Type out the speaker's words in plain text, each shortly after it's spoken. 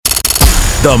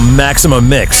The Maximum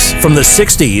Mix from the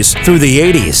 60s through the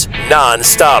 80s.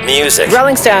 Non-stop music.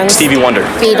 Rolling Stones. Stevie Wonder.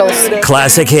 Beatles.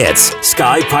 Classic hits.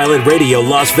 Sky Pilot Radio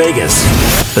Las Vegas.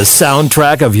 The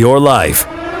soundtrack of your life.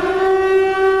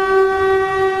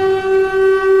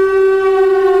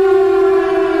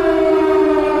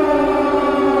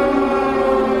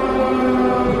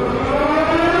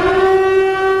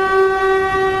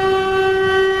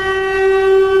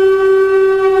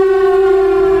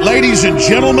 Ladies and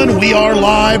gentlemen, we are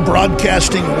live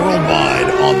broadcasting worldwide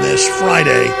on this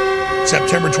Friday,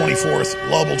 September 24th,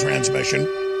 global transmission.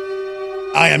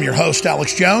 I am your host,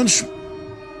 Alex Jones,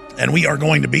 and we are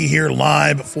going to be here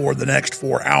live for the next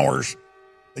 4 hours.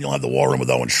 Then you'll have the War Room with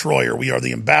Owen Schroyer. We are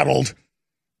the embattled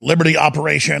Liberty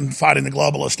operation fighting the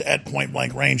globalists at point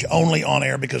blank range, only on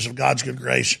air because of God's good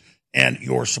grace and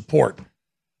your support.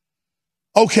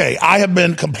 Okay, I have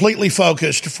been completely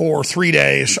focused for 3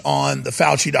 days on the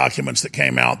Fauci documents that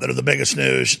came out that are the biggest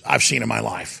news I've seen in my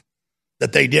life.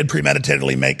 That they did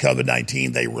premeditatedly make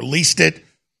COVID-19. They released it.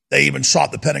 They even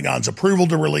sought the Pentagon's approval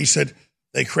to release it.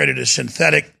 They created a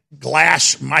synthetic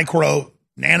glass micro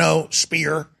nano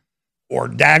spear or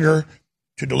dagger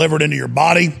to deliver it into your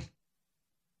body.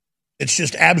 It's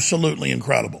just absolutely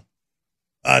incredible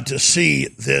to see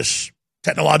this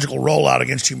technological rollout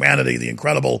against humanity, the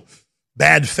incredible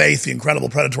bad faith, the incredible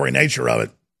predatory nature of it.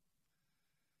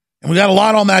 And we got a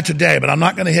lot on that today, but I'm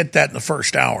not going to hit that in the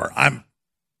first hour. I'm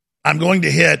going to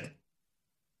hit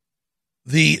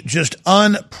the just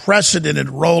unprecedented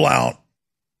rollout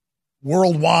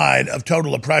worldwide of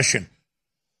total oppression.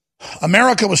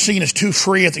 America was seen as too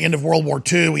free at the end of World War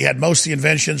II. We had most of the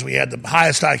inventions. We had the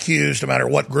highest IQs, no matter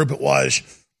what group it was.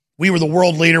 We were the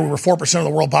world leader. We were 4% of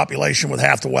the world population with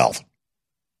half the wealth.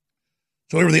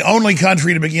 So we were the only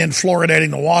country to begin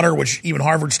fluoridating the water, which even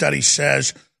Harvard study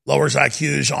says lowers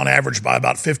IQs on average by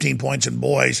about 15 points in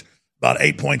boys, about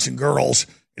 8 points in girls,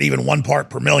 and even 1 part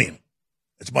per million.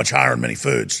 It's much higher in many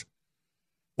foods.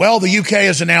 Well, the UK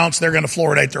has announced they're going to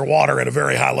fluoridate their water at a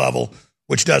very high level,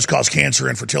 which does cause cancer,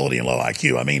 infertility, and low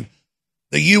IQ. I mean,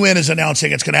 the UN is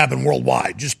announcing it's going to happen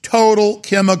worldwide. Just total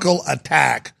chemical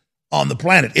attack on the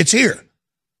planet. It's here.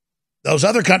 Those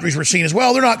other countries were seen as,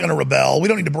 well, they're not going to rebel. We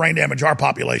don't need to brain damage our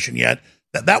population yet.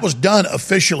 That was done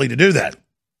officially to do that.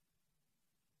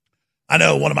 I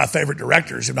know one of my favorite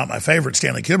directors, if not my favorite,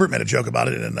 Stanley Kubrick, made a joke about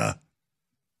it in Dr.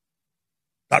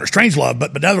 Strangelove,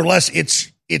 but nevertheless,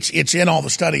 it's in all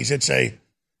the studies. It's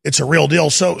a real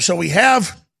deal. So we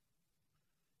have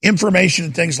information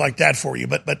and things like that for you.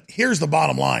 But here's the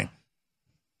bottom line.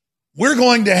 We're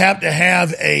going to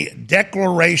have a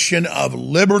declaration of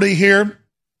liberty here.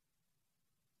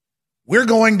 We're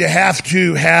going to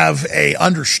have a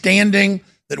understanding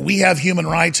that we have human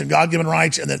rights and God-given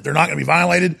rights and that they're not going to be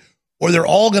violated, or they're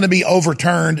all going to be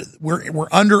overturned. We're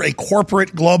under a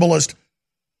corporate globalist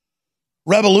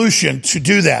revolution to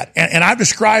do that. And I've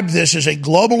described this as a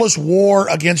globalist war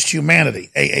against humanity,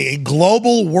 a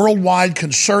global, worldwide,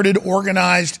 concerted,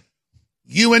 organized,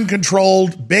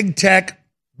 UN-controlled, big tech,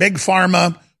 big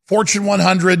pharma, Fortune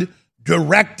 100,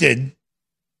 directed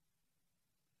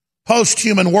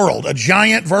post-human world, a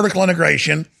giant vertical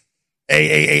integration,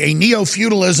 a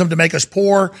neo-feudalism to make us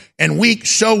poor and weak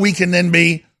so we can then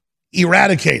be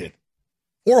eradicated.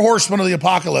 4 horsemen of the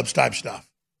apocalypse type stuff.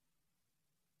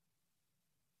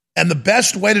 And the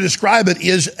best way to describe it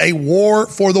is a war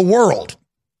for the world.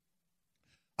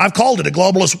 I've called it a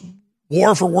globalist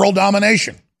war for world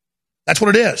domination. That's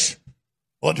what it is.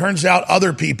 Well, it turns out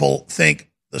other people think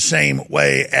the same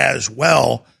way as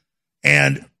well.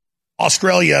 And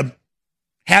Australia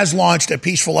has launched a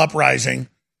peaceful uprising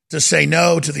to say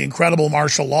no to the incredible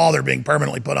martial law they're being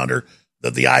permanently put under,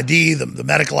 the ID, the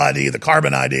medical ID, the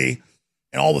carbon ID,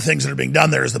 and all the things that are being done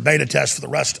there as the beta test for the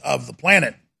rest of the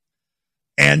planet.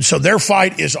 And so their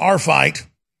fight is our fight,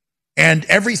 and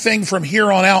everything from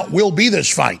here on out will be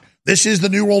this fight. This is the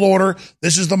New World Order.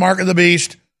 This is the mark of the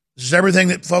beast. This is everything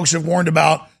that folks have warned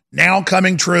about now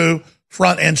coming true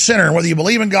front and center. And whether you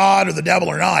believe in God or the devil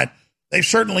or not, they've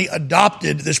certainly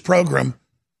adopted this program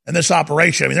and this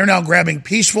operation. I mean, they're now grabbing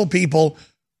peaceful people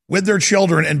with their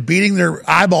children and beating their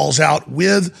eyeballs out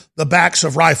with the backs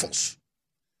of rifles.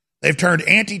 They've turned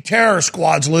anti-terror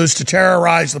squads loose to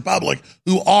terrorize the public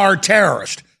who are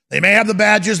terrorists. They may have the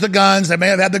badges, the guns. They may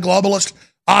have had the globalist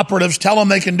operatives tell them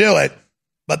they can do it.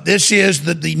 But this is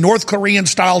the North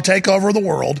Korean-style takeover of the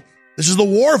world. This is the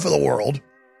war for the world,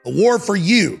 the war for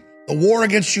you, the war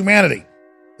against humanity.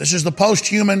 This is the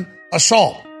post-human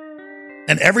assault.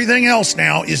 And everything else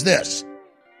now is this.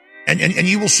 And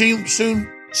you will soon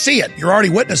see it. You're already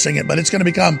witnessing it, but it's going to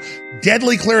become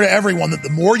deadly clear to everyone that the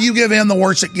more you give in, the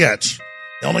worse it gets.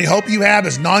 The only hope you have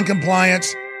is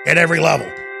non-compliance at every level.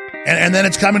 And then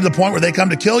it's coming to the point where they come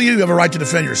to kill you. You have a right to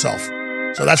defend yourself.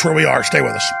 So that's where we are. Stay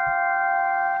with us.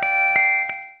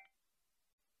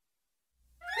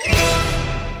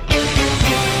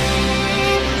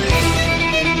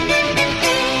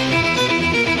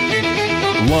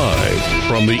 Live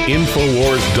from the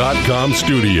Infowars.com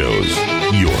studios,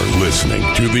 you're listening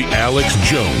to The Alex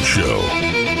Jones Show.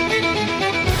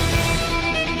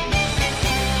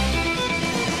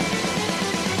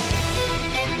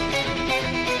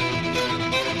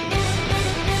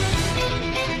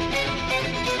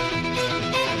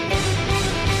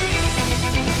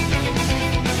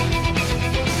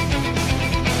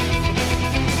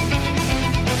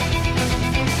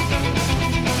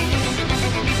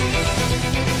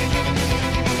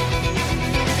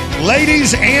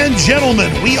 Ladies and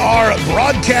gentlemen, we are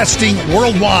broadcasting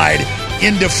worldwide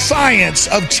in defiance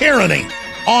of tyranny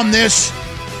on this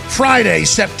Friday,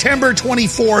 September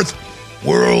 24th,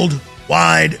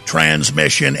 worldwide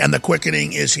transmission, and the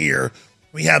quickening is here.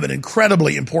 We have an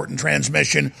incredibly important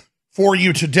transmission for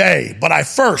you today, but I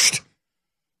first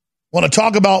want to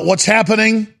talk about what's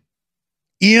happening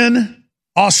in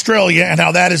Australia and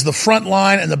how that is the front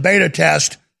line and the beta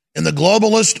test in the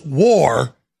globalist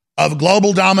war of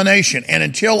global domination. And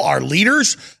until our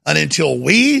leaders, and until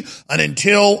we, and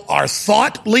until our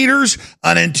thought leaders,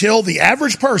 and until the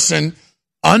average person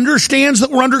understands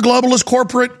that we're under globalist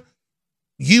corporate,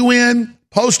 UN,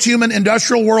 post-human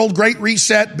industrial world, Great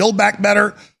Reset, Build Back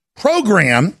Better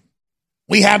program,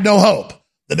 we have no hope.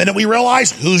 The minute we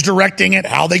realize who's directing it,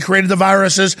 how they created the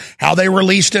viruses, how they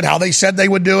released it, how they said they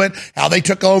would do it, how they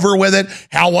took over with it,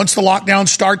 how once the lockdowns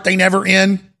start, they never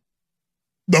end.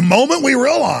 The moment we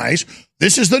realize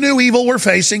this is the new evil we're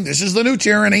facing, this is the new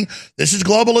tyranny, this is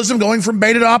globalism going from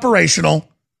beta to operational,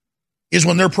 is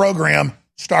when their program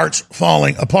starts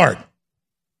falling apart.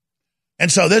 And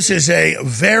so this is a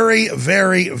very,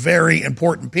 very, very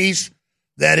important piece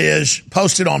that is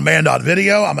posted on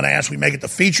man.video. I'm going to ask we make it the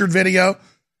featured video.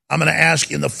 I'm going to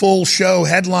ask in the full show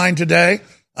headline today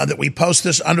that we post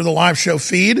this under the live show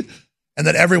feed and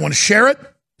that everyone share it.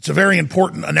 It's a very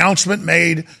important announcement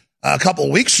made a couple of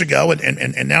weeks ago,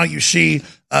 and now you see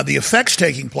the effects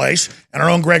taking place, and our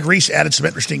own Greg Reese added some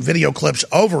interesting video clips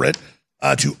over it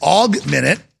to augment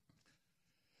it.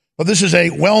 But this is a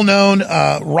well-known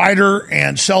writer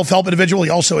and self-help individual.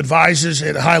 He also advises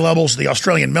at high levels the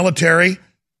Australian military,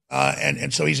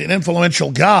 and so he's an influential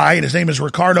guy, and his name is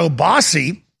Ricardo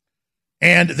Bassi,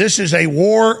 and this is a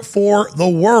war for the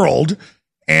world,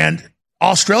 and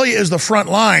Australia is the front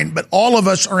line, but all of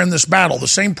us are in this battle. The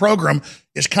same program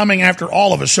is coming after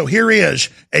all of us. So here is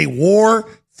a war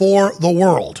for the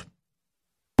world.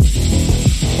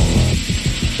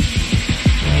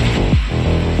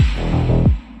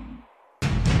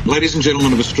 Ladies and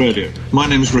gentlemen of Australia, my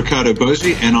name is Ricardo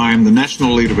Bassi and I am the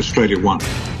National Leader of Australia One.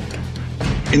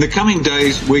 In the coming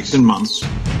days, weeks and months,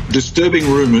 disturbing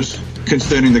rumours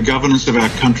concerning the governance of our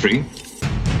country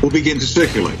will begin to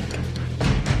circulate.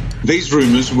 These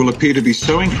rumours will appear to be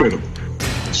so incredible,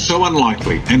 so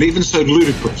unlikely, and even so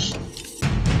ludicrous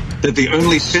that the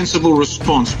only sensible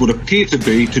response would appear to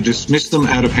be to dismiss them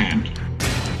out of hand.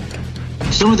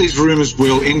 Some of these rumours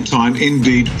will, in time,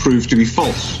 indeed prove to be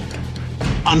false.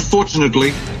 Unfortunately,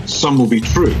 some will be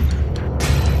true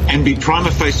and be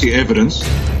prima facie evidence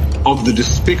of the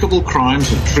despicable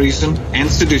crimes of treason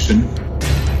and sedition,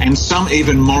 and some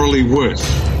even morally worse,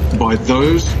 by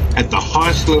those at the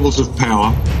highest levels of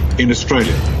power in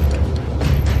Australia.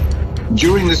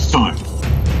 During this time,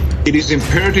 it is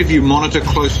imperative you monitor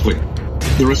closely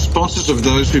the responses of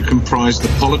those who comprise the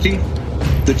polity,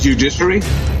 the judiciary,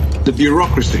 the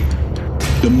bureaucracy,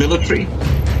 the military,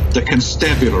 the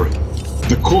constabulary,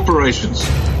 the corporations,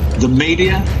 the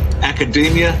media,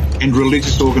 academia, and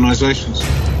religious organisations.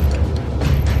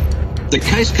 The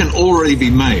case can already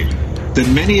be made that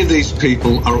many of these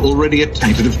people are already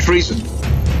attainted of treason.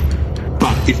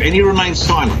 But if any remain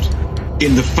silent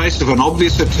in the face of an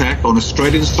obvious attack on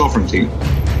Australian sovereignty,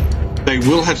 they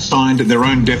will have signed their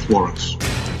own death warrants.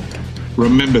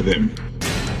 Remember them.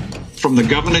 From the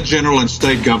Governor-General and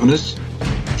State Governors,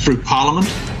 through Parliament,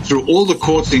 through all the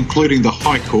courts including the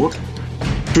High Court,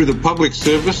 through the Public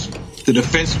Service, the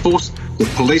Defence Force, the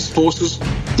police forces,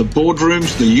 the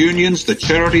boardrooms, the unions, the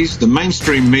charities, the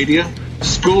mainstream media,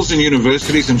 schools and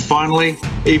universities, and finally,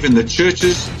 even the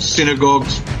churches,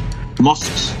 synagogues,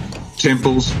 mosques,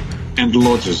 temples, and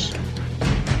lodges.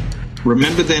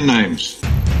 Remember their names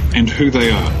and who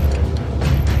they are.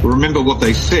 Remember what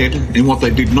they said and what they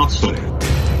did not say.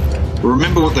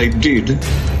 Remember what they did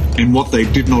and what they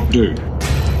did not do.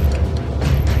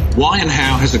 Why and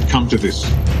how has it come to this?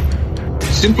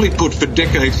 Simply put, for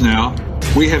decades now,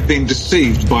 we have been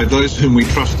deceived by those whom we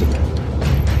trusted.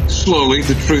 Slowly,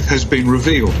 the truth has been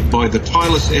revealed by the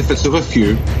tireless efforts of a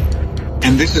few,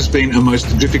 and this has been a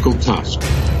most difficult task.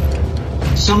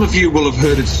 Some of you will have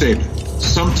heard it said,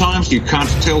 sometimes you can't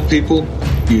tell people,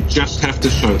 you just have to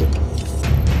show them.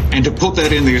 And to put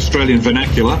that in the Australian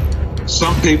vernacular,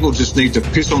 some people just need to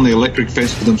piss on the electric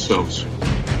fence for themselves.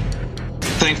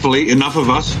 Thankfully, enough of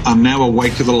us are now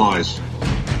awake to the lies,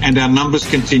 and our numbers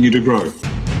continue to grow.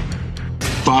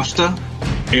 Faster,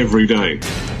 every day.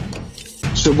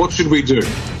 So what should we do?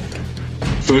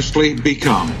 Firstly, be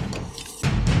calm.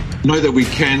 Know that we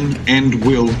can and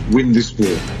will win this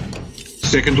war.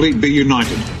 Secondly, be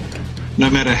united. No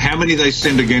matter how many they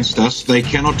send against us, they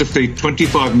cannot defeat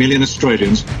 25 million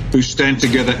Australians who stand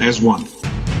together as one.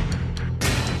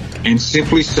 And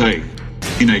simply say,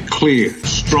 in a clear,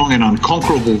 strong and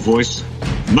unconquerable voice,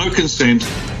 no consent,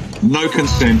 no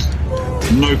consent,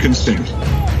 no consent.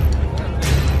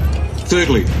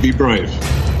 Thirdly, be brave.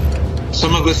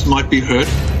 Some of us might be hurt,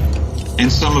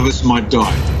 and some of us might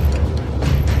die.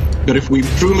 But if we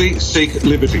truly seek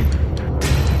liberty,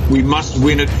 we must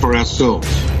win it for ourselves.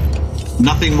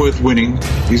 Nothing worth winning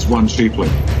is won cheaply.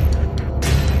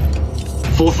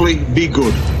 Fourthly, be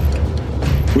good.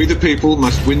 We the people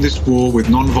must win this war with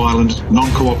non-violent,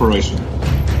 non-cooperation,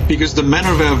 because the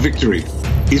manner of our victory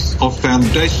is of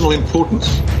foundational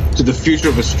importance to the future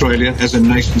of Australia as a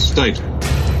nation-state.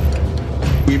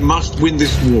 We must win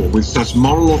this war with such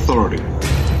moral authority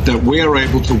that we are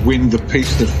able to win the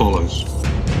peace that follows.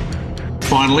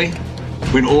 Finally,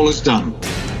 when all is done,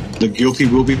 the guilty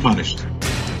will be punished.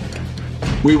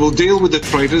 We will deal with the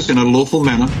traitors in a lawful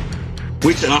manner,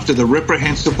 which after the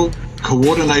reprehensible,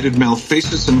 coordinated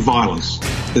malfeasance and violence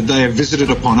that they have visited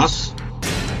upon us,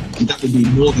 that would be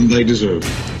more than they deserve.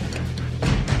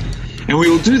 And we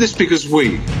will do this because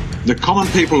we, the common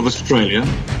people of Australia,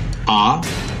 are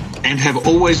and have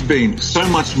always been so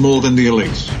much more than the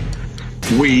elites.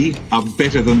 We are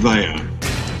better than they are.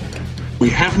 We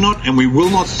have not and we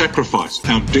will not sacrifice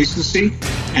our decency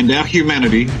and our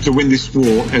humanity to win this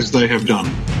war as they have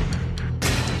done.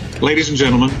 Ladies and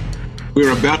gentlemen, we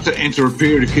are about to enter a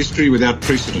period of history without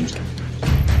precedent,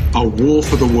 a war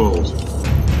for the world.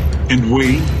 And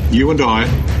we, you and I,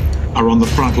 are on the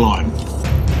front line.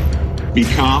 Be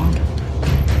calm,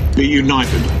 be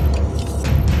united,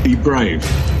 be brave,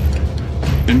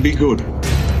 and be good.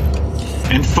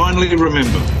 And finally,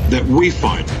 remember that we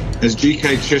fight, as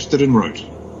G.K. Chesterton wrote,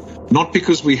 not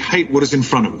because we hate what is in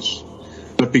front of us,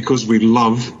 but because we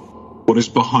love what is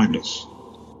behind us.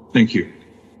 Thank you.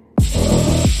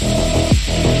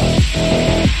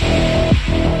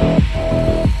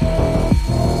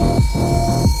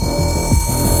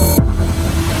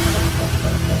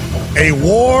 A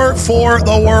War for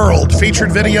the World.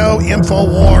 Featured video,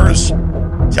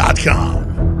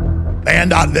 Infowars.com.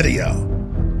 Band.video.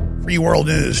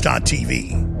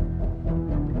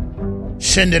 FreeWorldNews.tv.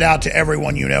 Send it out to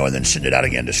everyone you know and then send it out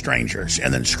again to strangers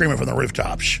and then scream it from the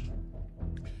rooftops.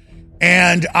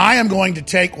 And I am going to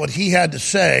take what he had to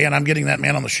say, and I'm getting that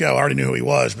man on the show. I already knew who he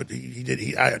was, but I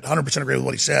 100% agree with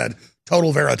what he said.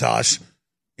 Total veritas.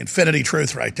 Infinity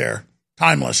truth right there.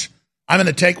 Timeless. I'm going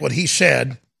to take what he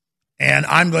said, and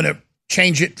I'm going to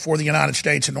change it for the United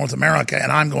States and North America,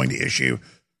 and I'm going to issue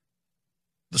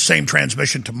the same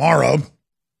transmission tomorrow.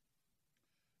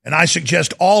 And I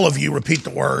suggest all of you repeat the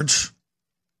words,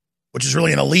 which is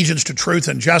really an allegiance to truth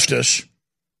and justice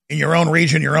in your own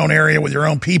region, your own area, with your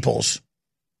own peoples,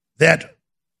 that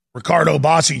Ricardo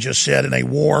Bassi just said in A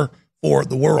War for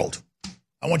the World.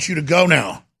 I want you to go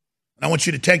now, and I want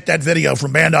you to take that video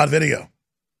from Band.video,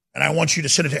 and I want you to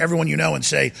send it to everyone you know and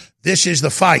say, this is the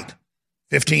fight.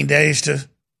 15 days to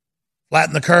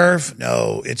flatten the curve?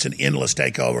 No, it's an endless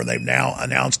takeover, and they've now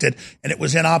announced it, and it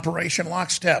was in Operation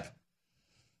Lockstep.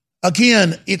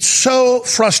 Again, it's so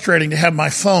frustrating to have my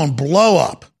phone blow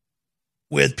up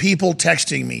with people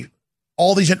texting me,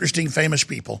 all these interesting, famous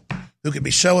people who could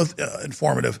be so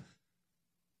informative,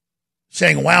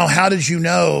 saying, wow, how did you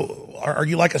know? Are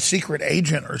you like a secret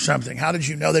agent or something? How did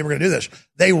you know they were going to do this?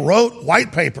 They wrote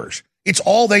white papers. It's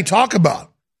all they talk about.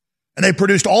 And they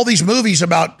produced all these movies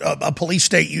about a police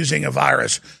state using a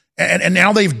virus. And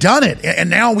now they've done it. And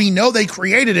now we know they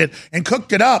created it and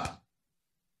cooked it up.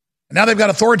 And now they've got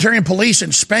authoritarian police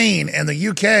in Spain and the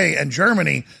UK and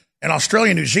Germany and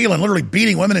Australia and New Zealand literally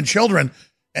beating women and children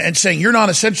and saying, you're not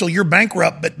essential, you're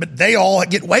bankrupt, but they all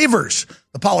get waivers.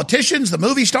 The politicians, the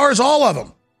movie stars, all of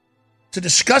them. It's a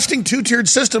disgusting two-tiered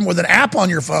system with an app on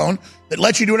your phone that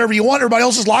lets you do whatever you want. Everybody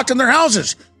else is locked in their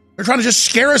houses. They're trying to just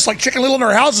scare us like Chicken Little in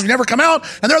our houses. We never come out.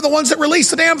 And they're the ones that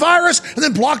released the damn virus and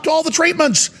then blocked all the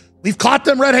treatments. We've caught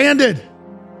them red-handed.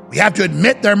 We have to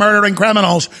admit they're murdering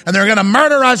criminals, and they're going to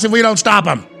murder us if we don't stop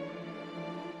them.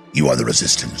 You are the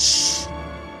resistance.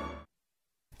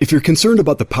 If you're concerned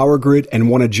about the power grid and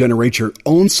want to generate your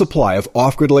own supply of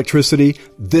off-grid electricity,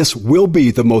 this will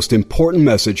be the most important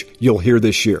message you'll hear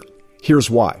this year. Here's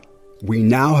why. We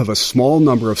now have a small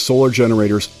number of solar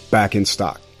generators back in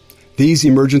stock. These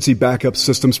emergency backup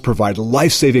systems provide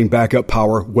life-saving backup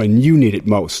power when you need it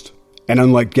most. And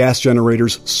unlike gas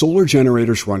generators, solar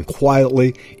generators run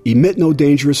quietly, emit no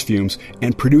dangerous fumes,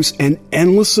 and produce an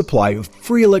endless supply of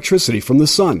free electricity from the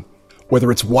sun.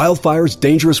 Whether it's wildfires,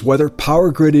 dangerous weather,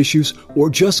 power grid issues, or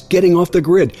just getting off the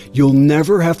grid, you'll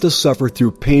never have to suffer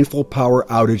through painful power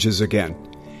outages again.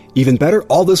 Even better,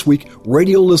 all this week,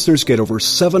 radio listeners get over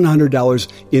 $700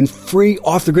 in free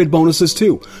off-the-grid bonuses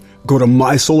too. Go to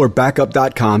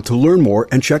mysolarbackup.com to learn more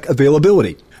and check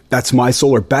availability. That's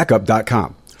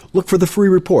mysolarbackup.com. Look for the free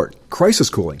report, Crisis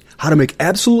Cooling, how to make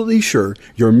absolutely sure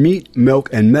your meat, milk,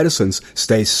 and medicines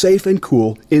stay safe and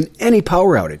cool in any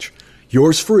power outage.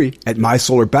 Yours free at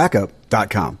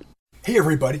mysolarbackup.com. Hey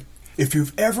everybody, if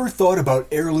you've ever thought about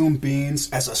heirloom beans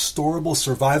as a storable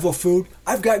survival food,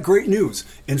 I've got great news.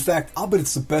 In fact, I'll bet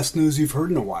it's the best news you've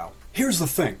heard in a while. Here's the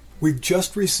thing. We've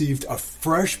just received a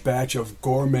fresh batch of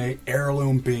gourmet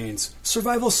heirloom beans,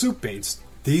 survival soup beans.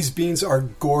 These beans are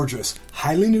gorgeous,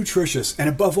 highly nutritious, and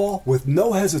above all, with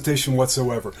no hesitation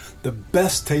whatsoever, the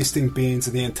best tasting beans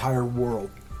in the entire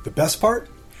world. The best part?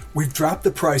 We've dropped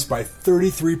the price by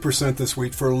 33% this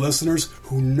week for listeners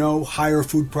who know higher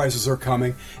food prices are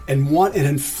coming and want an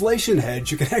inflation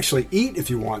hedge you can actually eat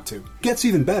if you want to. Gets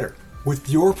even better. With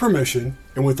your permission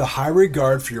and with a high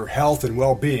regard for your health and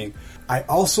well-being, I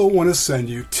also want to send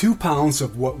you 2 pounds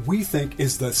of what we think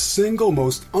is the single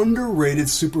most underrated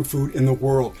superfood in the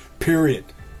world, period.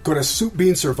 Go to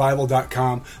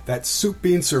soupbeansurvival.com, that's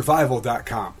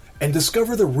soupbeansurvival.com, and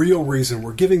discover the real reason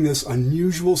we're giving this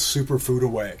unusual superfood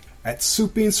away at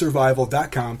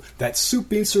soupbeansurvival.com, that's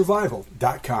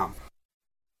soupbeansurvival.com.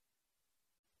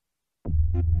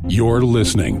 You're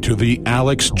listening to The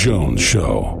Alex Jones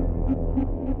Show.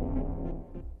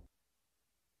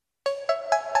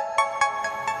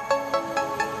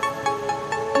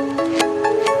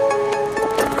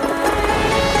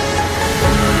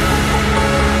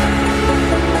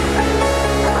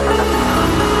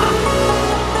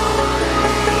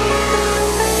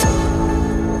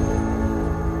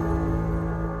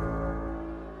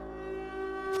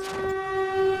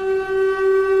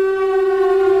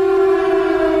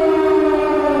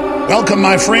 Welcome,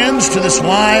 my friends, to this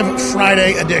live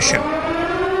Friday edition.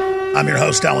 I'm your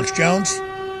host, Alex Jones.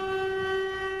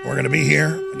 We're going to be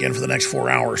here again for the next 4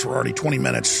 hours. We're already 20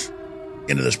 minutes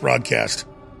into this broadcast.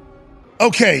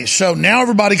 Okay, so now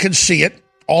everybody can see it.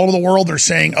 All over the world, they're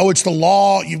saying, oh, it's the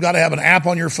law. You've got to have an app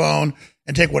on your phone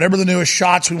and take whatever the newest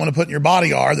shots we want to put in your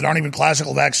body are that aren't even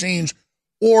classical vaccines,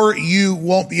 or you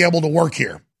won't be able to work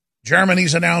here.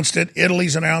 Germany's announced it.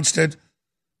 Italy's announced it.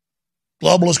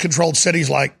 Globalist-controlled cities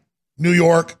like New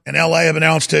York and LA have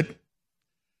announced it.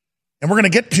 And we're going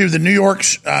to get to the New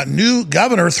York's new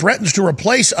governor threatens to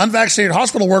replace unvaccinated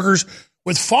hospital workers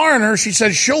with foreigners. She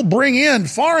says she'll bring in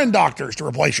foreign doctors to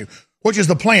replace you, which is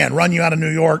the plan. Run you out of New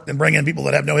York and bring in people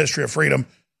that have no history of freedom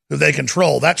who they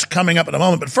control. That's coming up in a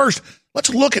moment. But first,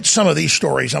 let's look at some of these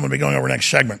stories I'm going to be going over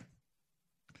next segment.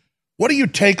 What do you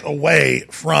take away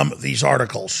from these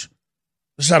articles?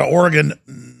 This is out of Oregon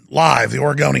Live, the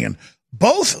Oregonian.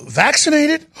 Both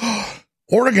vaccinated?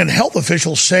 Oregon health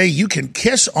officials say you can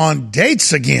kiss on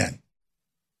dates again.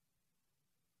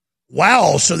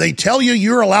 Wow, so they tell you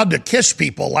you're allowed to kiss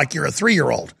people like you're a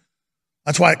 3-year-old.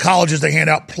 That's why at colleges they hand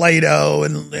out Play-Doh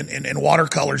and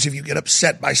watercolors. If you get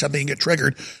upset by something and get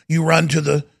triggered, you run to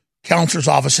the counselor's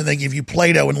office and they give you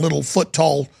Play-Doh and little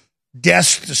foot-tall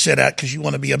desks to sit at because you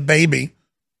want to be a baby.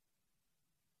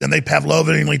 Then they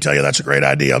Pavlovianly tell you that's a great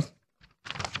idea.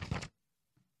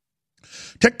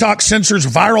 TikTok censors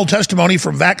viral testimony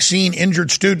from vaccine-injured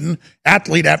student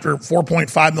athlete after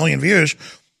 4.5 million views.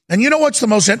 And you know what's the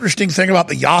most interesting thing about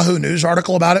the Yahoo News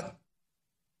article about it?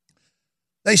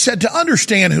 They said to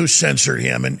understand who censored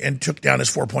him and took down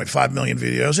his 4.5 million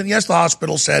videos. And yes, the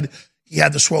hospital said he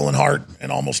had the swollen heart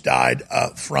and almost died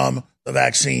from the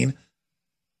vaccine.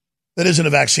 That isn't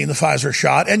a vaccine, the Pfizer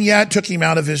shot. And yeah, it took him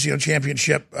out of his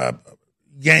championship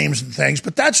games and things,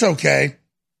 but that's okay.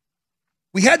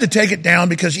 We had to take it down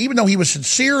because even though he was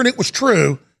sincere and it was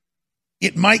true,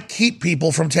 it might keep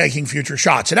people from taking future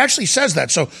shots. It actually says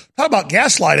that. So talk about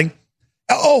gaslighting.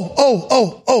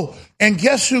 Oh. And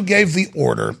guess who gave the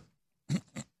order?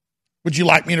 Would you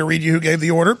like me to read you who gave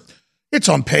the order? It's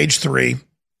on page 3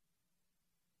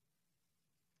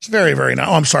 It's very, very nice.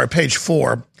 Oh, I'm sorry, page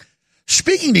 4.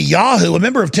 Speaking to Yahoo, a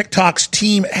member of TikTok's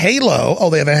Team Halo,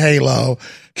 they have a Halo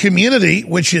community,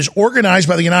 which is organized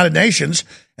by the United Nations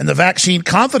and the Vaccine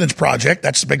Confidence Project,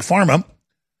 that's the big pharma,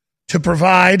 to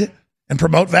provide and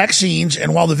promote vaccines.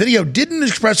 And while the video didn't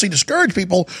expressly discourage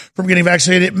people from getting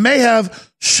vaccinated, it may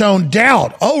have shown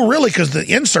doubt. Oh, really? Because the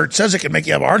insert says it can make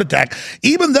you have a heart attack.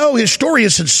 Even though his story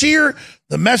is sincere,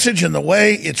 the message and the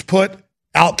way it's put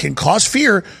out can cause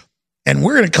fear. And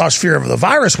we're going to cause fear of the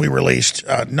virus we released,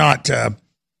 not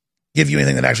give you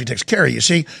anything that actually takes care of you.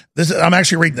 See, I'm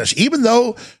actually reading this. Even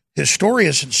though his story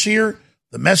is sincere,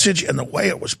 the message and the way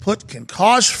it was put can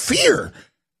cause fear,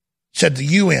 said the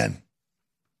UN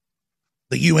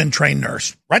trained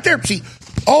nurse. Right there. See,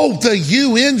 the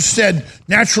UN said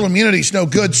natural immunity is no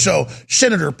good, so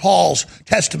Senator Paul's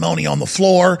testimony on the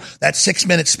floor, that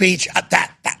 6-minute speech,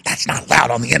 that's not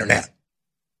allowed on the internet.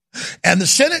 And the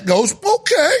Senate goes,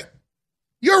 okay,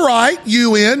 you're right,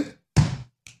 UN.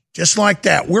 Just like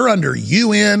that. We're under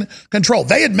UN control.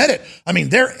 They admit it. I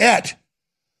mean, I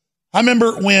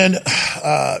remember when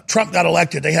Trump got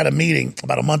elected, they had a meeting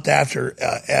about a month after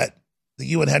at the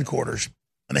UN headquarters,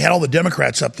 and they had all the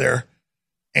Democrats up there,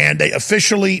 and they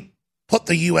officially put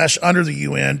the U.S. under the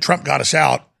UN. Trump got us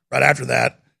out right after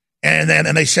that. And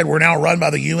they said, we're now run by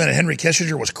the UN, and Henry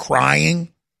Kissinger was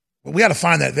crying. Well, we got to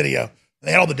find that video. They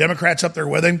had all the Democrats up there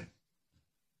with him.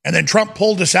 And then Trump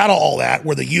pulled us out of all that,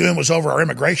 where the UN was over our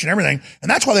immigration and everything. And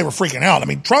that's why they were freaking out. I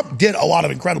mean, Trump did a lot of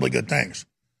incredibly good things.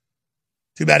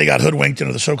 Too bad he got hoodwinked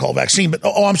into the so-called vaccine. But,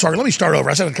 I'm sorry. Let me start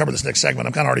over. I said I'd cover this next segment.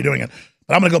 I'm kind of already doing it.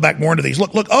 But I'm going to go back more into these.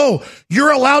 Look.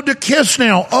 You're allowed to kiss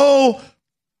now.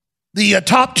 The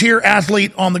top-tier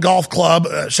athlete on the golf club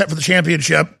set for the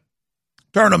championship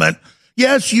tournament.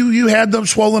 Yes, you had the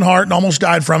swollen heart and almost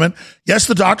died from it. Yes,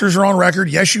 the doctors are on record.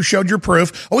 Yes, you showed your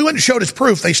proof. We went and showed his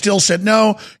proof. They still said,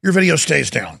 no, your video stays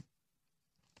down.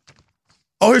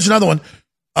 Here's another one.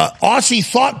 Aussie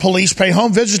thought police pay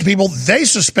home visits to people they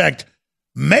suspect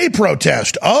may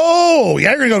protest. You're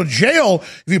going to go to jail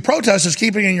if you protest. It's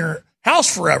keeping in your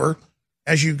house forever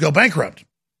as you go bankrupt.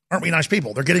 Aren't we nice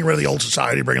people? They're getting rid of the old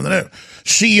society, bringing the new.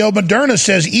 CEO Moderna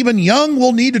says even young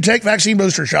will need to take vaccine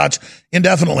booster shots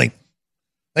indefinitely.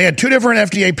 They had 2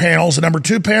 different FDA panels, the number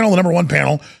 2 panel, the number 1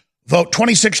 panel, vote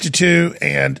 26 to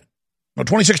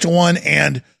 1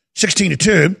 and 16 to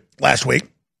 2 last week.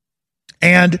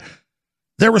 And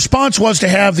their response was to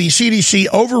have the CDC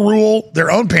overrule their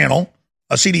own panel,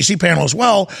 a CDC panel as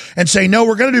well, and say, no,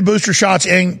 we're going to do booster shots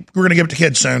and we're going to give it to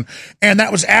kids soon. And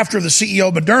that was after the CEO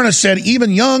of Moderna said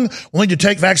even young will need to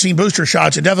take vaccine booster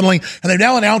shots indefinitely. And they've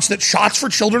now announced that shots for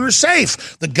children are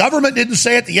safe. The government didn't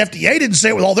say it. The FDA didn't say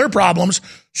it with all their problems.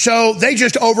 So they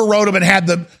just overrode them and had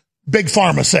the big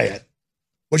pharma say it,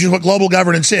 which is what global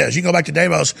governance is. You can go back to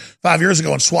Davos 5 years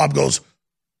ago and Schwab goes,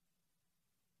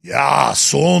 yeah,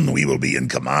 soon we will be in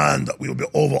command. We will be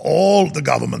over all the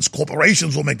governments.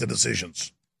 Corporations will make the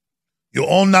decisions. You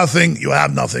own nothing. You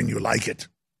have nothing. You like it.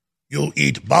 You'll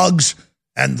eat bugs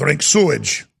and drink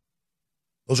sewage.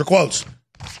 Those are quotes.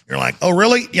 You're like, oh,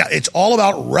 really? Yeah, it's all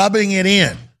about rubbing it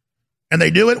in. And they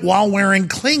do it while wearing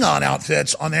Klingon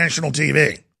outfits on national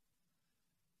TV.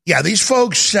 Yeah, these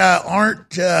folks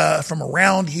aren't from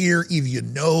around here, if you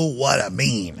know what I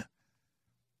mean.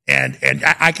 And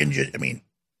I can just,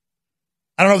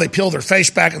 I don't know if they peel their face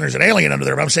back and there's an alien under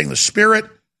there, but I'm saying the spirit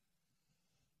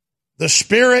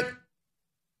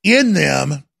in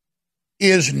them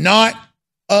is not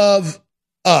of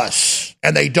us,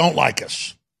 and they don't like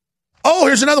us.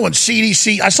 Here's another one,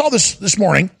 CDC. I saw this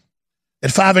morning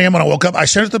at 5 a.m. when I woke up. I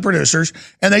sent it to the producers,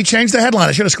 and they changed the headline.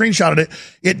 I should have screenshotted it.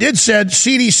 It did said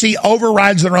CDC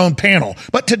overrides their own panel.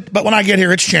 But when I get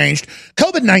here, it's changed.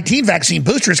 COVID-19 vaccine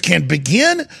boosters can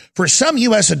begin for some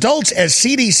U.S. adults as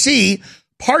CDC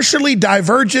partially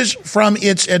diverges from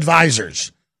its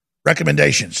advisors'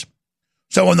 recommendations.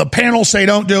 So when the panel say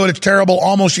don't do it, it's terrible,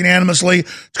 almost unanimously,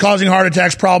 it's causing heart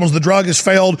attacks, problems, the drug has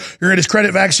failed, you're going to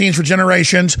discredit vaccines for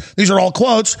generations. These are all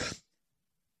quotes.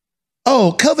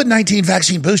 COVID-19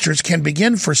 vaccine boosters can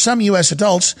begin for some U.S.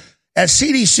 adults as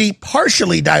CDC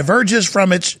partially diverges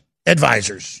from its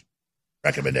advisors'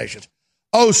 recommendations.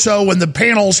 So when the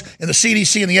panels in the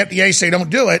CDC and the FDA say don't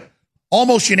do it,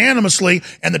 almost unanimously,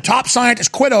 and the top scientists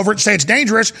quit over it and say it's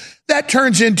dangerous, that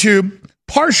turns into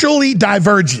partially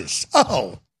diverges.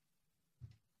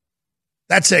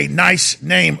 That's a nice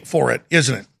name for it,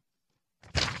 isn't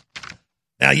it?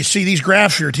 Now, you see these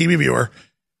graphs for your TV viewer.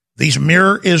 These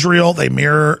mirror Israel. They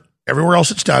mirror everywhere else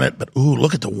that's done it. But,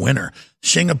 look at the winner.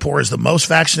 Singapore is the most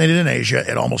vaccinated in Asia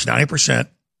at almost 90%.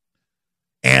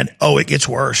 And, it gets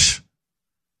worse.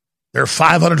 There are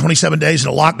 527 days in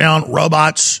a lockdown.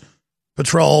 Robots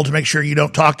patrol to make sure you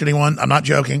don't talk to anyone. I'm not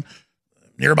joking.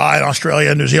 Nearby in Australia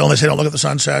and New Zealand, they say don't look at the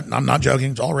sunset. And I'm not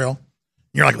joking. It's all real.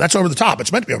 You're like, that's over the top.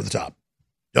 It's meant to be over the top.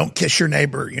 Don't kiss your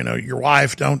neighbor, your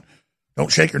wife. Don't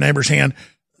shake your neighbor's hand.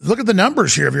 Look at the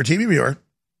numbers here of your TV viewer.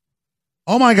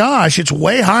 Oh my gosh, it's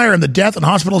way higher in the death and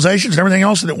hospitalizations and everything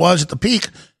else than it was at the peak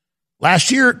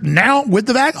last year. Now with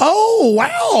the vaccine, oh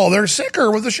wow, they're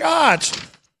sicker with the shots.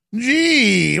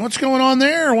 Gee, what's going on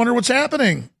there? I wonder what's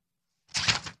happening.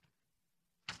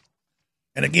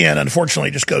 And again, unfortunately,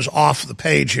 it just goes off the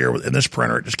page here in this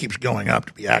printer. It just keeps going up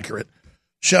to be accurate.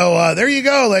 So there you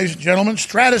go, ladies and gentlemen.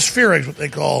 Stratospheric, what they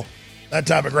call that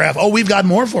type of graph. Oh, we've got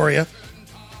more for you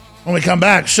when we come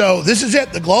back. So this is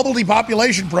it, the global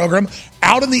depopulation program,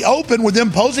 out in the open with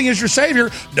them posing as your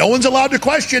savior. No one's allowed to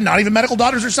question, not even medical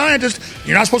doctors or scientists.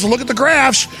 You're not supposed to look at the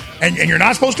graphs, and you're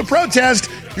not supposed to protest.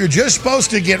 You're just supposed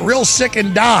to get real sick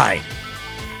and die.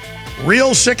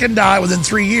 Real sick and die within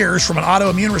 3 years from an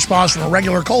autoimmune response from a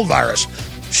regular cold virus.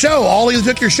 So, all of you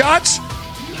took your shots?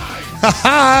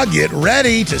 Get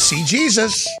ready to see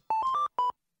Jesus.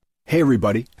 Hey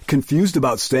everybody, confused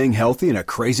about staying healthy in a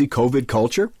crazy COVID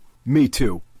culture? Me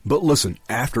too. But listen,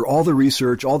 after all the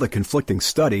research, all the conflicting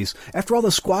studies, after all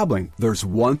the squabbling, there's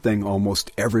one thing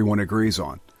almost everyone agrees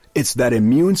on. It's that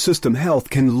immune system health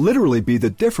can literally be the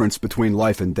difference between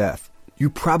life and death. You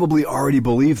probably already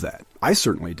believe that. I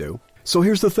certainly do. So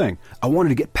here's the thing. I wanted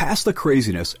to get past the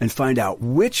craziness and find out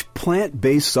which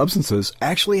plant-based substances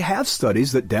actually have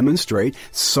studies that demonstrate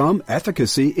some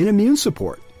efficacy in immune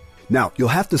support. Now, you'll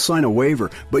have to sign a waiver,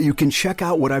 but you can check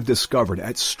out what I've discovered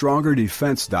at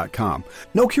StrongerDefense.com.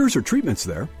 No cures or treatments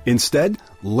there. Instead,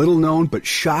 little-known but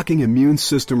shocking immune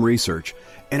system research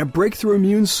and a breakthrough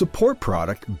immune support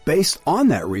product based on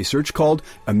that research called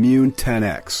Immune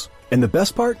 10X. And the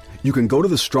best part? You can go to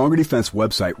the Stronger Defense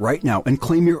website right now and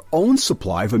claim your own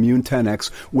supply of Immune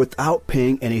 10X without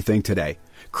paying anything today.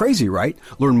 Crazy, right?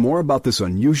 Learn more about this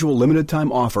unusual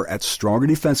limited-time offer at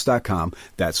StrongerDefense.com.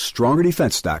 That's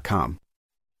StrongerDefense.com.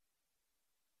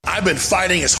 I've been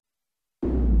fighting as...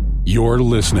 You're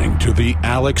listening to The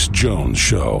Alex Jones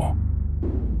Show.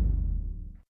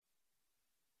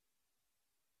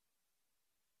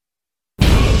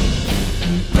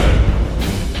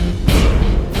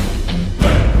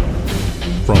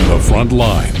 From the front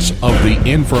lines of the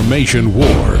information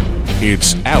war,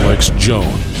 it's Alex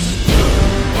Jones.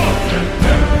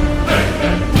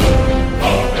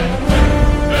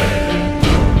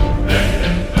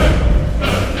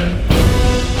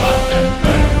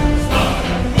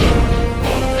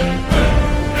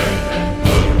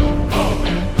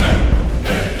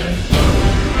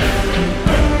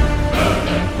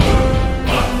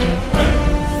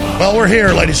 Well, we're here,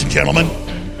 ladies and gentlemen,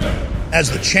 as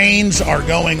the chains are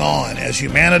going on, as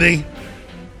humanity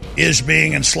is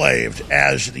being enslaved,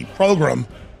 as the program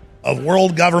of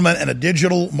world government and a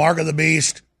digital mark of the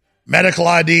beast, medical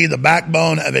ID, the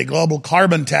backbone of a global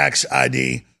carbon tax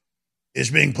ID, is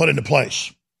being put into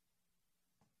place.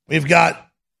 We've got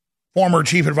former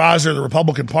chief advisor of the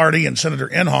Republican Party and Senator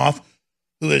Inhofe,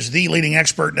 who is the leading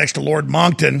expert next to Lord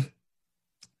Monckton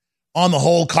on the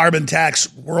whole carbon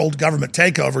tax world government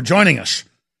takeover, joining us.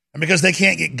 And because they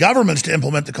can't get governments to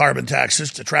implement the carbon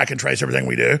taxes to track and trace everything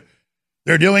we do,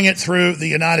 they're doing it through the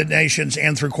United Nations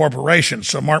and through corporations.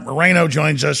 So Mark Moreno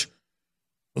joins us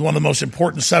with one of the most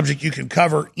important subjects you can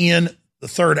cover in the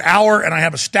third hour. And I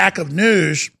have a stack of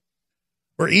news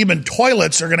where even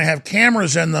toilets are going to have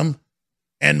cameras in them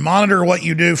and monitor what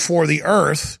you do for the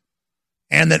earth.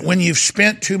 And that when you've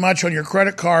spent too much on your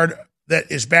credit card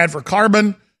that is bad for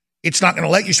carbon, it's not going to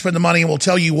let you spend the money and will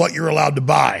tell you what you're allowed to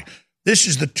buy. This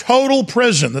is the total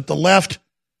prison that the left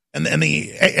and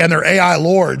their AI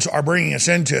lords are bringing us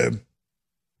into.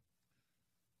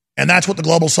 And that's what the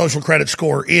global social credit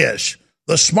score is.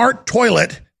 The smart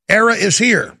toilet era is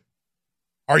here.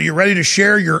 Are you ready to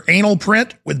share your anal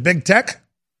print with big tech?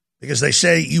 Because they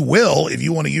say you will if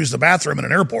you want to use the bathroom in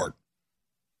an airport.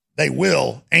 They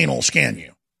will anal scan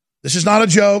you. This is not a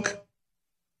joke.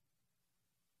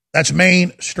 That's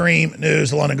mainstream news,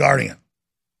 the London Guardian.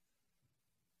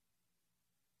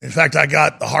 In fact, I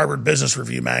got the Harvard Business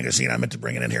Review magazine. I meant to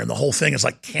bring it in here. And the whole thing is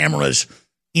like cameras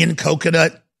in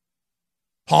coconut,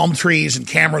 palm trees and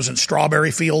cameras in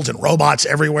strawberry fields and robots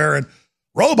everywhere. And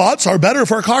robots are better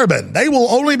for carbon. They will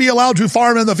only be allowed to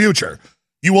farm in the future.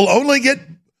 You will only get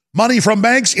money from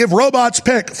banks if robots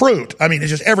pick fruit. I mean, it's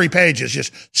just every page is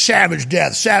just savage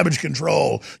death, savage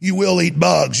control. You will eat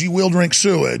bugs. You will drink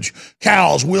sewage.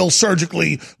 Cows will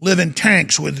surgically live in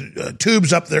tanks with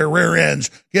tubes up their rear ends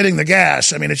getting the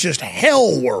gas. I mean, it's just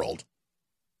hell world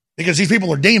because these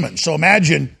people are demons. So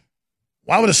imagine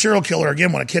Why would a serial killer,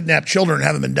 again, want to kidnap children and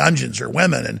have them in dungeons or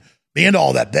women and be into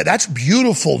all that? That's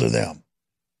beautiful to them.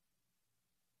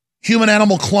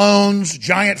 Human-animal clones,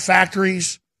 giant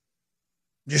factories,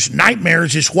 just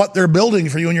nightmares is what they're building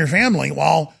for you and your family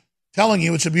while telling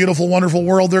you it's a beautiful, wonderful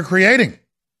world they're creating.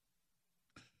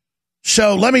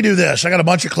 So let me do this. I got a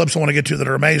bunch of clips I want to get to that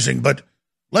are amazing, but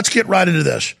let's get right into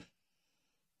this.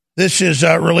 This is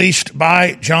released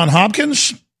by Johns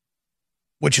Hopkins,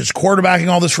 which is quarterbacking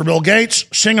all this for Bill Gates.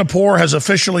 Singapore has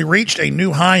officially reached a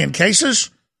new high in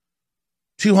cases,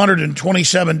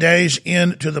 227 days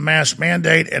into the mask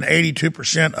mandate, and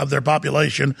 82% of their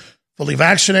population fully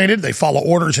vaccinated. They follow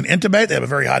orders and intubate. They have a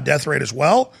very high death rate as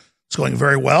well. It's going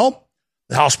very well.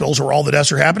 The hospitals where all the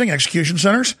deaths are happening, execution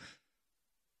centers.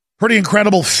 Pretty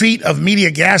incredible feat of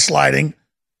media gaslighting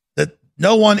that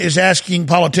no one is asking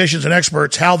politicians and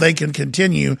experts how they can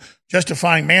continue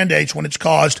justifying mandates when it's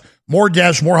caused more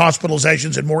deaths, more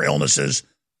hospitalizations, and more illnesses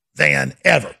than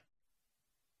ever.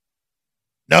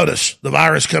 Notice the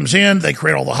virus comes in, they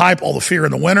create all the hype, all the fear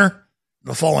in the winter,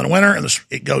 the fall and winter, and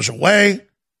it goes away.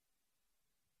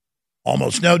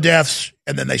 Almost no deaths,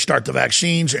 and then they start the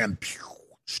vaccines and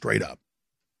straight up.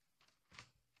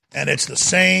 And it's the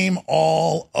same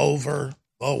all over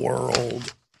the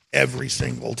world every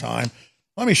single time.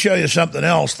 Let me show you something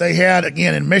else. They had,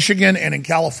 again, in Michigan and in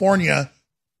California,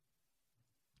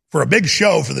 for a big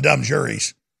show for the dumb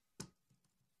juries.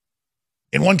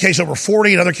 In one case, over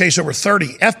 40, another case, over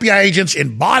 30. FBI agents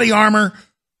in body armor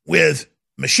with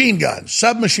machine guns,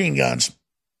 submachine guns,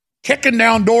 kicking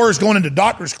down doors, going into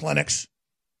doctors' clinics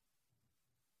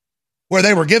where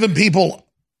they were giving people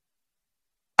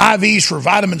IVs for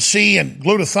vitamin C and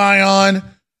glutathione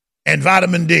and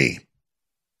vitamin D.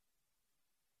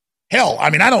 Hell,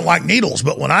 I mean, I don't like needles,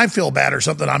 but when I feel bad or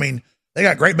something, I mean, they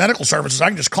got great medical services. I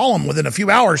can just call them within a few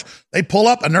hours. They pull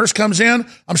up, a nurse comes in,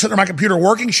 I'm sitting at my computer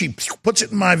working, she puts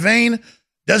it in my vein,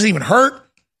 doesn't even hurt,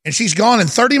 and she's gone in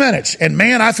 30 minutes. And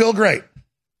man, I feel great.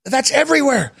 That's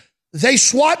everywhere. They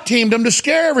SWAT teamed them to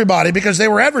scare everybody because they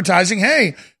were advertising,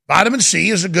 hey, vitamin C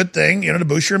is a good thing, to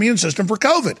boost your immune system for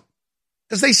COVID.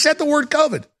 Because they said the word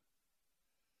COVID.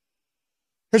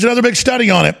 Here's another big study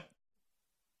on it.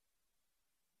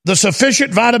 The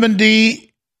sufficient vitamin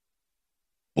D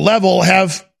level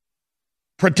have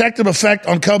protective effect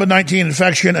on COVID-19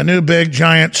 infection. A new big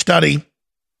giant study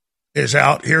is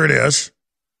out. Here it is.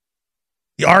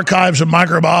 The Archives of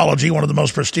Microbiology, one of the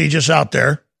most prestigious out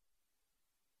there.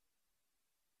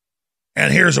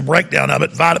 And here's a breakdown of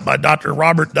it by Dr.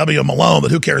 Robert W. Malone,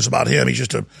 but who cares about him? He's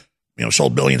just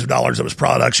sold billions of dollars of his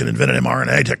products and invented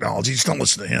mRNA technology. Just don't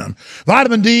listen to him.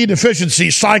 Vitamin D deficiency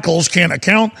cycles can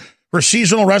account for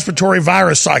seasonal respiratory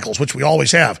virus cycles, which we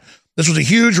always have. This was a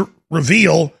huge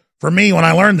reveal for me when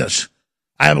I learned this.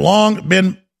 I have long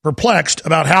been perplexed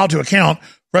about how to account for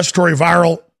respiratory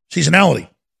viral seasonality.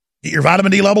 Get your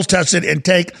vitamin D levels tested and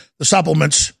take the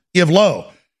supplements give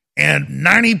low. And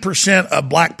 90% of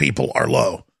black people are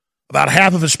low. About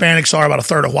half of Hispanics are, about a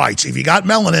third of whites. If you got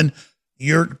melanin,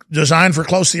 you're designed for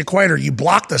close to the equator. You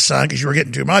block the sun because you were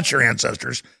getting too much, your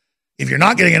ancestors. If you're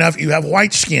not getting enough, you have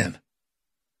white skin.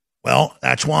 Well,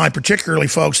 that's why particularly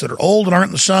folks that are old and aren't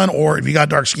in the sun, or if you got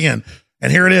dark skin.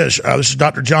 And here it is. This is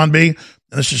Dr. John B., and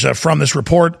this is from this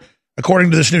report. According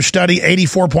to this new study,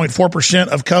 84.4%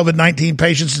 of COVID-19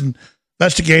 patients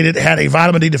investigated had a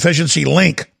vitamin D deficiency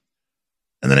link.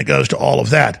 And then it goes to all of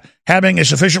that. Having a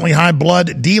sufficiently high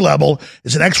blood D level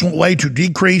is an excellent way to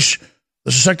decrease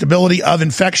the susceptibility of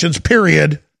infections,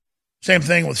 period. Same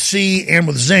thing with C and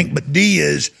with zinc, but D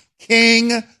is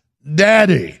king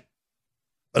daddy.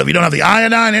 But if you don't have the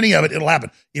iodine, any of it, it'll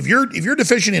happen. If you're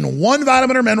deficient in one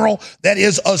vitamin or mineral that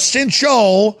is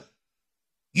essential,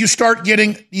 you start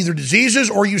getting either diseases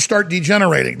or you start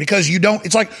degenerating because you don't.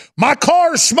 It's like, my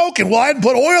car is smoking. Well, I hadn't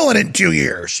put oil in it in 2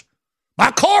 years.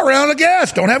 My car ran out of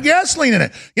gas. Don't have gasoline in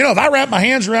it. If I wrap my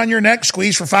hands around your neck,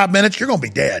 squeeze for 5 minutes, you're going to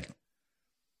be dead.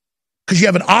 Because you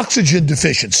have an oxygen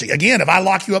deficiency. Again, if I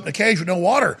lock you up in a cage with no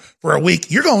water for a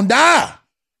week, you're going to die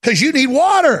because you need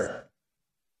water.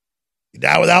 You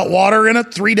die without water in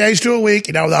 3 days to a week.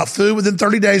 You die without food within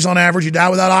 30 days on average. You die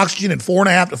without oxygen in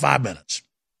 4.5 to 5 minutes.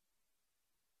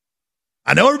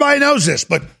 I know everybody knows this,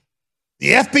 but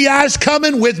the FBI is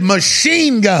coming with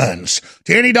machine guns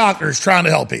to any doctors trying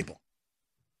to help people.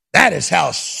 That is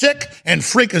how sick and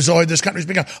freakazoid this country's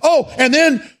become. Oh, and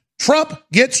then Trump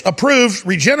gets approved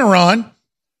Regeneron.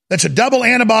 That's a double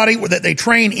antibody that they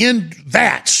train in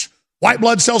vats. White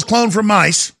blood cells cloned from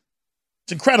mice.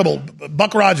 It's incredible.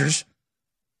 Buck Rogers.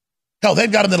 Hell,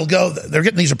 they've got them that'll go. They're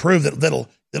getting these approved that'll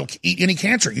eat any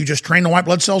cancer. You just train the white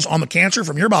blood cells on the cancer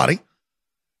from your body,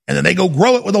 And then they go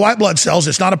grow it with the white blood cells.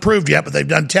 It's not approved yet, but they've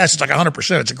done tests. It's like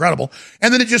 100%. It's incredible.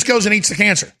 And then it just goes and eats the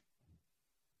cancer.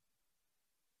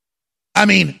 I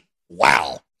mean,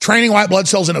 wow. Training white blood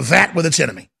cells in a vat with its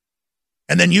enemy.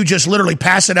 And then you just literally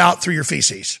pass it out through your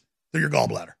feces, through your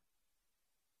gallbladder.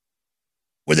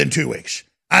 Within 2 weeks.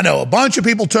 I know a bunch of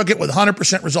people took it with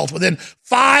 100% results. Within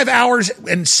 5 hours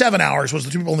and 7 hours was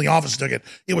the two people in the office that took it.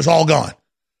 It was all gone.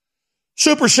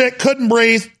 Super sick, couldn't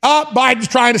breathe. Biden's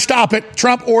trying to stop it.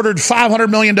 Trump ordered 500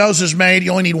 million doses made.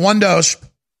 You only need one dose.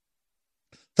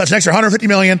 That's an extra 150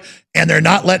 million, and they're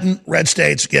not letting red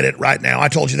states get it right now. I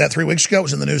told you that 3 weeks ago. It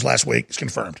was in the news last week. It's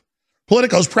confirmed.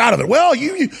 Politico's proud of it. Well,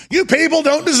 you people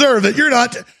don't deserve it. You're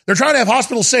not. They're trying to have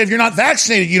hospitals say if you're not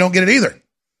vaccinated, you don't get it either.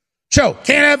 So,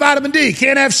 can't have vitamin D,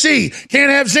 can't have C,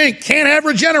 can't have zinc, can't have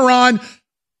Regeneron.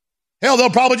 Hell, they'll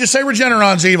probably just say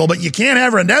Regeneron's evil, but you can't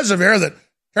have Remdesivir that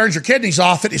turns your kidneys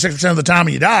off 56% of the time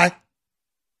and you die.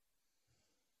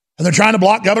 And they're trying to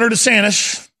block Governor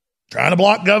DeSantis, trying to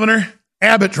block Governor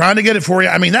Abbott, trying to get it for you.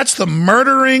 I mean, that's the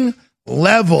murdering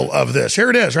level of this. Here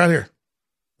it is, right here.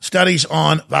 Studies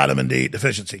on vitamin D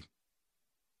deficiency.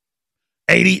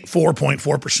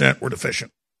 84.4% were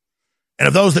deficient. And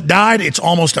of those that died, it's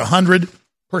almost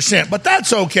 100%. But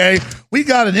that's okay. We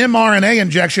got an mRNA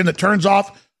injection that turns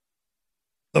off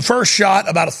the first shot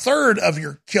about a third of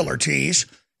your killer T's.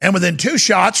 And within 2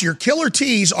 shots, your killer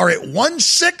T's are at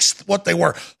 1/6 what they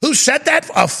were. Who said that?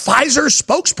 A Pfizer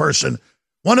spokesperson.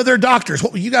 One of their doctors.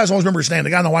 What you guys always remember his name?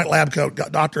 The guy in the white lab coat.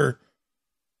 Dr.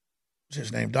 What's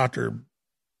his name? Dr.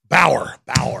 Bauer.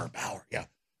 Yeah.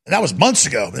 And that was months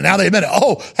ago. And now they admit it.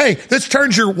 Oh, hey, this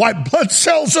turns your white blood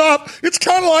cells up. It's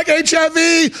kind of like HIV.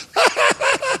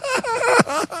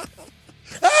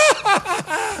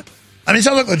 I mean, it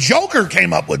sounds like the Joker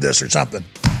came up with this or something.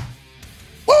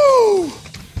 Woo!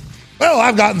 Well,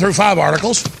 I've gotten through 5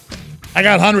 articles. I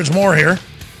got hundreds more here.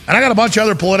 And I got a bunch of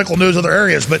other political news, other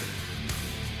areas. But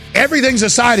everything's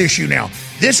a side issue now.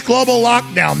 This global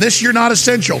lockdown, this you're not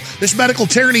essential, this medical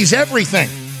tyranny is everything.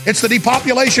 It's the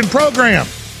depopulation program.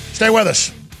 Stay with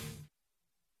us.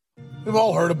 We've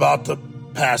all heard about the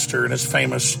pastor and his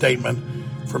famous statement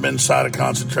from inside a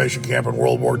concentration camp in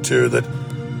World War II that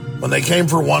when they came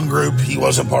for one group, he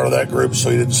wasn't part of that group,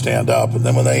 so he didn't stand up. And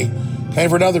then when they came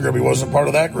for another group, he wasn't part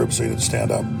of that group, so he didn't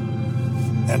stand up.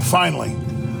 And finally,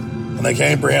 when they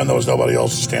came for him, there was nobody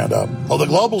else to stand up. Well, the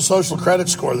global social credit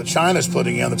score that China's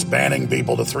putting in that's banning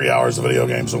people to 3 hours of video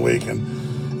games a week,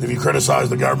 and if you criticize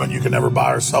the government, you can never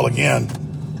buy or sell again.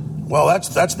 Well,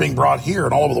 that's being brought here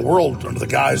and all over the world under the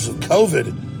guise of COVID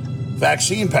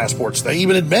vaccine passports. They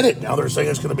even admit it. Now they're saying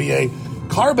it's going to be a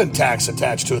carbon tax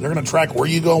attached to it. They're going to track where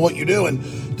you go and what you do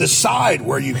and decide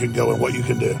where you can go and what you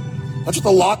can do. That's what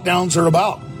the lockdowns are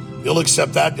about. You'll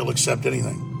accept that. You'll accept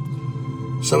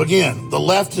anything. So again, the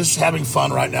left is having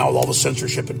fun right now with all the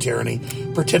censorship and tyranny,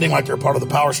 pretending like they're part of the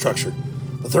power structure.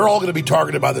 But they're all going to be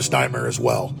targeted by this nightmare as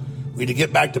well. We need to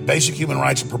get back to basic human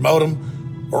rights and promote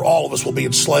them, or all of us will be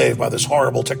enslaved by this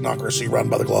horrible technocracy run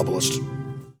by the globalists.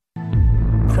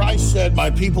 Christ said, my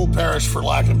people perish for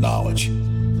lack of knowledge.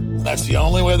 And that's the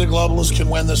only way the globalists can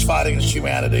win this fight against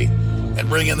humanity and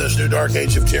bring in this new dark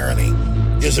age of tyranny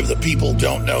is if the people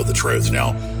don't know the truth.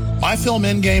 Now, my film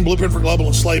Endgame, Blueprint for Global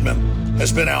Enslavement,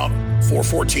 has been out for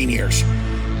 14 years.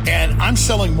 And I'm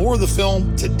selling more of the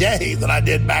film today than I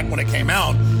did back when it came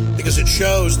out because it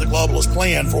shows the globalist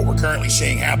plan for what we're currently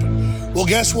seeing happen. Well,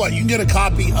 guess what? You can get a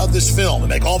copy of this film and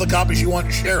make all the copies you want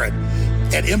and share it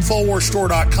at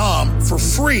InfoWarsStore.com for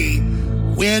free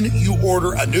when you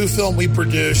order a new film we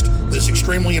produced that's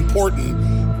extremely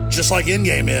important, just like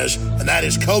Endgame is, and that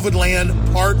is COVID Land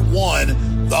Part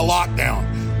 1, The Lockdown.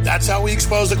 That's how we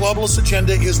expose the globalist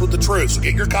agenda, is with the truth. So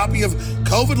get your copy of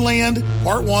COVID Land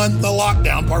Part 1, The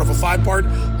Lockdown, part of a 5-part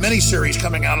miniseries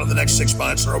coming out in the next 6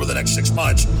 months or over the next 6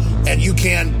 months. And you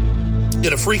can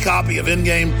get a free copy of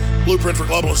Endgame, Blueprint for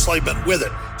Global Enslavement with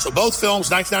it. So both films,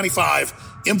 $19.95,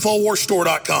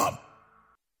 InfoWarsStore.com.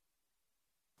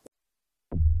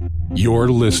 You're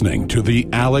listening to The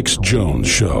Alex Jones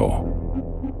Show.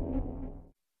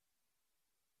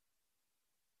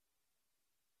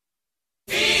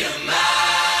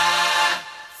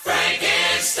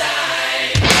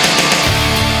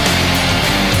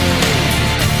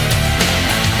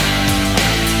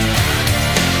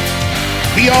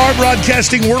 We are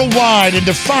broadcasting worldwide in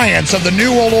defiance of the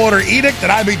New World Order edict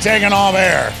that I be taken off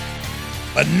air.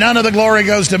 But none of the glory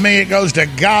goes to me. It goes to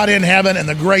God in heaven and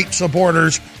the great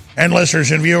supporters and listeners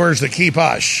and viewers that keep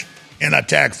us in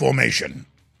attack formation.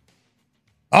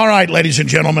 All right, ladies and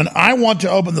gentlemen, I want to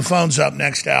open the phones up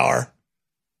next hour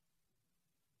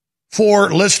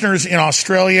for listeners in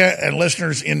Australia and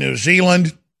listeners in New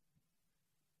Zealand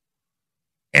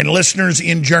and listeners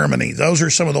in Germany. Those are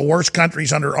some of the worst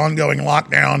countries under ongoing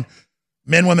lockdown.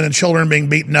 Men, women, and children being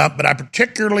beaten up. But I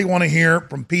particularly want to hear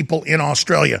from people in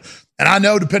Australia. And I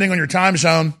know, depending on your time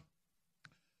zone,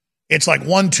 it's like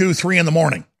 1, 2, 3 in the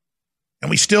morning. And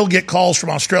we still get calls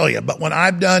from Australia. But when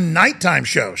I've done nighttime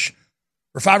shows,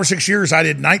 for 5 or 6 years, I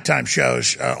did nighttime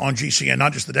shows on GCN,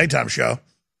 not just the daytime show.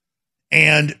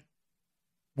 And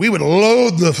we would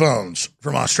load the phones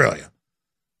from Australia.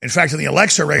 In fact, in the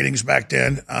Alexa ratings back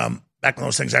then, back when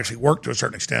those things actually worked to a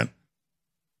certain extent,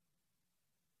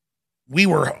 we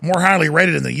were more highly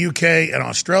rated in the UK and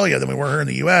Australia than we were here in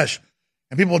the US.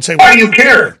 And people would say, why do you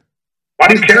care? Why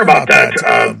do you care about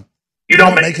that? You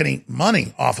don't make any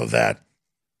money off of that.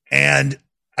 And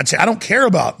I'd say, I don't care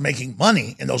about making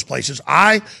money in those places.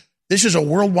 This is a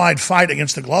worldwide fight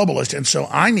against the globalists. And so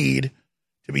I need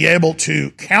to be able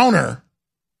to counter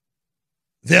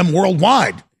them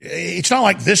worldwide. It's not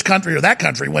like this country or that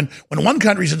country. When one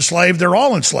country's enslaved, they're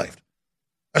all enslaved,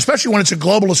 especially when it's a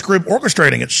globalist group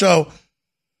orchestrating it. So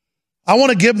I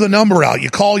want to give the number out. You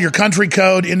call your country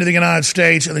code into the United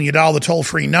States, and then you dial the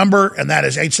toll-free number, and that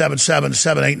is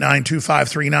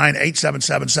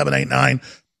 877-789-2539,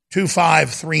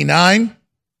 877-789-2539.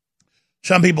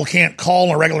 Some people can't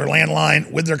call a regular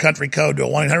landline with their country code to a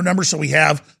 1-800 number, so we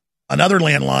have another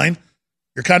landline.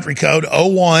 Your country code,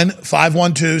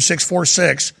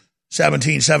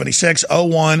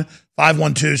 01-512-646-1776,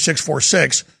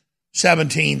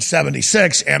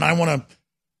 01-512-646-1776. And I want to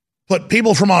put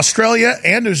people from Australia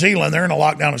and New Zealand, they're in a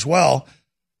lockdown as well,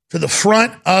 to the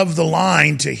front of the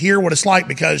line to hear what it's like,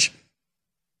 because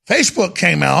Facebook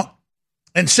came out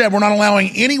and said we're not allowing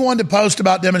anyone to post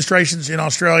about demonstrations in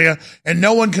Australia, and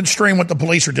no one can stream what the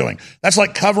police are doing. That's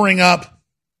like covering up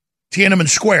Tiananmen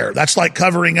Square. That's like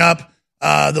covering up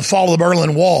the fall of the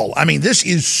Berlin Wall. I mean, this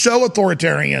is so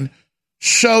authoritarian,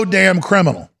 so damn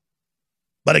criminal.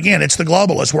 But again, it's the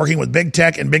globalists working with big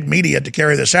tech and big media to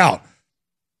carry this out.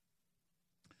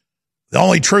 The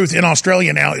only truth in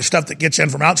Australia now is stuff that gets in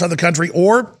from outside the country,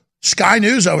 or Sky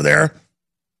News over there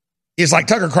is like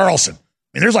Tucker Carlson. I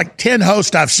mean, there's like 10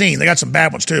 hosts I've seen. They got some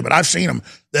bad ones too, but I've seen them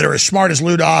that are as smart as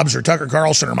Lou Dobbs or Tucker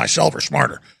Carlson or myself or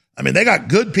smarter. I mean, they got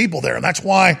good people there, and that's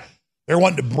why they're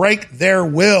wanting to break their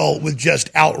will with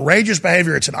just outrageous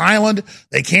behavior. It's an island.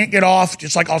 They can't get off,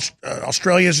 just like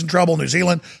Australia's in trouble, New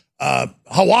Zealand.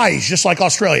 Hawaii's just like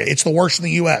Australia. It's the worst in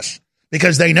the U.S.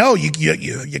 because they know you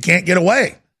can't get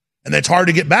away, and it's hard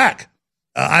to get back.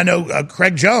 I know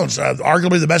Craig Jones,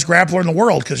 arguably the best grappler in the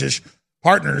world because his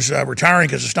partner's retiring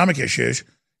because of stomach issues.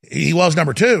 He was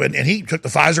number 2, and he took the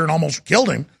Pfizer and almost killed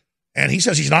him. And he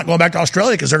says he's not going back to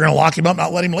Australia because they're going to lock him up,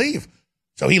 not let him leave.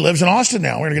 So he lives in Austin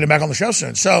now. We're going to get him back on the show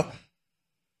soon. So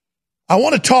I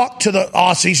want to talk to the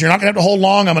Aussies. You're not going to have to hold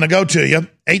long. I'm going to go to you.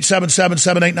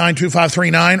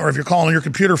 877-789-2539, or if you're calling on your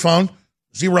computer phone,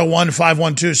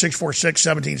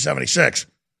 01-512-646-1776.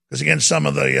 Because, again, some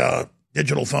of the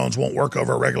digital phones won't work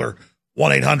over a regular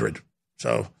 1-800.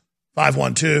 So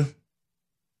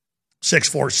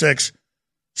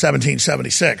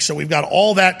 512-646-1776. So we've got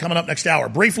all that coming up next hour.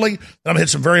 Briefly, then I'm going to hit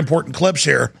some very important clips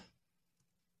here.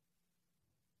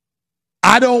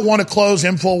 I don't want to close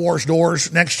InfoWars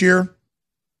doors next year,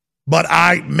 but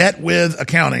I met with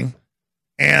accounting,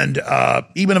 and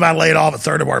even if I laid off a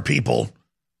third of our people,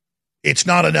 it's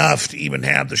not enough to even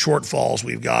have the shortfalls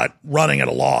we've got running at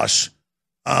a loss.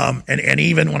 And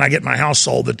even when I get my house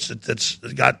sold, that's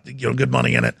got good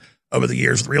money in it over the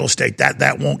years with real estate,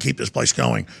 that won't keep this place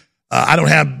going. I don't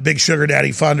have big sugar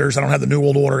daddy funders. I don't have the New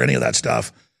World Order, any of that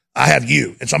stuff. I have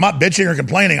you. And so I'm not bitching or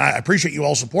complaining. I appreciate you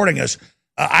all supporting us.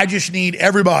 I just need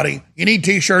everybody. You need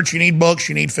T-shirts, you need books,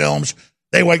 you need films.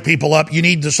 They wake people up. You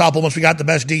need the supplements. We got the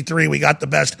best D3. We got the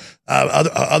best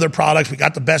other products. We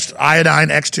got the best iodine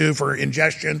X2 for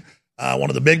ingestion. One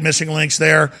of the big missing links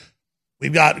there.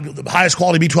 We've got the highest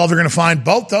quality B12 you're going to find.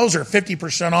 Both those are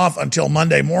 50% off until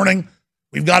Monday morning.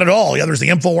 We've got it all. The other is the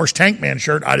InfoWars Tank Man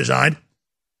shirt I designed.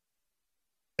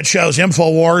 It shows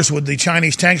InfoWars with the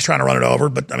Chinese tanks trying to run it over.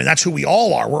 But, I mean, that's who we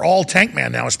all are. We're all Tank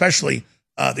Man now, especially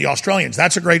the Australians.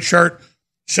 That's a great shirt.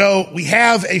 So we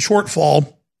have a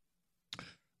shortfall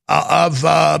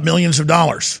of millions of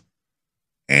dollars.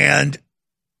 And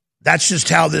that's just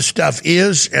how this stuff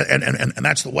is. And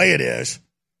that's the way it is.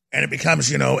 And it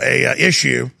becomes, a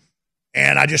issue.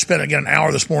 And I just spent, again, an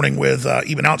hour this morning with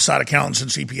even outside accountants and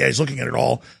CPAs looking at it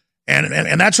all.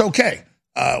 And that's okay.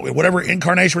 Whatever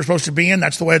incarnation we're supposed to be in,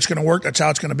 that's the way it's going to work. That's how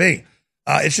it's going to be.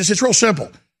 It's real simple.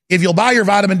 If you'll buy your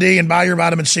vitamin D and buy your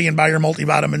vitamin C and buy your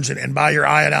multivitamins and buy your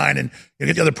iodine and you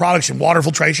get the other products and water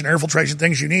filtration, air filtration,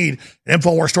 things you need at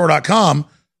InfoWarsStore.com,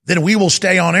 then we will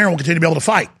stay on air and we'll continue to be able to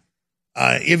fight.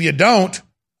 If you don't,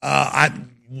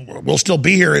 we'll still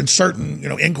be here in certain,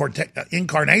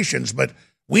 incarnations, but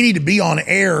we need to be on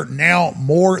air now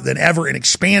more than ever and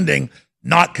expanding,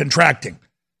 not contracting.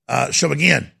 So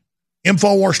again,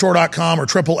 InfoWarsStore.com or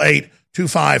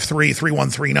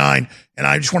 888-253-3139. And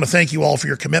I just want to thank you all for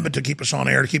your commitment to keep us on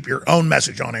air, to keep your own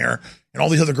message on air, and all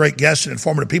these other great guests and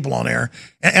informative people on air.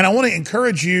 And I want to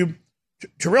encourage you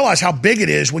to realize how big it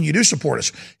is when you do support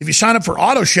us. If you sign up for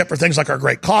auto ship for things like our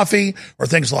great coffee or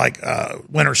things like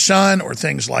Winter Sun or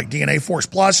things like DNA Force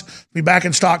Plus, be back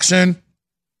in stock soon,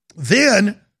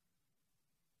 then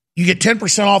you get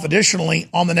 10% off additionally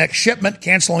on the next shipment,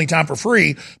 cancel anytime for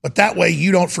free, but that way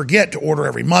you don't forget to order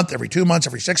every month, every 2 months,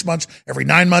 every 6 months, every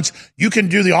 9 months. You can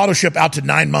do the auto ship out to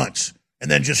 9 months, and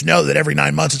then just know that every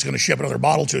 9 months it's going to ship another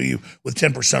bottle to you with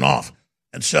 10% off.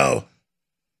 And so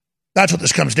that's what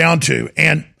this comes down to.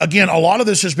 And again, a lot of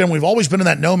this has been, we've always been in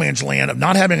that no man's land of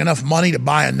not having enough money to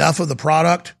buy enough of the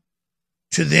product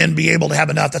to then be able to have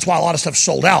enough. That's why a lot of stuff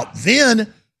sold out. Then a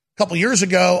couple years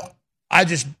ago, I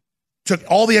just took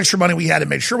all the extra money we had and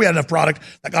made sure we had enough product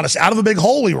that got us out of a big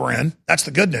hole we were in. That's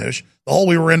the good news. The hole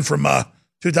we were in from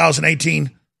 2018,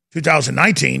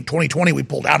 2019, 2020, we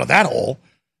pulled out of that hole.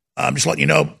 Just letting you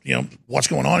know what's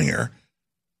going on here.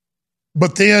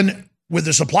 But then with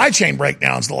the supply chain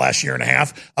breakdowns the last year and a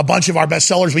half, a bunch of our best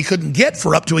sellers we couldn't get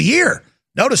for up to a year.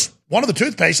 Notice one of the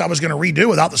toothpastes I was going to redo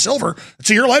without the silver. It's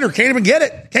a year later, can't even get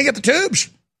it. Can't get the tubes.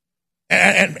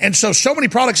 And so many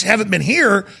products haven't been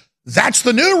here. That's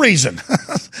the new reason.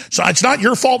 So it's not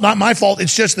your fault, not my fault.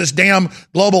 It's just this damn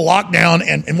global lockdown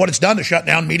and what it's done to shut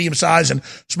down medium-sized and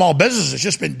small businesses. It's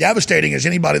just been devastating, as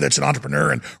anybody that's an entrepreneur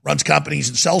and runs companies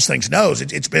and sells things knows.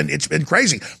 It's been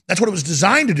crazy. That's what it was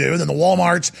designed to do. And then the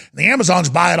Walmarts and the Amazons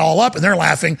buy it all up, and they're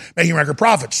laughing, making record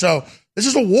profits. So this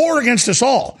is a war against us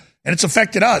all, and it's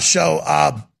affected us. So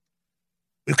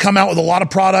we've come out with a lot of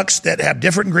products that have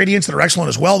different ingredients that are excellent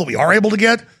as well that we are able to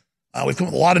get. We've come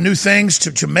up with a lot of new things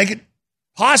to make it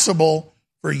possible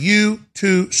for you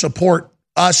to support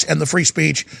us and the free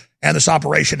speech and this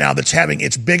operation now that's having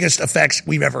its biggest effects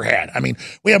we've ever had. I mean,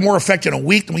 we have more effect in a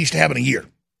week than we used to have in a year.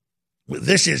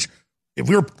 This is, if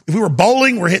we were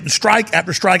bowling, we're hitting strike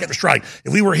after strike after strike.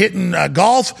 If we were hitting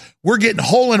golf, we're getting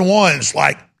hole-in-ones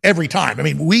like every time. I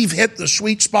mean, we've hit the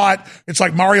sweet spot. It's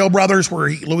like Mario Brothers where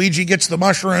Luigi gets the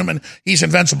mushroom and he's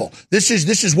invincible. This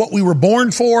is what we were born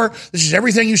for. This is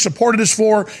everything you supported us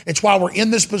for. It's why we're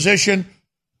in this position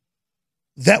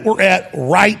that we're at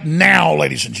right now,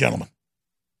 ladies and gentlemen.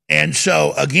 And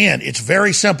so, again, it's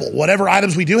very simple. Whatever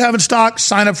items we do have in stock,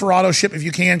 sign up for auto ship if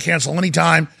you can, cancel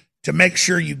anytime to make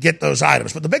sure you get those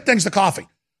items. But the big thing's the coffee.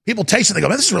 People taste it, they go,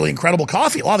 man, this is really incredible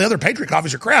coffee. A lot of the other Patriot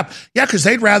coffees are crap. Yeah, because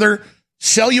they'd rather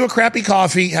sell you a crappy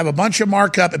coffee, have a bunch of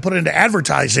markup, and put it into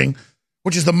advertising,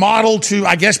 which is the model to,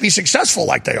 I guess, be successful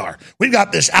like they are. We've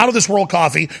got this out-of-this-world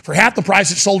coffee for half the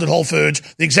price it's sold at Whole Foods,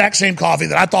 the exact same coffee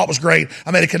that I thought was great. I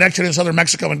made a connection in southern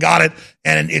Mexico and got it,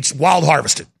 and it's wild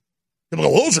harvested. People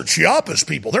go, those are Chiapas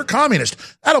people. They're communist.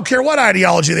 I don't care what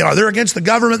ideology they are. They're against the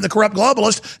government and the corrupt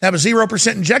globalists, have a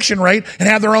 0% injection rate, and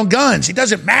have their own guns. It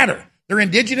doesn't matter. They're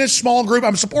indigenous, small group.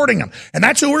 I'm supporting them. And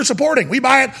that's who we're supporting. We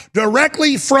buy it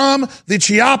directly from the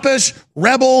Chiapas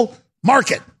rebel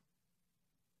market.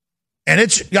 And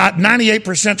it's got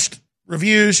 98%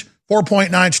 reviews,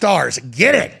 4.9 stars.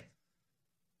 Get it.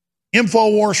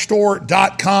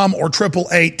 InfoWarsStore.com or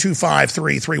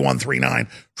 888-253-3139.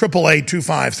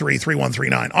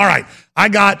 888-253-3139. All right. I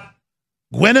got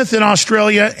Gwyneth in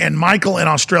Australia and Michael in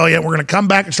Australia. We're going to come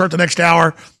back and start the next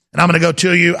hour. And I'm going to go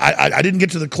to you. I didn't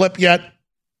get to the clip yet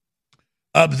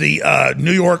of the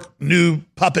New York new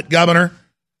puppet governor,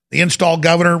 the installed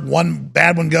governor. One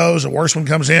bad one goes, a worse one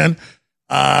comes in.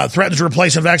 Threatens to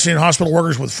replace vaccinated hospital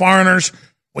workers with foreigners.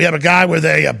 We have a guy with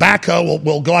a backhoe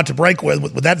we'll go out to break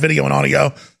with that video and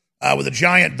audio, with a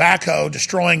giant backhoe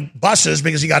destroying buses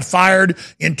because he got fired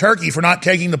in Turkey for not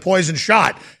taking the poison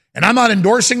shot. And I'm not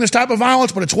endorsing this type of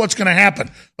violence, but it's what's going to happen.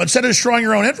 But instead of destroying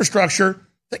your own infrastructure,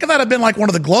 think of that have been like one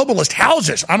of the globalist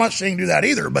houses. I'm not saying do that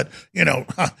either, but,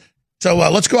 So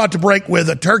let's go out to break with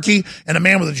a turkey and a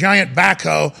man with a giant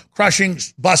backhoe crushing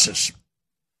buses.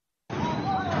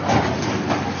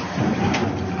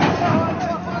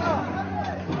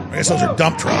 I guess those are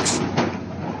dump trucks.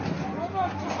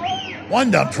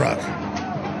 One dump truck.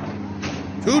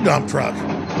 Two dump truck.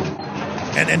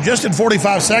 And just in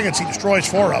 45 seconds, he destroys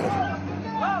 4 of them.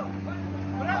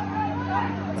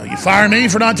 Now, you fire me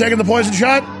for not taking the poison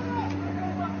shot?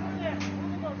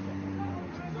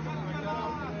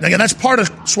 Now, again, that's part of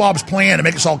Schwab's plan to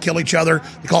make us all kill each other.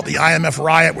 They call it the IMF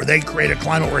riot, where they create a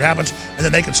climate where it happens, and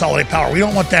then they consolidate power. We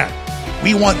don't want that.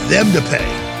 We want them to pay.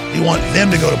 We want them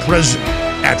to go to prison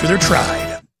after they're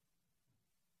tried.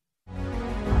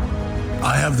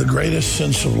 I have the greatest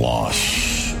sense of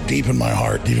loss deep in my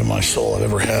heart, deep in my soul I've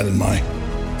ever had in my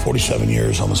 47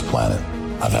 years on this planet.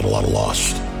 I've had a lot of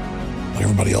loss, like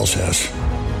everybody else has.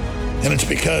 And it's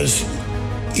because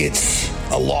it's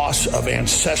a loss of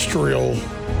ancestral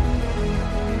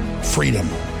freedom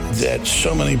that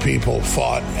so many people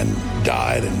fought and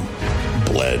died and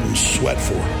bled and sweat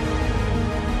for.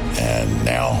 And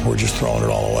now we're just throwing it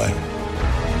all away.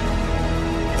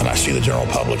 And I see the general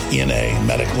public in a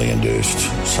medically induced,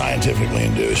 scientifically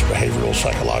induced, behavioral,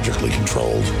 psychologically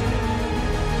controlled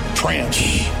trance.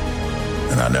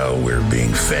 And I know we're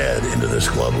being fed into this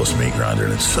globalist meat grinder,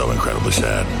 and it's so incredibly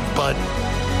sad. But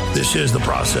this is the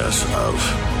process of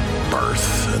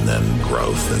birth and then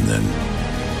growth and then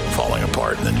falling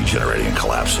apart and then degenerating and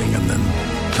collapsing and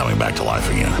then coming back to life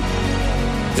again.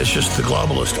 It's just the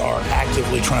globalists are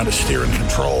actively trying to steer and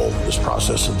control this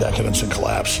process of decadence and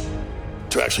collapse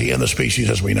to actually end the species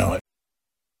as we know it.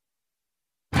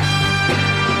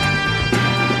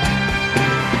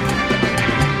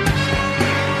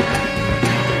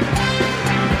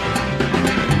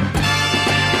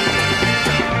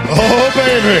 Oh,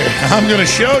 baby, I'm going to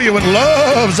show you what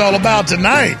love's all about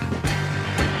tonight.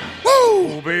 Woo!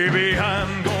 Oh, baby,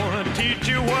 I'm going to teach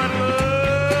you what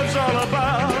love's all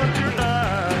about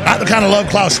tonight. Not the kind of love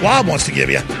Klaus Schwab wants to give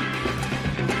you.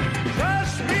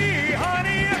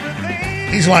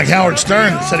 He's like Howard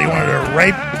Stern that said he wanted to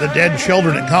rape the dead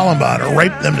children at Columbine or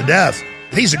rape them to death.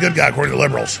 He's a good guy according to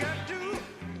liberals.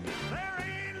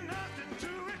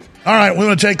 All right, we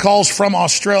want to take calls from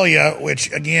Australia,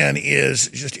 which again is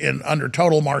just under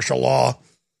total martial law,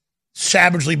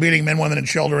 savagely beating men, women, and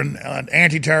children,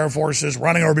 anti-terror forces,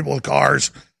 running over people with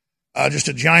cars, just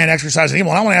a giant exercise in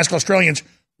evil. And I want to ask Australians,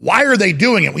 why are they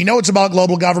doing it? We know it's about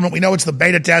global government. We know it's the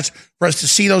beta test for us to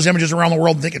see those images around the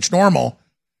world and think it's normal.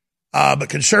 But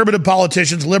conservative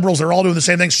politicians, liberals, they're all doing the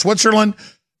same thing. Switzerland,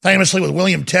 famously with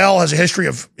William Tell, has a history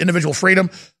of individual freedom.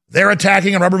 They're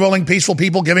attacking and rubber building peaceful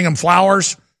people, giving them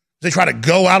flowers. They try to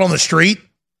go out on the street.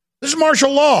 This is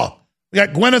martial law. We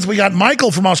got Gwyneth. We got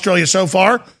Michael from Australia so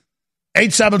far.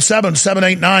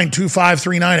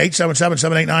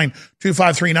 877-789-2539.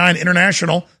 877-789-2539.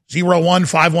 International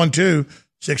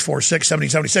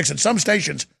 01512-646-7076. And some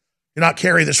stations do not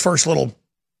carry this first little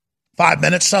 5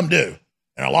 minutes. Some do.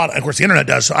 And a lot, of course, the internet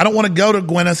does. So I don't want to go to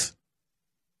Gwyneth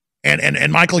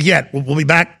and Michael yet. We'll be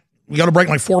back. We go to break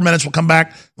in like 4 minutes. We'll come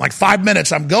back in like 5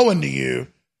 minutes. I'm going to you.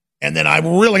 And then I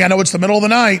know it's the middle of the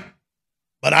night,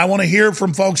 but I want to hear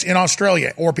from folks in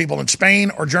Australia or people in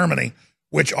Spain or Germany,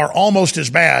 which are almost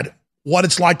as bad, what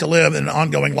it's like to live in an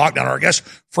ongoing lockdown. Or I guess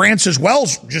France as well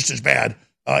is just as bad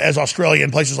as Australia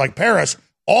and places like Paris,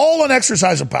 all an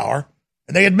exercise of power.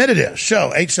 And they admit it is.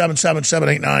 So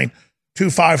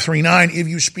 877-789-2539 if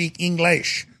you speak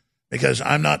English, because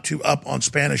I'm not too up on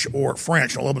Spanish or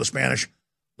French. A little bit of Spanish, a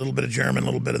little bit of German, a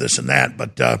little bit of this and that.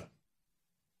 But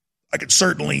I could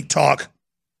certainly talk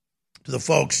to the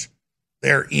folks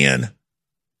there in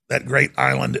that great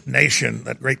island nation,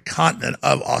 that great continent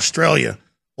of Australia.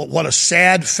 Well, what a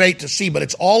sad fate to see, but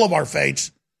it's all of our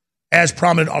fates, as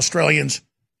prominent Australians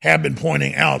have been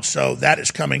pointing out. So that is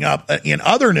coming up. In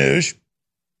other news,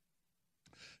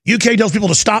 UK tells people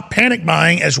to stop panic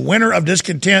buying as winter of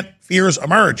discontent fears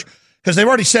emerge, because they've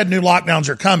already said new lockdowns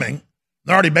are coming.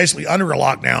 They're already basically under a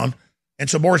lockdown. And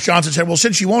so Boris Johnson said, well,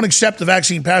 since you won't accept the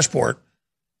vaccine passport,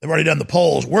 they've already done the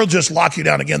polls, we'll just lock you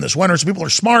down again this winter. So people are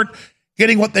smart,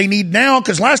 getting what they need now,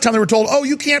 because last time they were told, oh,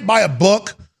 you can't buy a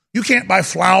book, you can't buy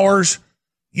flowers,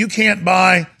 you can't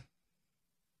buy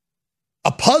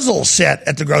a puzzle set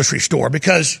at the grocery store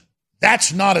because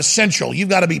that's not essential. You've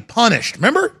got to be punished.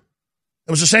 Remember?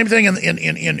 It was the same thing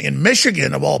in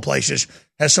Michigan, of all places,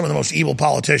 has some of the most evil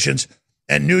politicians.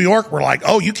 And New York were like,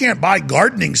 oh, you can't buy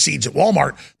gardening seeds at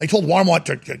Walmart. They told Walmart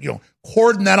to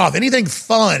cordon that off. Anything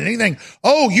fun, anything,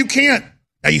 oh, you can't.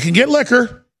 Now, you can get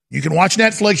liquor. You can watch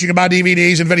Netflix. You can buy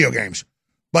DVDs and video games.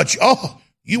 But,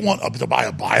 you want to buy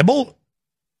a Bible?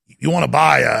 You want to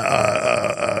buy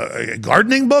a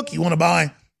gardening book? You want to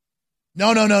buy?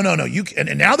 No.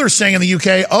 And now they're saying in the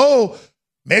UK, oh,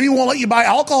 maybe we won't let you buy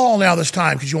alcohol now this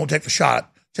time because you won't take the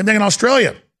shot. Same thing in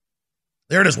Australia.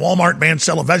 There it is. Walmart banned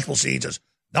selling vegetable seeds as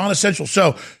non-essential.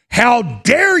 So how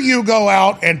dare you go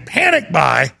out and panic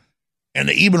buy? And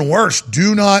the even worse,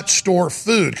 do not store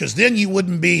food, because then you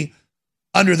wouldn't be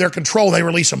under their control. They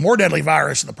release a more deadly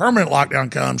virus and the permanent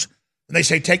lockdown comes and they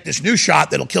say, take this new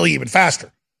shot that'll kill you even faster.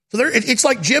 So it's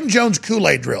like Jim Jones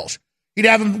Kool-Aid drills. He'd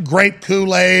have them grape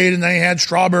Kool-Aid, and they had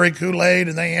strawberry Kool-Aid,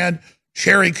 and they had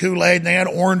cherry Kool-Aid, and they had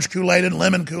orange Kool-Aid and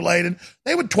lemon Kool-Aid. And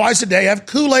they would twice a day have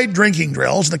Kool-Aid drinking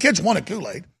drills, and the kids wanted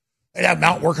Kool-Aid. They'd have them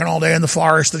out working all day in the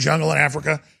forest, the jungle in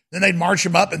Africa, Then they'd march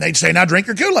them up and they'd say, now drink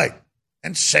your Kool-Aid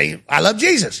and say, I love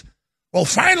Jesus. Well,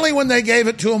 finally, when they gave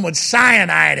it to them with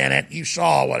cyanide in it, you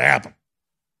saw what happened.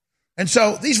 And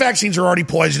so these vaccines are already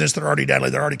poisonous. They're already deadly.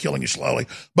 They're already killing you slowly.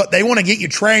 But they want to get you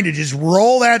trained to just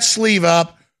roll that sleeve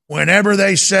up whenever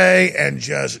they say and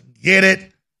just get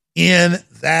it in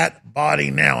that body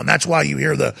now. And that's why you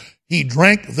hear he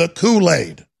drank the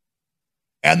Kool-Aid.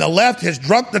 And the left has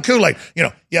drunk the Kool-Aid. You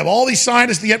know, you have all these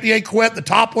scientists, the FDA quit, the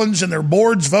top ones and their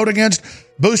boards vote against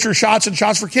booster shots and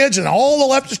shots for kids. And all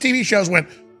the leftist TV shows went,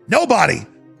 nobody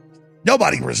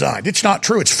resigned. It's not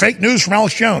true. It's fake news from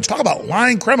Alex Jones. Talk about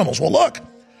lying criminals. Well, look,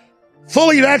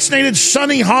 fully vaccinated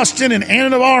Sonny Hostin and Anna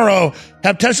Navarro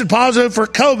have tested positive for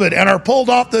COVID and are pulled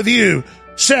off The View,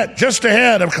 set just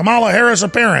ahead of Kamala Harris'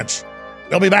 appearance.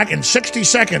 They'll be back in 60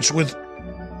 seconds with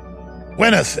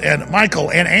Gwyneth and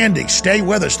Michael and Andy. Stay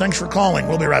with us. Thanks for calling.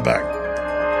 We'll be right back.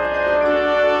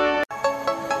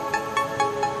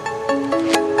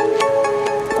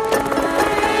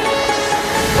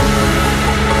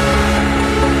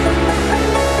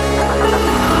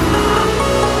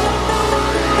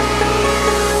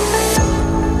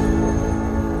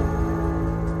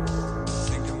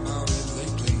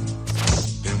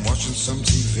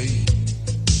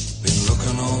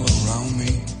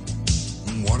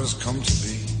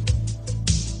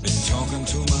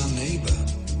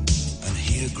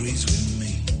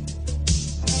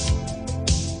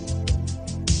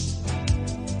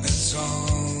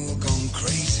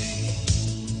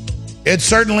 It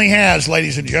certainly has,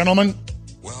 ladies and gentlemen.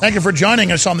 Thank you for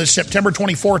joining us on this September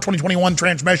 24, 2021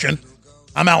 transmission.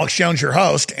 I'm Alex Jones, your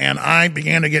host, and I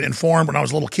began to get informed when I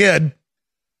was a little kid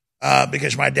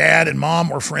because my dad and mom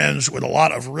were friends with a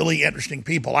lot of really interesting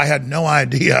people. I had no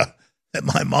idea that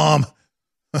my mom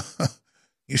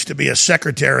used to be a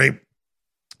secretary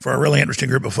for a really interesting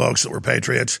group of folks that were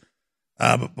patriots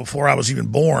but before I was even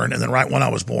born, and then right when I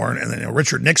was born, and then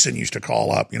Richard Nixon used to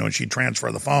call up, and she'd transfer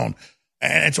the phone.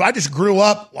 And so I just grew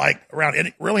up like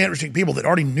around really interesting people that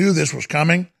already knew this was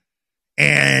coming.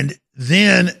 And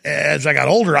then as I got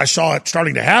older, I saw it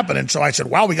starting to happen. And so I said,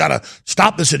 wow, we got to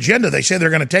stop this agenda. They say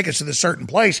they're going to take us to this certain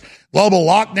place. Global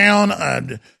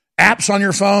lockdown, apps on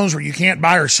your phones where you can't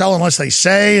buy or sell unless they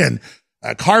say, and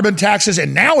carbon taxes.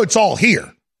 And now it's all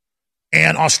here.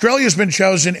 And Australia's been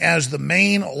chosen as the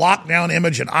main lockdown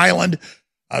image and island.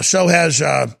 So has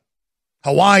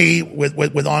Hawaii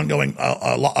with ongoing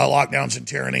lockdowns and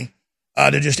tyranny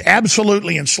to just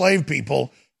absolutely enslave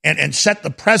people and set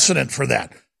the precedent for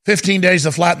that. 15 days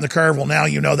to flatten the curve. Well, now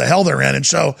you know the hell they're in. And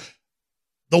so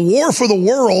the war for the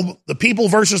world, the people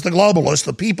versus the globalists,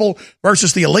 the people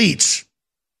versus the elites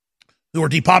who are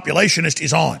depopulationist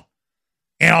is on.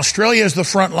 And Australia is the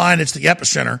front line. It's the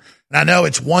epicenter. And I know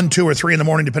it's 1, 2, or 3 in the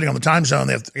morning, depending on the time zone.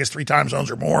 They have, I guess, 3 time zones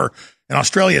or more in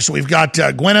Australia. So we've got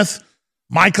Gwyneth,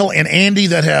 Michael, and Andy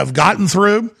that have gotten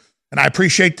through, and I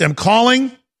appreciate them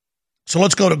calling. So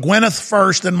let's go to Gwyneth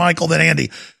first, then Michael, then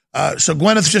Andy. So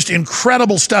Gwyneth's just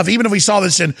incredible stuff. Even if we saw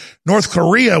this in North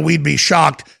Korea, we'd be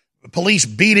shocked. Police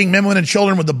beating men, women, and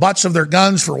children with the butts of their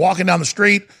guns for walking down the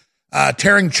street,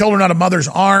 tearing children out of mothers'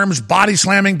 arms, body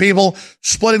slamming people,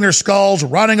 splitting their skulls,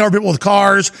 running over people with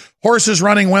cars, horses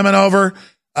running women over,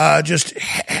 just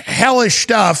hellish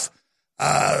stuff.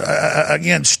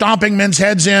 Again, stomping men's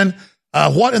heads in.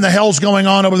 What in the hell's going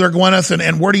on over there, Gwyneth,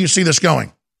 and where do you see this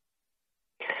going?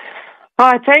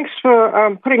 Hi, thanks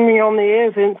for putting me on the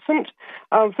air, Vincent.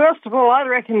 First of all, I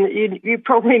reckon that you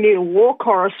probably need a war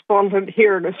correspondent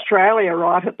here in Australia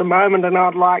right at the moment, and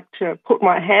I'd like to put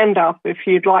my hand up if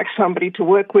you'd like somebody to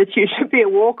work with you to be a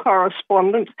war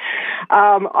correspondent.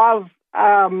 I've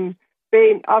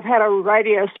had a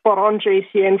radio spot on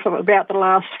GCN for about the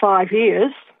last 5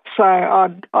 years, so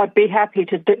I'd be happy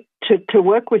to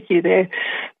work with you there.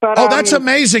 But that's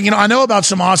amazing. I know about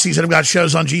some Aussies that have got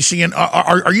shows on GCN.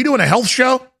 Are you doing a health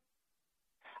show?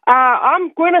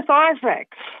 I'm Gwyneth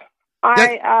Isaacs.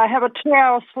 I have a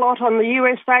 2-hour slot on the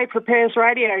USA Prepares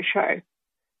radio show.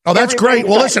 Oh, that's great.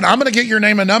 Well, listen, I'm going to get your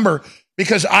name and number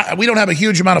because we don't have a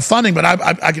huge amount of funding, but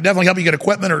I could definitely help you get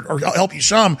equipment or help you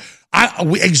some.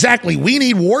 We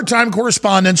need wartime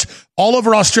correspondents all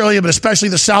over Australia, but especially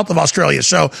the south of Australia.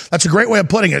 So that's a great way of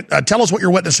putting it. Tell us what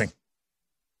you're witnessing.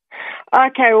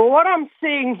 Okay, well, what I'm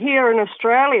seeing here in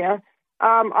Australia,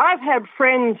 I've had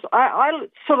friends, I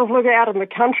sort of look out in the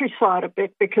countryside a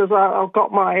bit because I've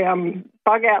got my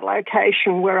bug out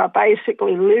location where I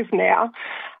basically live now.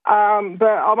 But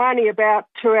I'm only about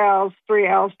 2 hours, 3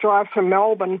 hours drive from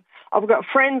Melbourne. I've got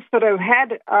friends that have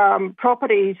had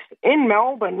properties in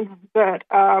Melbourne that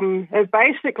have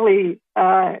basically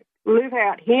live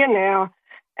out here now,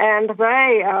 and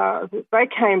they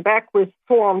came back with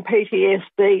full-on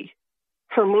PTSD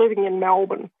from living in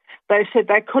Melbourne. They said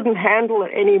they couldn't handle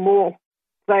it anymore.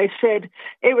 They said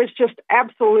it was just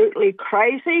absolutely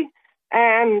crazy,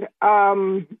 and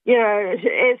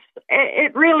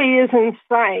it really is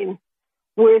insane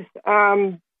with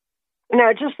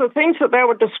just the things that they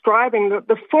were describing,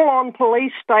 the full-on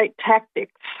police state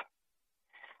tactics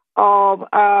of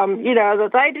that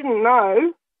they didn't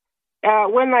know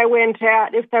when they went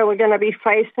out if they were going to be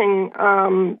facing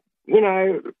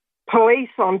police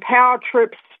on power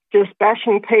trips just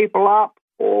bashing people up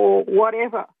or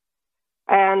whatever.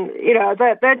 And,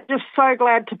 they're just so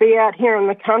glad to be out here in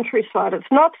the countryside.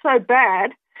 It's not so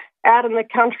bad out in the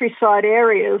countryside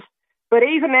areas, but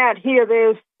even out here,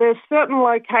 there's certain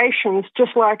locations,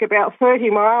 just like about 30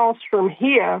 miles from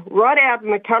here, right out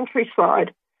in the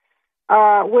countryside,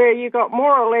 where you got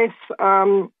more or less,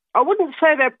 I wouldn't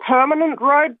say they're permanent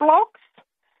roadblocks,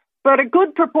 but a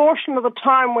good proportion of the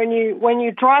time when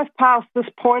you drive past this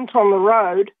point on the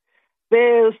road,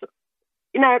 there's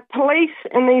police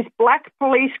in these black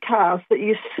police cars that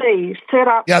you see set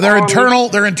up. Yeah, they're internal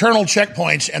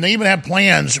checkpoints, and they even have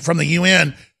plans from the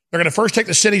UN. They're going to first take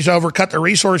the cities over, cut the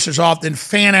resources off, then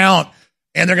fan out,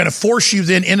 and they're going to force you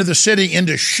then into the city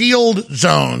into shield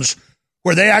zones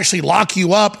where they actually lock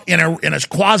you up in a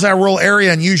quasi-rural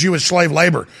area and use you as slave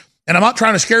labor. And I'm not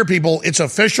trying to scare people. It's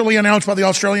officially announced by the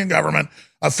Australian government,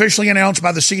 officially announced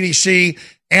by the CDC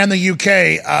and the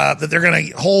UK that they're going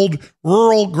to hold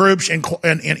rural groups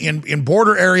in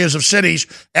border areas of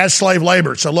cities as slave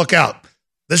labor. So look out.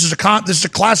 This is a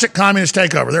classic communist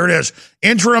takeover. There it is.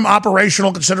 Interim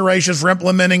operational considerations for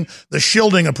implementing the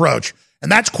shielding approach.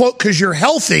 And that's, quote, because you're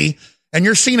healthy and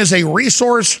you're seen as a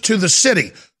resource to the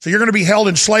city. So you're going to be held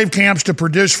in slave camps to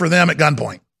produce for them at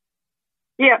gunpoint.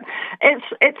 Yeah, it's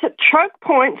at choke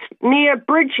points near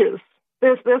bridges.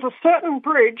 There's a certain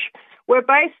bridge where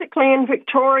basically in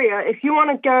Victoria, if you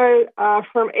want to go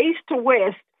from east to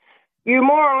west, you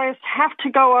more or less have to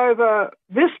go over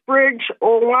this bridge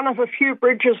or one of a few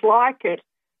bridges like it,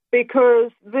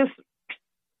 because this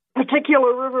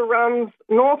particular river runs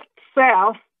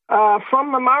north-south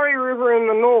from the Murray River in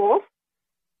the north,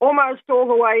 almost all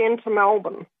the way into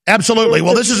Melbourne. Absolutely.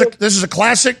 Well, this is a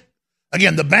classic.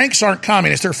 Again, the banks aren't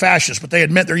communists; they're fascists, but they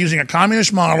admit they're using a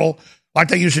communist model like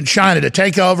they use in China to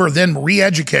take over, then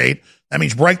re-educate. That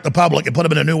means break the public and put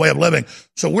them in a new way of living.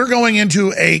 So we're going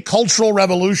into a cultural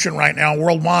revolution right now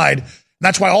worldwide. And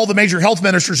that's why all the major health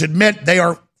ministers admit they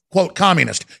are, quote,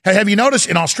 communist. Have you noticed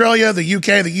in Australia, the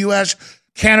UK, the US,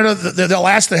 Canada, they'll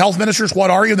ask the health ministers, what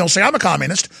are you? And they'll say, I'm a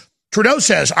communist. Trudeau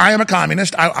says, I am a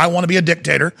communist. I want to be a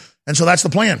dictator. And so that's the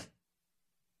plan.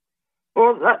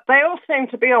 Well, they all seem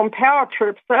to be on power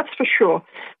trips, that's for sure.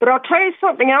 But I'll tell you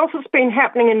something else that's been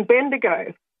happening in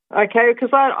Bendigo, okay, because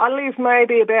I live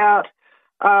maybe about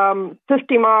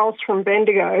 50 miles from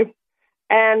Bendigo,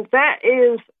 and that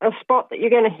is a spot that you're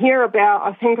going to hear about,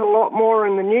 I think, a lot more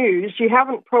in the news. You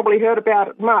haven't probably heard about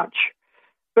it much.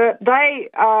 But they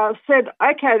said,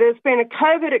 okay, there's been a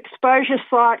COVID exposure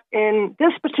site in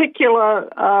this particular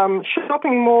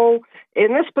shopping mall,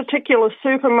 in this particular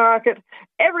supermarket.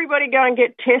 Everybody go and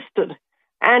get tested.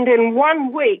 And in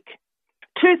 1 week,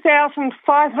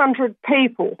 2,500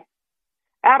 people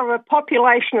out of a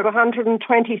population of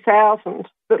 120,000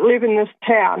 that live in this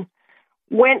town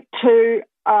went to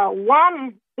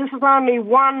this is only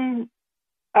one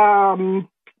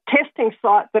testing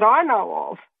site that I know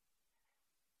of.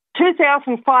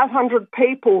 2,500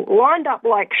 people lined up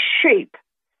like sheep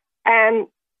and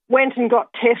went and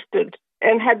got tested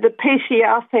and had the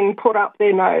PCR thing put up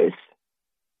their nose.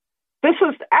 This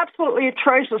is absolutely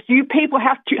atrocious. You people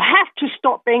have to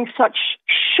stop being such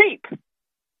sheep.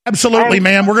 Absolutely,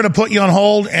 ma'am. We're going to put you on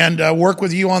hold and work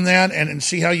with you on that and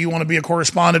see how you want to be a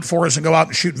correspondent for us and go out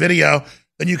and shoot video.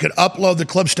 Then you could upload the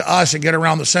clips to us and get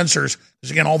around the censors. Because,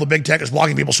 again, all the big tech is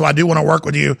blocking people. So I do want to work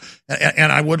with you,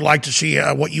 and I would like to see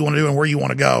what you want to do and where you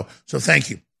want to go. So thank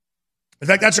you. In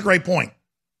fact, that's a great point.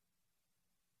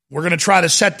 We're going to try to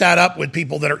set that up with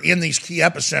people that are in these key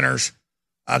epicenters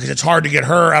because it's hard to get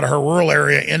her out of her rural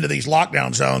area into these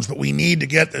lockdown zones. But we need to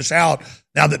get this out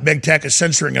now that big tech is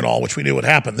censoring it all, which we knew would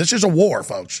happen. This is a war,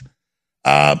 folks.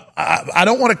 I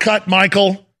don't want to cut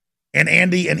Michael and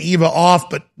Andy and Eva off,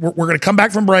 but we're going to come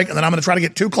back from break, and then I'm going to try to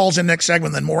get 2 calls in next segment,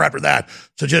 and then more after that.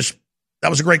 So that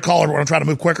was a great caller. We're going to try to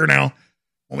move quicker now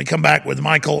when we come back with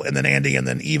Michael and then Andy and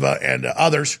then Eva and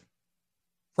others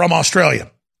from Australia.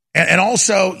 And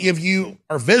also, if you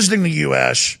are visiting the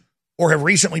U.S. or have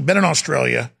recently been in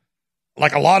Australia, I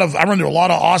run into a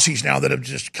lot of Aussies now that have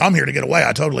just come here to get away.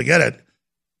 I totally get it.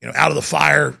 Out of the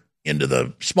fire, into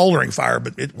the smoldering fire,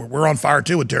 but we're on fire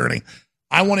too with tyranny.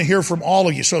 I want to hear from all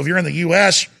of you. So if you're in the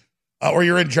U.S. Or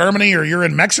you're in Germany or you're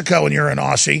in Mexico and you're an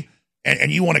Aussie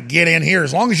and you want to get in here,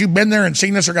 as long as you've been there and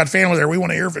seen this or got family there, we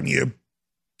want to hear from you.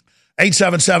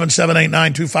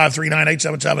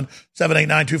 877-789-2539,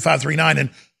 877-789-2539.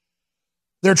 And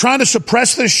they're trying to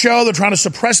suppress this show. They're trying to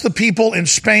suppress the people in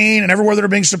Spain and everywhere that are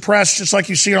being suppressed, just like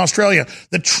you see in Australia.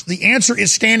 The answer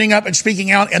is standing up and speaking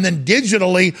out and then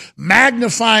digitally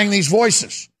magnifying these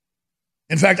voices.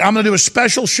 In fact, I'm going to do a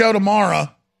special show tomorrow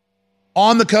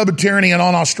on the COVID tyranny and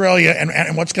on Australia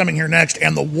and what's coming here next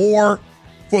and the war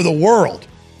for the world,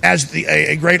 as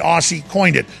a great Aussie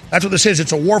coined it. That's what this is.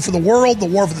 It's a war for the world, the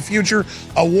war for the future,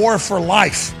 a war for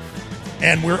life.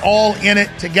 And we're all in it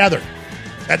together.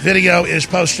 That video is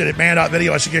posted at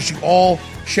man.video. I suggest you all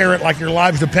share it like your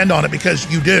lives depend on it,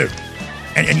 because you do.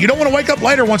 And you don't want to wake up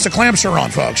later once the clamps are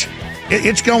on, folks.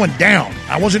 It's going down.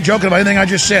 I wasn't joking about anything I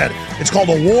just said. It's called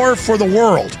a war for the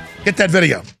world. Hit that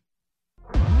video.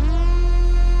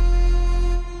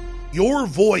 Your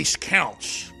voice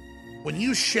counts. When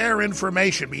you share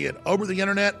information, be it over the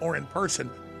internet or in person,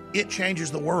 it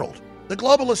changes the world. The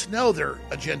globalists know their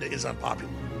agenda is unpopular.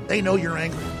 They know you're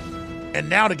angry. And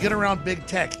now to get around big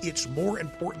tech, it's more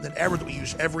important than ever that we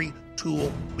use every tool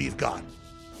we've got.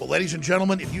 Well, ladies and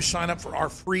gentlemen, if you sign up for our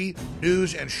free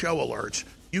news and show alerts,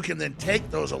 you can then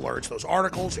take those alerts, those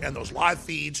articles, and those live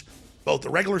feeds, both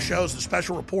the regular shows and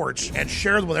special reports, and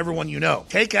share them with everyone you know.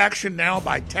 Take action now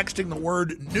by texting the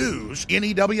word NEWS,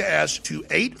 N-E-W-S, to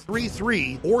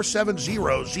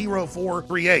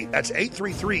 833-470-0438. That's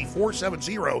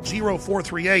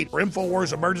 833-470-0438 for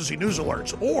InfoWars Emergency News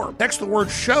Alerts. Or text the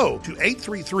word SHOW to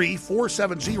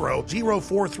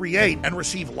 833-470-0438 and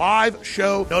receive live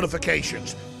show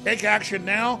notifications. Take action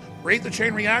now, create the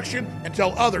chain reaction, and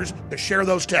tell others to share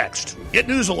those texts. Get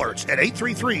news alerts at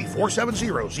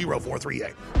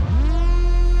 833-470-0438.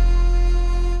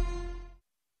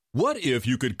 What if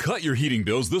you could cut your heating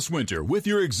bills this winter with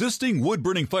your existing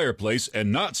wood-burning fireplace and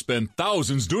not spend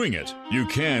thousands doing it? You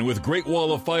can with Great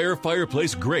Wall of Fire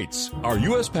fireplace grates. Our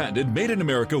U.S. patented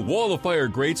made-in-America Wall of Fire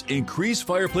grates increase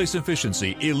fireplace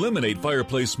efficiency, eliminate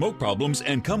fireplace smoke problems,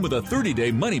 and come with a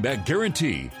 30-day money-back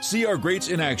guarantee. See our grates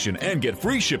in action and get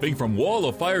free shipping from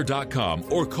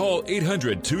walloffire.com or call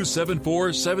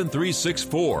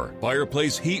 800-274-7364.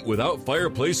 Fireplace heat without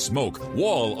fireplace smoke.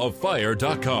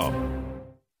 walloffire.com.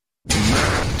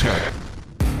 Tech.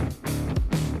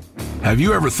 Have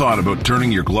you ever thought about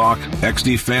turning your Glock,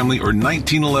 XD Family, or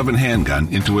 1911 handgun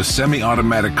into a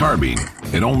semi-automatic carbine?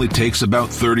 It only takes about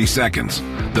 30 seconds.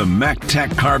 The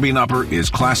MacTech Carbine Upper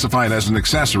is classified as an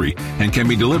accessory and can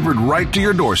be delivered right to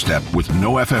your doorstep with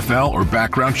no FFL or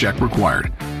background check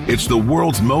required. It's the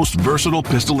world's most versatile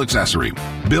pistol accessory.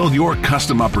 Build your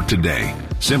custom upper today.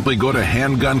 Simply go to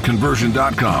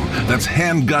handgunconversion.com. That's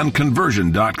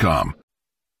handgunconversion.com.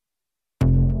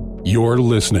 You're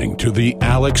listening to The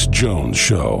Alex Jones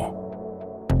Show.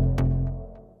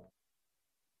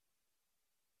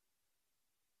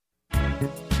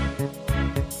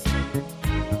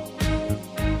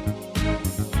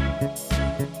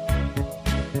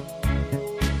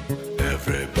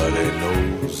 Everybody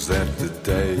knows that the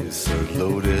dice are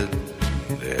loaded.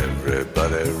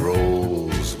 Everybody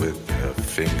rolls with their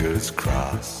fingers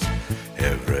crossed.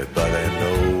 Everybody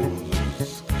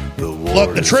knows the war.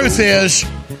 Look, the truth is,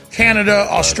 Canada,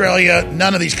 Australia,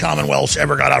 none of these commonwealths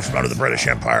ever got out from under the British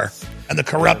Empire and the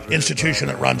corrupt institution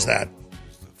that runs that.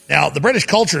 Now, the British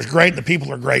culture is great and the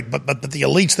people are great, but the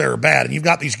elites there are bad. And you've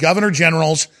got these governor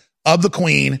generals of the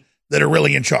Queen that are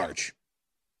really in charge.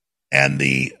 And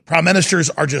the prime ministers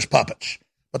are just puppets.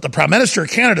 But the prime minister of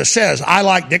Canada says, I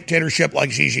like dictatorship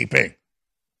like Xi Jinping.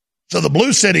 So the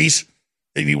blue cities,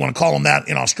 if you want to call them that,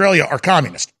 in Australia are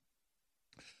communist.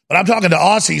 But I'm talking to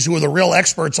Aussies who are the real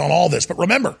experts on all this. But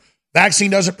remember,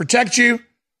 vaccine doesn't protect you.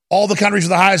 All the countries with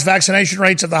the highest vaccination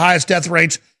rates have the highest death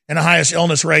rates and the highest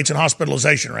illness rates and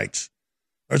hospitalization rates.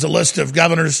 There's a list of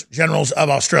governors generals of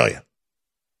Australia.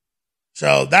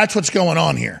 So that's what's going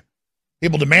on here.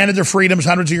 People demanded their freedoms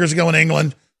hundreds of years ago in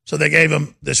England, so they gave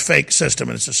them this fake system,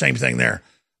 and it's the same thing there.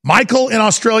 Michael in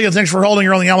Australia, thanks for holding.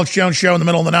 You're on the Alex Jones Show in the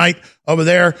middle of the night over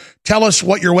there. Tell us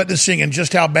what you're witnessing and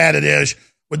just how bad it is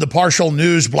with the partial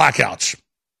news blackouts.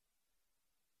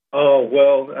 Oh,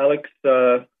 well, Alex,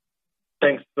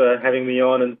 thanks for having me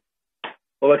on. And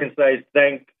all I can say is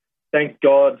thank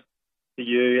God to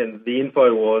you and the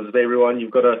InfoWars, everyone.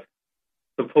 You've got to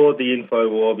support the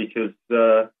InfoWar because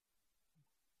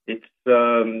it's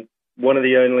one of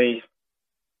the only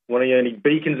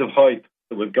beacons of hope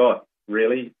that we've got,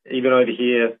 really, even over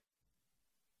here.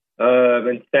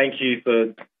 And thank you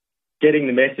for getting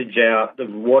the message out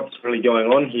of what's really going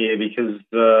on here, because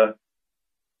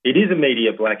it is a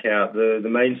media blackout. The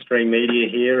mainstream media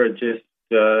here are just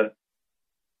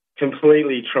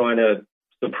completely trying to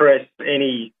suppress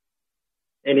any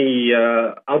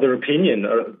other opinion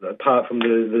apart from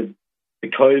the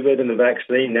COVID and the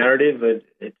vaccine narrative.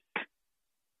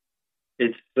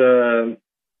 It's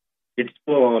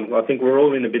full on. I think we're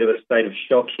all in a bit of a state of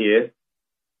shock here.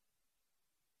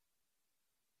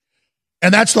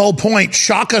 And that's the whole point.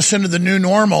 Shock us into the new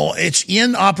normal. It's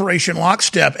in Operation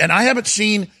Lockstep. And I haven't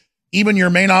seen even your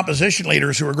main opposition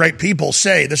leaders, who are great people,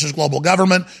 say this is global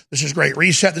government, this is Great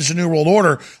Reset, this is a new world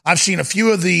order. I've seen a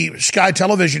few of the Sky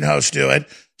television hosts do it.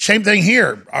 Same thing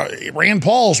here. Rand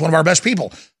Paul's one of our best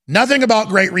people. Nothing about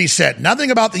Great Reset,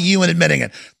 nothing about the UN admitting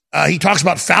it. He talks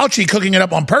about Fauci cooking it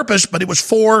up on purpose, but it was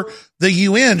for the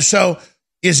UN. So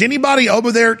is anybody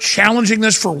over there challenging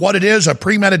this for what it is, a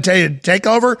premeditated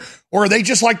takeover? Or are they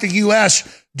just like the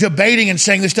U.S. debating and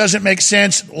saying this doesn't make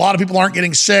sense? A lot of people aren't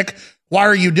getting sick. Why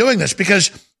are you doing this?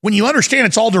 Because when you understand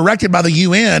it's all directed by the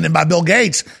UN and by Bill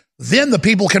Gates, then the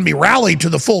people can be rallied to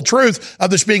the full truth of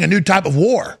this being a new type of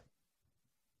war.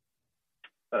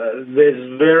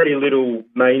 There's very little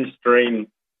mainstream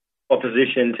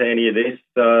opposition to any of this.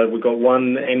 We've got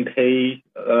one MP,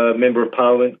 Member of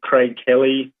Parliament, Craig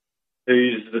Kelly,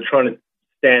 who's trying to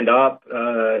stand up.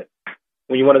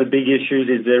 One of the big issues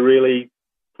is they're really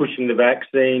pushing the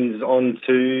vaccines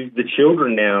onto the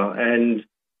children now, and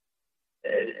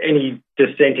any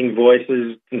dissenting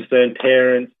voices, concerned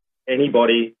parents,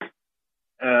 anybody,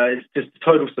 it's just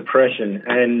total suppression.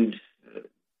 And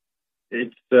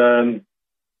it's,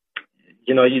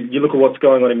 you look at what's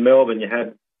going on in Melbourne. You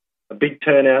had a big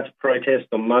turnout to protest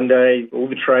on Monday, all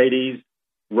the tradies,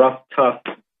 rough, tough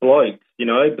blokes,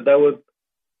 but they were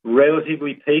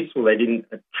relatively peaceful. They didn't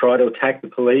try to attack the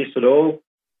police at all.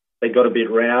 They got a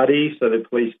bit rowdy, so the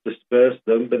police dispersed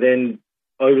them. But then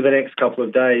over the next couple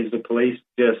of days, the police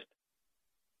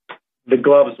the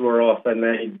gloves were off, and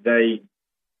they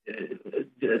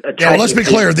yeah, let's be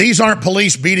clear. These aren't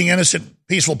police beating innocent,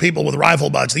 peaceful people with rifle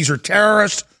butts. These are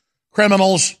terrorist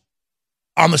criminals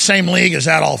on the same league as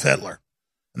Adolf Hitler.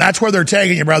 And that's where they're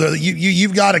taking you, brother.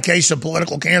 You've got a case of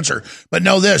political cancer. But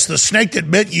know this, the snake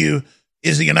that bit you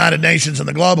is the United Nations and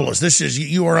the globalists. This is,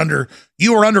 you are under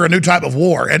a new type of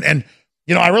war. And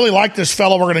I really like this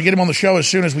fellow. We're going to get him on the show as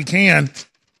soon as we can,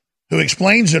 who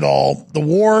explains it all. The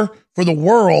war for the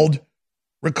world,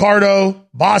 Ricardo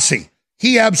Bassi.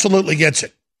 He absolutely gets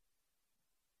it.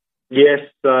 Yes,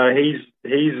 he's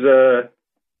a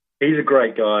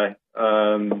great guy.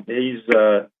 He's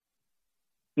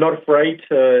not afraid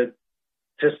to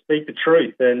speak the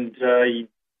truth, and he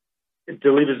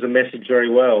delivers the message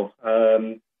very well.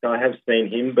 I have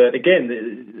seen him, but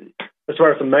again, as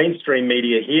far as the mainstream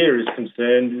media here is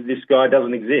concerned, this guy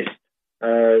doesn't exist.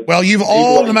 Well, you've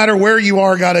all, no matter where you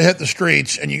are, got to hit the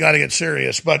streets, and you got to get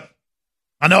serious. But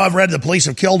I know I've read the police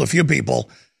have killed a few people,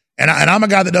 and I'm a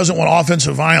guy that doesn't want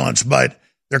offensive violence, but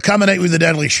they're coming at you with a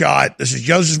deadly shot. This is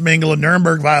Joseph Mengele,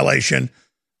 Nuremberg violation.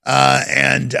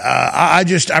 I'm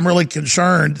really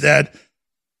concerned that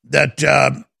they're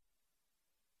going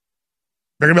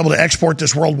to be able to export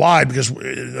this worldwide, because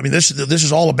this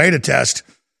is all a beta test.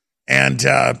 And,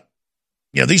 the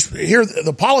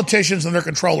politicians and their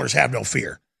controllers have no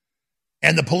fear.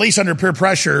 And the police under peer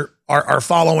pressure are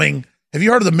following. Have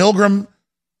you heard of the Milgram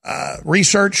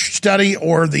research study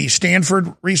or the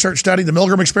Stanford research study, the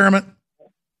Milgram experiment?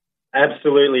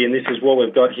 Absolutely. And this is what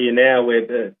we've got here now,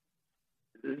 where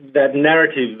that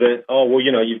narrative that,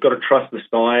 you've got to trust the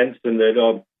science, and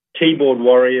that keyboard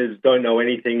warriors don't know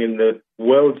anything, and the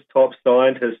world's top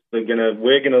scientists we're going to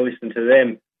listen to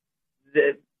them.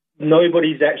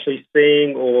 Nobody's actually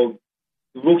seeing or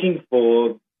looking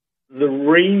for the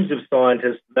reams of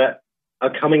scientists that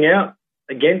are coming out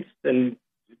against and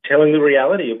telling the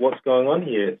reality of what's going on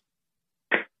here.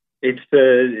 It's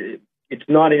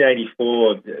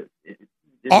 1984.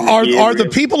 Are the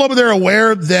people over there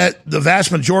aware that the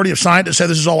vast majority of scientists say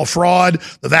this is all a fraud,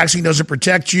 the vaccine doesn't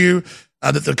protect you,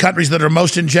 that the countries that are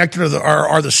most injected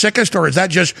are the sickest, or is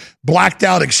that just blacked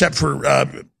out except for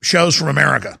shows from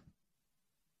America?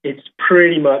 It's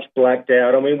pretty much blacked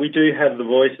out. I mean, we do have the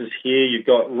voices here. You've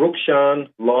got Rukshan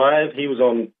live. He was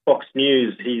on Fox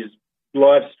News. He's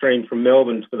live streamed from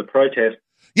Melbourne for the protest.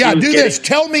 Yeah, this.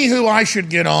 Tell me who I should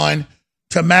get on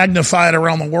to magnify it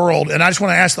around the world. And I just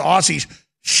want to ask the Aussies,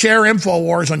 share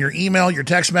InfoWars on your email, your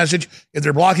text message. If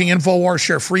they're blocking InfoWars,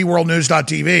 share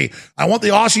freeworldnews.tv. I want the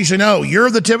Aussies to know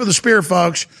you're the tip of the spear,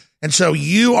 folks. And so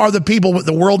you are the people that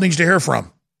the world needs to hear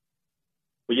from.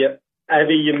 Well, yeah,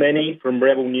 Avi Yemeni from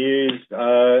Rebel News,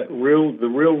 the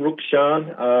real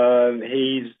Rukshan.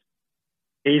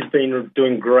 He's been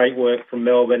doing great work from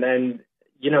Melbourne, and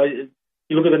you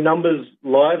look at the numbers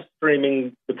live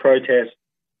streaming the protest.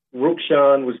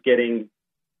 Rukshan was getting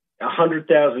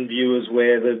 100,000 viewers,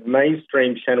 where the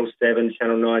mainstream Channel 7,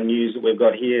 Channel 9 news that we've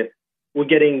got here, we're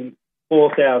getting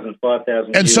 4,000,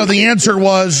 5,000. And so the answer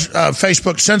was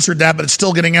Facebook censored that, but it's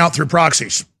still getting out through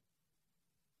proxies.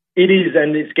 It is,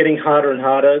 and it's getting harder and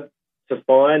harder to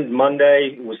find.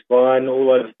 Monday was fine all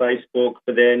over Facebook,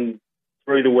 but then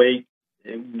through the week,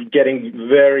 getting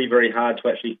very, very hard to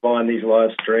actually find these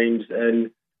live streams.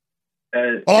 And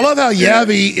well, I love how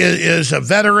Yavi is a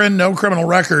veteran, no criminal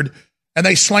record, and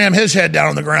they slam his head down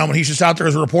on the ground when he's just out there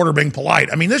as a reporter being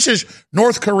polite. I mean, this is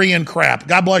North Korean crap.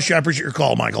 God bless you. I appreciate your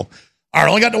call, Michael. All right,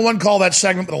 only got to one call that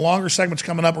segment, but the longer segment's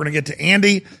coming up. We're going to get to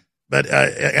Andy,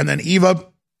 and then Eva.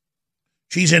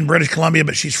 She's in British Columbia,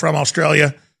 but she's from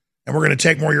Australia. And we're going to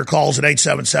take more of your calls at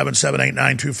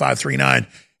 877-789-2539.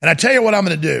 And I tell you what I'm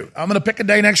going to do. I'm going to pick a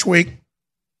day next week.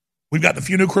 We've got the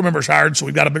few new crew members hired, so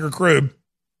we've got a bigger crew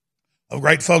of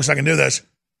great folks that can do this.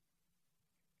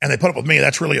 And they put up with me.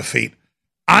 That's really a feat.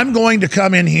 I'm going to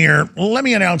come in here. Let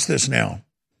me announce this now.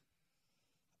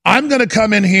 I'm going to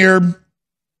come in here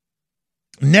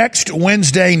next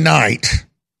Wednesday night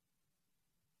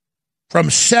from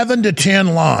 7 to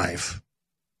 10 live.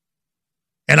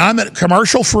 And I'm at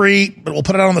commercial free, but we'll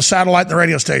put it out on the satellite and the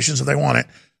radio stations if they want it.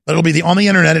 But it'll be on the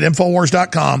internet at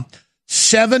Infowars.com.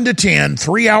 7 to 10,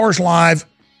 3 hours live,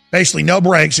 basically no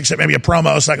breaks except maybe a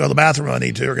promo so I go to the bathroom if I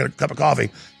need to or get a cup of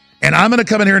coffee. And I'm going to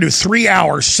come in here and do 3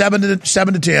 hours, 7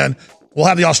 to 10. We'll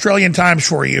have the Australian times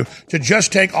for you to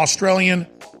just take Australian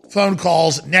phone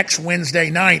calls next Wednesday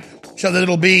night so that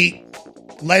it'll be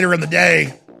later in the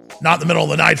day, not in the middle of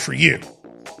the night for you.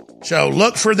 So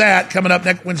look for that coming up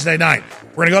next Wednesday night.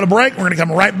 We're going to go to break. We're going to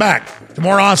come right back to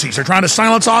more Aussies. They're trying to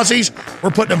silence Aussies. We're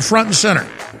putting them front and center.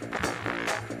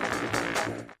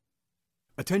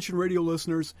 Attention radio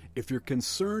listeners, if you're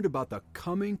concerned about the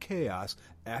coming chaos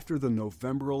after the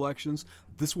November elections,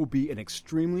 this will be an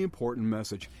extremely important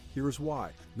message. Here's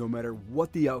why. No matter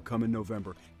what the outcome in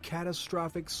November,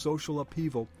 catastrophic social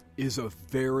upheaval is a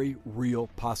very real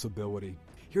possibility.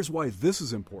 Here's why this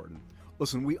is important.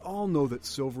 Listen, we all know that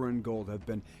silver and gold have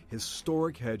been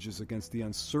historic hedges against the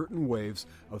uncertain waves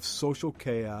of social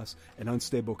chaos and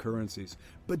unstable currencies.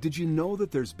 But did you know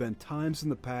that there's been times in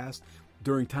the past,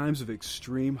 during times of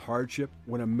extreme hardship,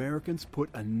 when Americans put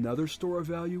another store of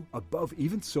value above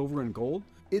even silver and gold?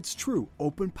 It's true,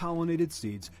 open-pollinated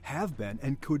seeds have been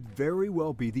and could very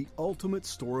well be the ultimate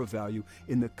store of value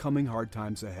in the coming hard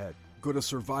times ahead. Go to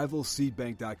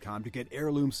survivalseedbank.com to get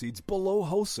heirloom seeds below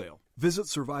wholesale. Visit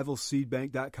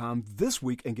survivalseedbank.com this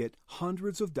week and get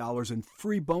hundreds of dollars in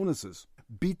free bonuses.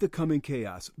 Beat the coming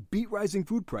chaos, beat rising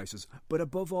food prices, but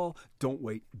above all, don't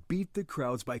wait. Beat the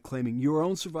crowds by claiming your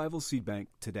own Survival Seed Bank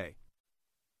today.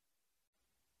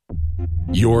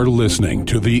 You're listening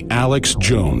to The Alex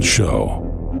Jones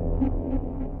Show.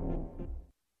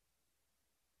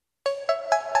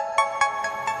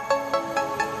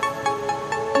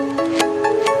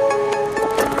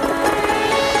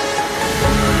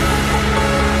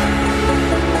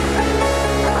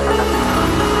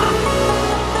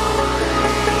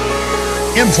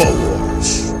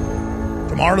 InfoWars.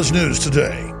 Tomorrow's news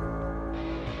today.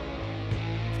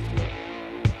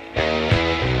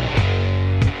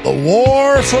 The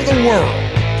war for the world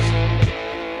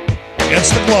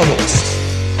against the globalists.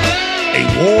 A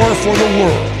war for the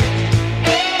world.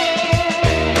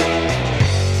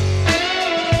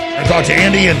 I'm going to talk to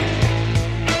Andy and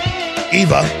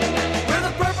Eva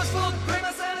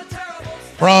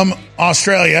from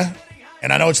Australia.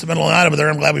 And I know it's the middle of the night over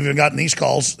there. I'm glad we've even gotten these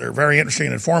calls. They're very interesting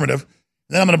and informative. And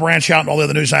then I'm going to branch out and all the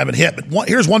other news I haven't hit. But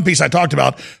here's one piece I talked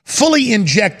about. Fully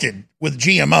injected with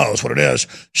GMO is what it is.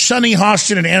 Sonny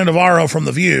Hostin and Anna Navarro from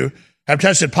The View have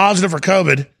tested positive for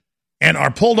COVID and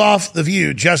are pulled off The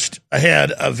View just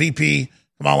ahead of VP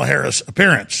Kamala Harris'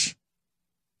 appearance.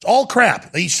 It's all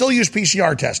crap. They still use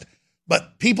PCR test.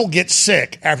 But people get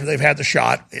sick after they've had the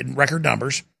shot in record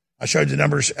numbers. I showed you the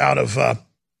numbers out of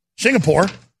Singapore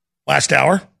last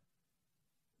hour.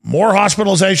 More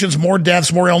hospitalizations, more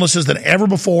deaths, more illnesses than ever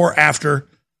before after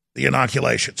the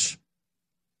inoculations.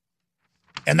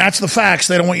 And that's the facts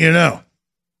they don't want you to know.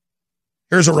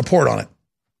 Here's a report on it.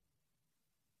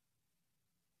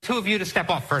 two of you to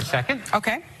step off for a second.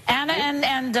 Okay. Anna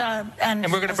and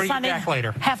we're going to bring Sonny you back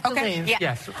later. Have to leave. Yeah.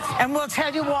 Yes. And we'll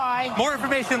tell you why. More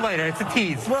information later. It's a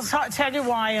tease. We'll tell you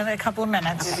why in a couple of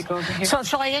minutes. So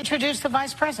shall I introduce the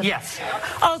Vice President? Yes.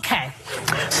 Okay.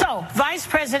 So, Vice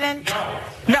President,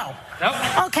 no.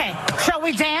 Nope. Okay. Shall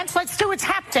we dance? Let's do a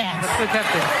tap dance. Let's do a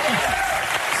tap dance.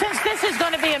 Since this is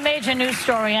going to be a major news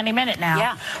story any minute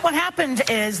now, what happened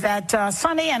is that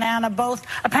Sonny and Anna both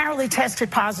apparently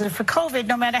tested positive for COVID.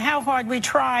 No matter how hard we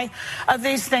try,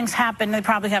 these things happen. They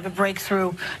probably have a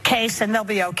breakthrough case, and they'll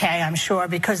be okay, I'm sure,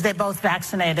 because they're both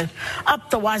vaccinated up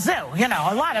the wazoo. You know,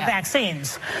 a lot of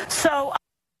vaccines. So,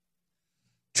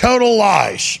 total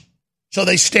lies. So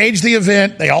they staged the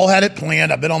event. They all had it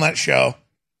planned. I've been on that show.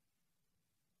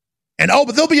 And,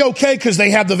 but they'll be okay because they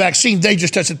have the vaccine. They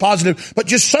just tested positive. But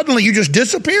just suddenly you just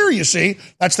disappear, you see.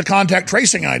 That's the contact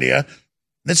tracing idea.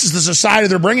 This is the society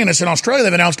they're bringing us in Australia.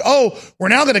 They've announced, we're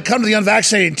now going to come to the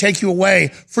unvaccinated and take you away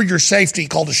for your safety,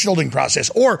 called the shielding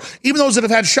process. Or even those that have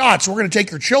had shots, we're going to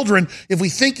take your children. If we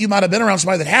think you might have been around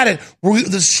somebody that had it,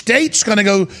 the state's going to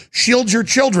go shield your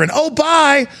children. Oh,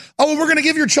 bye. Oh, we're going to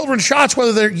give your children shots,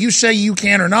 whether you say you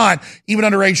can or not, even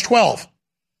under age 12.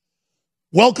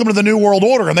 Welcome to the New World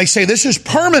Order. And they say this is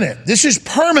permanent. This is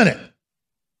permanent.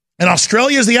 And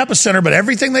Australia is the epicenter, but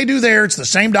everything they do there, it's the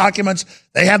same documents.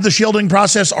 They have the shielding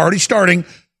process already starting.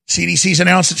 CDC's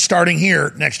announced it's starting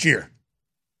here next year.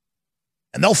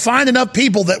 And they'll find enough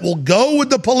people that will go with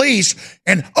the police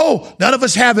and, none of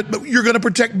us have it, but you're going to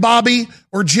protect Bobby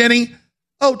or Jenny.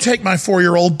 Oh, take my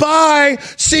 4-year-old. Bye.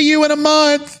 See you in a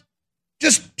month.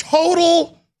 Just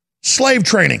total slave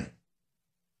training.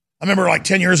 I remember like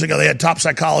 10 years ago, they had top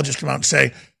psychologists come out and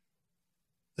say,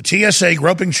 the TSA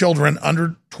groping children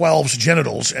under 12's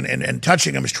genitals and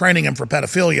touching them is training them for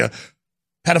pedophilia.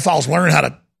 Pedophiles learn how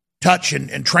to touch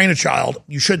and train a child.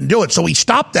 You shouldn't do it. So we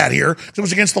stopped that here because it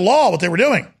was against the law what they were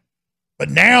doing. But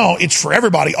now it's for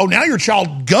everybody. Oh, now your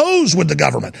child goes with the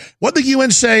government. What did the UN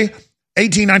say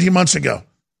 18, 19 months ago?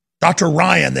 Dr.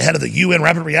 Ryan, the head of the UN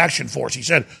Rapid Reaction Force, he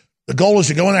said, the goal is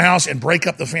to go in the house and break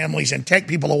up the families and take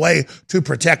people away to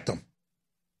protect them.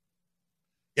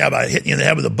 Yeah, by hitting you in the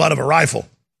head with the butt of a rifle.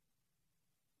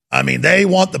 I mean, they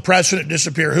want the president to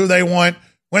disappear who they want,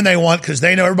 when they want, because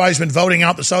they know everybody's been voting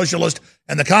out the socialists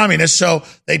and the communists, so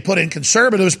they put in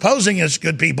conservatives posing as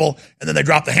good people, and then they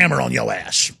drop the hammer on your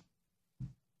ass.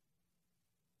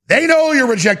 They know you're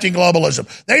rejecting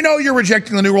globalism. They know you're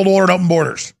rejecting the New World Order and open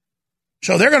borders.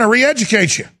 So they're going to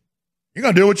re-educate you. You're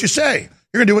going to do what you say.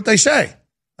 You're going to do what they say,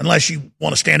 unless you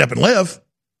want to stand up and live.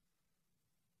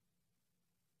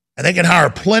 And they can hire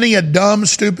plenty of dumb,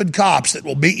 stupid cops that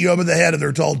will beat you over the head if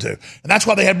they're told to. And that's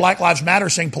why they had Black Lives Matter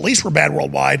saying police were bad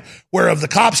worldwide, where if the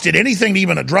cops did anything to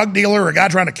even a drug dealer or a guy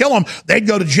trying to kill them, they'd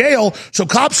go to jail. So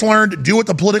cops learned to do what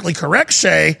the politically correct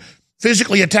say,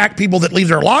 physically attack people that leave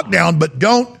their lockdown, but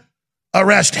don't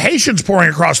arrest Haitians pouring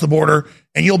across the border,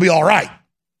 and you'll be all right.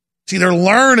 See, they're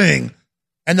learning.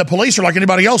 And the police are like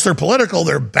anybody else. They're political.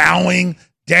 They're bowing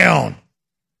down.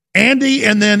 Andy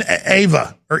and then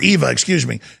Eva.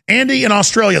 Andy in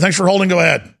Australia. Thanks for holding. Go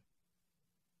ahead.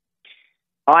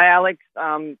 Hi, Alex.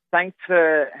 Thanks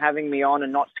for having me on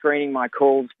and not screening my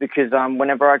calls, because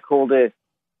whenever I call the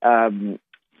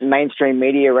mainstream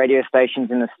media radio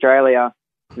stations in Australia,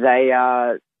 they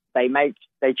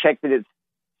check that it's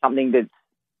something that's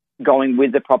going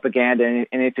with the propaganda, and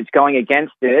if it's going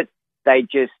against it, they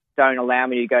just don't allow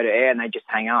me to go to air, and they just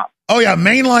hang up. Oh, yeah,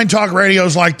 mainline talk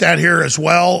radios like that here as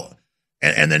well.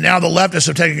 And then now the leftists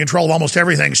have taken control of almost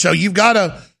everything. So you've got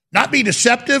to not be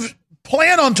deceptive.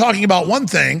 Plan on talking about one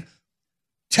thing.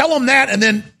 Tell them that, and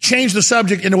then change the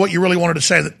subject into what you really wanted to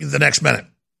say the next minute.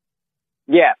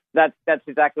 Yeah, that's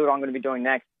exactly what I'm going to be doing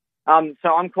next.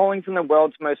 So I'm calling from the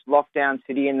world's most lockdown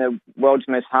city and the world's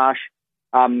most harsh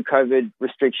COVID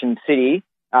restriction city,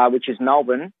 which is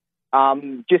Melbourne.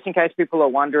 Just in case people are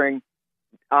wondering,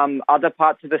 other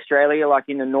parts of Australia, like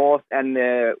in the north and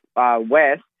the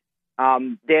west,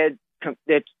 they're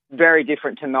very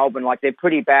different to Melbourne. Like, they're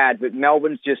pretty bad, but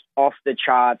Melbourne's just off the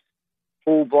charts,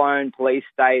 full-blown police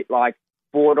state, like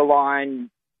borderline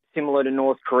similar to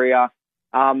North Korea.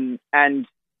 And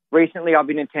recently I've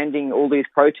been attending all these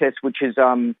protests, which has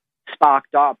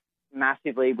sparked up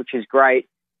massively, which is great,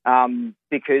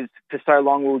 because for so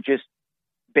long we were just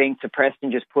being suppressed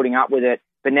and just putting up with it.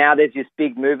 But now there's this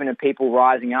big movement of people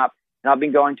rising up. And I've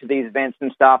been going to these events and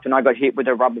stuff, and I got hit with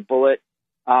a rubber bullet,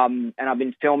 and I've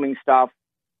been filming stuff.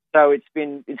 So it's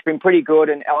been pretty good.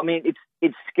 And I mean,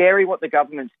 it's scary what the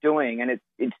government's doing, and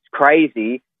it's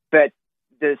crazy. But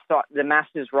the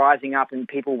masses rising up and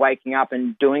people waking up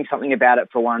and doing something about it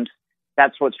for once,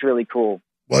 that's what's really cool.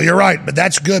 Well, you're right, but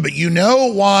that's good. But you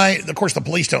know why? Of course, the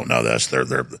police don't know this.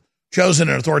 They're chosen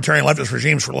in authoritarian leftist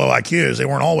regimes for low IQs. They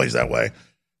weren't always that way.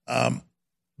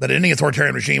 But in any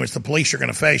authoritarian regime, it's the police you're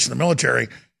going to face in the military.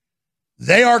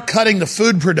 They are cutting the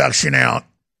food production out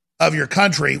of your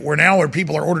country, where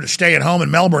people are ordered to stay at home in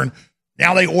Melbourne.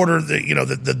 Now they order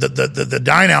the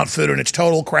dine-out food, and it's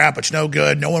total crap. It's no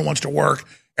good. No one wants to work.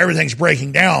 Everything's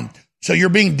breaking down. So you're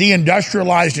being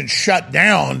deindustrialized and shut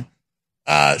down.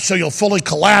 So you'll fully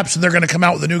collapse, and they're going to come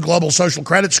out with a new global social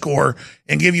credit score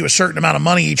and give you a certain amount of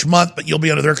money each month, but you'll be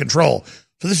under their control.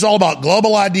 So this is all about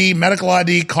global ID, medical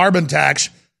ID, carbon tax.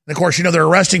 And, of course, they're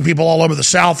arresting people all over the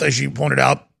South, as you pointed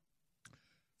out,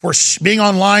 for being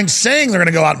online saying they're going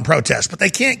to go out and protest. But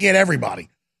they can't get everybody.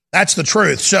 That's the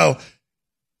truth. So,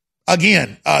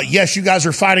 again, yes, you guys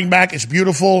are fighting back. It's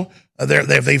beautiful.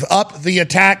 They've upped the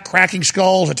attack, cracking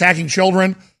skulls, attacking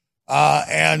children.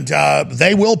 And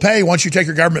they will pay once you take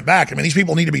your government back. I mean, these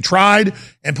people need to be tried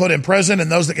and put in prison,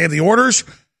 and those that gave the orders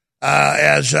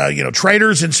as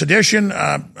traitors and sedition.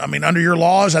 Under your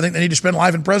laws, I think they need to spend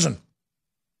life in prison.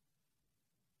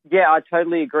 Yeah, I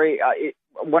totally agree.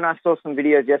 When I saw some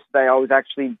videos yesterday, I was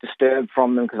actually disturbed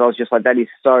from them because I was just like, that is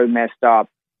so messed up.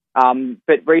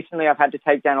 But recently I've had to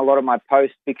take down a lot of my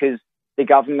posts because the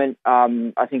government,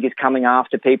 I think, is coming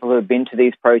after people who have been to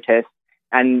these protests.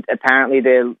 And apparently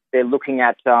they're looking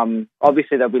at,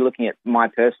 obviously they'll be looking at my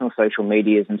personal social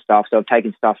medias and stuff, so I've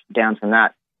taken stuff down from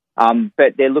that.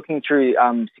 But they're looking through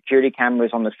security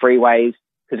cameras on the freeways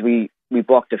because we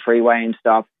blocked a freeway and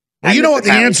stuff. Well, you know what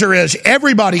the answer is?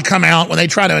 Everybody come out when they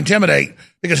try to intimidate,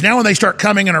 because now when they start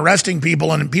coming and arresting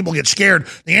people and people get scared,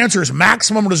 the answer is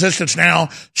maximum resistance now,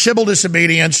 civil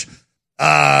disobedience.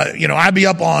 I'd be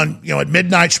up on, at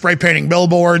midnight spray painting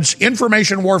billboards.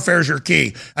 Information warfare is your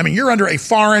key. You're under a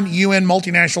foreign UN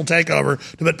multinational takeover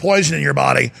to put poison in your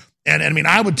body. And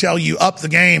I would tell you up the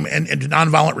game and into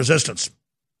nonviolent resistance.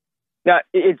 Yeah,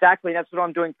 exactly. That's what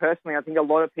I'm doing personally. I think a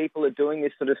lot of people are doing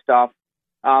this sort of stuff.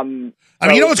 You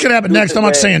know what's going to happen next? I'm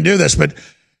not saying do this, but,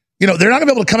 they're not going to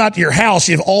be able to come out to your house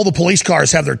if all the police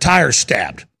cars have their tires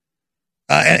stabbed.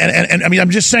 I'm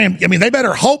just saying, they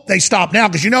better hope they stop now,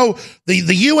 because,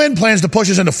 the UN plans to push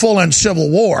us into full-end civil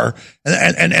war,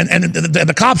 and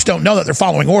the cops don't know that they're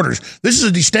following orders. This is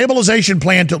a destabilization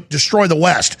plan to destroy the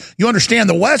West. You understand,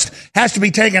 the West has to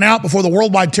be taken out before the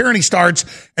worldwide tyranny starts,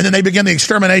 and then they begin the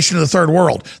extermination of the third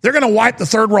world. They're going to wipe the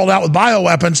third world out with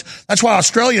bioweapons. That's why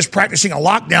Australia is practicing a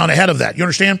lockdown ahead of that. You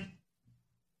understand?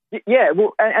 Yeah,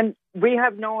 well, and we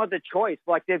have no other choice.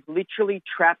 Like, they've literally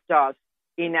trapped us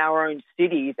in our own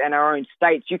cities and our own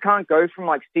states. You can't go from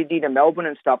Sydney to Melbourne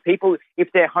and stuff. People,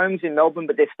 if their home's in Melbourne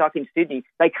but they're stuck in Sydney,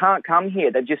 they can't come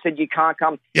here. They've just said you can't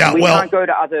come. Yeah, we can't go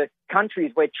to other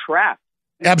countries. We're trapped.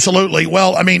 Absolutely.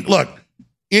 Well, look,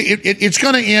 it's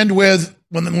going to end with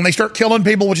when they start killing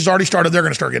people, which has already started. They're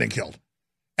going to start getting killed,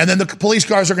 and then the police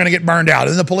cars are going to get burned out,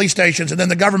 and then the police stations, and then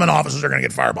the government offices are going to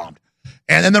get firebombed.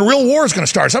 And then the real war is going to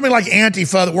start. Somebody like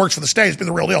Antifa that works for the states, be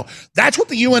the real deal. That's what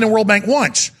the UN and World Bank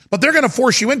wants. But they're going to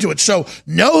force you into it. So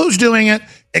know who's doing it,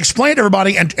 explain to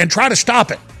everybody, and try to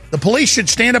stop it. The police should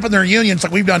stand up in their unions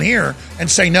like we've done here and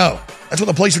say no. That's what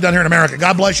the police have done here in America.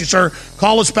 God bless you, sir.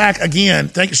 Call us back again.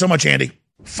 Thank you so much, Andy.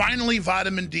 Finally,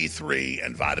 vitamin D3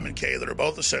 and vitamin K, that are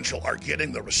both essential, are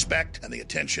getting the respect and the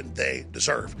attention they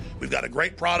deserve. We've got a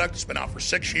great product. It's been out for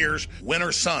 6 years.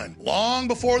 Winter Sun. Long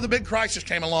before the big crisis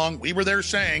came along, we were there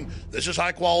saying, this is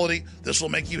high quality. This will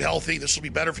make you healthy. This will be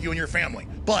better for you and your family.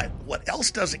 But what else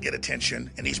doesn't get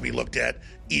attention and needs to be looked at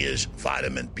is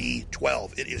vitamin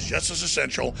B12. It is just as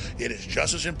essential. It is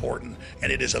just as important.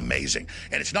 And it is amazing.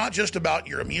 And it's not just about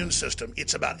your immune system.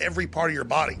 It's about every part of your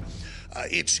body.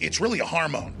 It's really a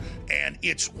hormone, and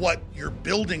it's what your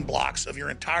building blocks of your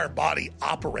entire body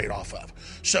operate off of.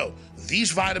 So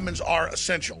these vitamins are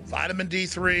essential. Vitamin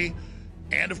D3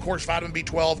 and, of course, vitamin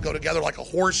B12 go together like a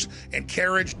horse and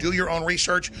carriage. Do your own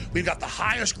research. We've got the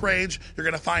highest grades you're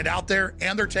going to find out there,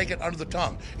 and they're taken under the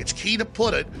tongue. It's key to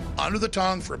put it under the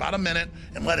tongue for about a minute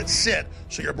and let it sit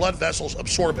so your blood vessels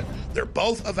absorb it. They're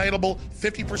both available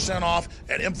 50% off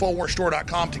at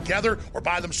InfoWarsStore.com together, or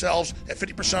by themselves at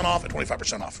 50% off and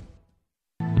 25% off.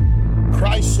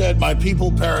 Christ said, my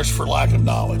people perish for lack of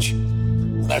knowledge.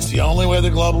 And that's the only way the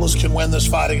globalists can win this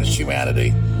fight against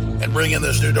humanity and bring in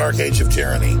this new dark age of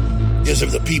tyranny, is if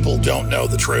the people don't know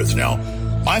the truth. Now,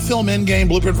 my film Endgame,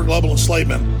 Blueprint for Global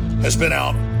Enslavement, has been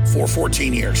out for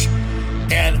 14 years.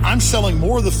 And I'm selling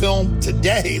more of the film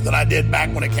today than I did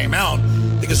back when it came out,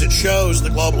 because it shows the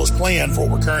globalist plan for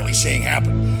what we're currently seeing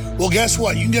happen. Well, guess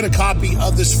what? You can get a copy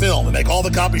of this film and make all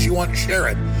the copies you want and share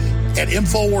it at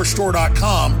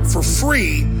InfoWarsStore.com for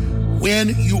free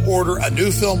when you order a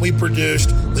new film we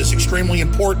produced that's extremely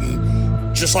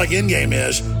important, just like Endgame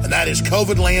is, and that is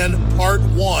COVID Land Part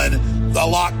 1, The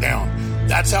Lockdown.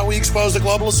 That's how we expose the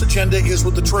globalist agenda, is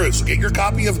with the truth. So get your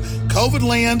copy of COVID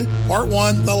Land Part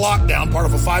 1, The Lockdown, part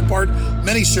of a 5-part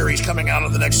miniseries coming out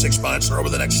in the next 6 months, or over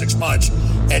the next 6 months,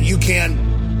 and you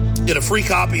can get a free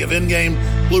copy of Endgame,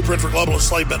 Blueprint for Global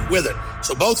Enslavement with it.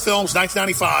 So both films,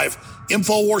 $19.95,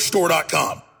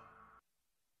 InfoWarsStore.com.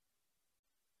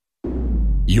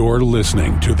 You're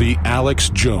listening to The Alex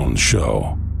Jones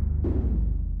Show.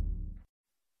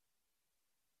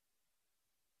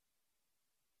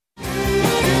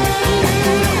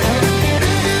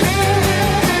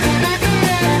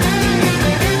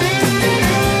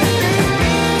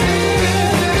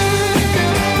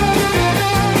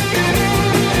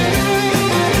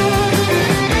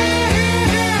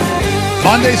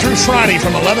 Monday through Friday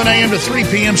from 11 a.m. to 3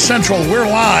 p.m. Central, we're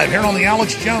live here on the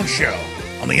Alex Jones Show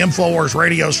on the InfoWars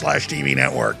Radio/TV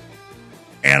network.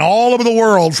 And all over the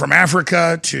world, from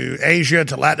Africa to Asia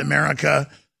to Latin America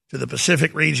to the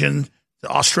Pacific region to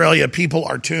Australia, people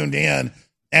are tuned in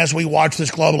as we watch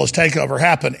this globalist takeover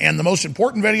happen. And the most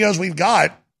important videos we've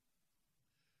got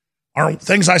are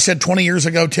things I said 20 years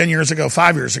ago, 10 years ago,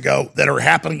 5 years ago that are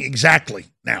happening exactly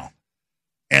now.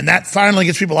 And that finally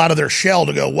gets people out of their shell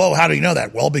to go, whoa, how do you know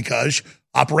that? Well, because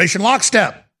Operation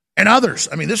Lockstep and others.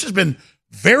 I mean, this has been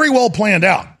very well planned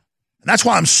out. And that's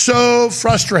why I'm so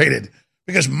frustrated,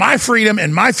 because my freedom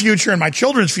and my future and my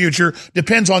children's future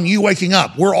depends on you waking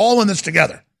up. We're all in this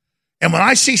together. And when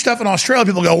I see stuff in Australia,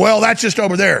 people go, well, that's just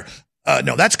over there.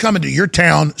 No, that's coming to your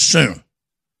town soon.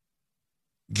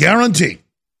 Guarantee.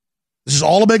 This is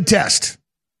all a big test.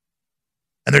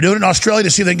 And they're doing it in Australia to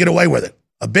see if they can get away with it.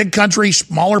 A big country,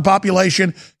 smaller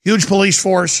population, huge police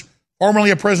force,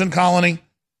 formerly a prison colony.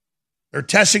 They're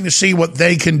testing to see what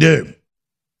they can do.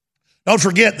 Don't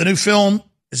forget, the new film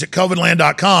is at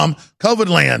covidland.com. COVID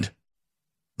Land,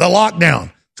 The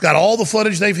Lockdown. It's got all the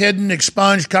footage they've hidden,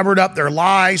 expunged, covered up, their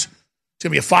lies. It's going to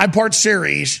be a 5-part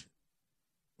series.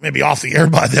 Maybe off the air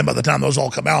by then by the time those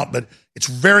all come out, but it's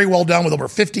very well done with over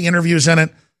 50 interviews in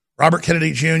it. Robert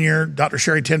Kennedy Jr., Dr.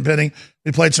 Sherry Tenpenny.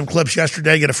 We played some clips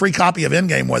yesterday. Get a free copy of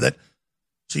Endgame with it.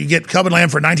 So you get COVID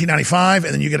Land for $19.95,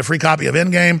 and then you get a free copy of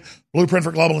Endgame, Blueprint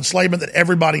for Global Enslavement, that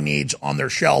everybody needs on their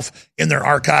shelf in their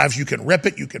archives. You can rip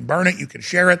it, you can burn it, you can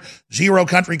share it. 0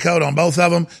 country code on both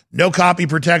of them. No copy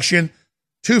protection.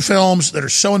 2 films that are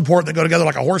so important that go together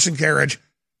like a horse and carriage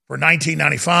for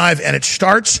 $19.95, and it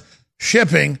starts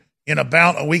shipping in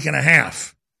about a week and a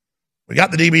half. We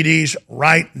got the DVDs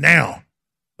right now,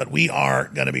 but we are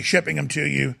going to be shipping them to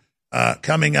you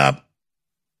coming up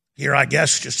here, I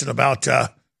guess, just in about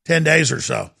 10 days or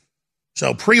so.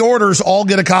 So pre-orders all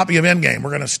get a copy of Endgame. We're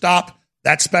going to stop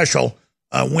that special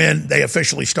when they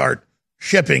officially start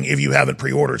shipping if you haven't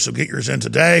pre-ordered. So get yours in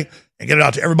today and get it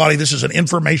out to everybody. This is an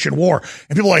information war.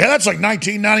 And people are like, hey, that's like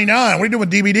 $19.99. What are you doing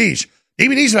with DVDs?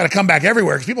 DVDs got to come back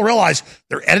everywhere because people realize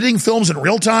they're editing films in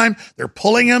real time. They're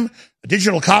pulling them. The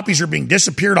digital copies are being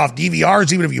disappeared off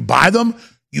DVRs, even if you buy them.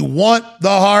 You want the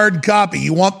hard copy.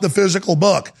 You want the physical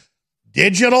book.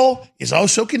 Digital is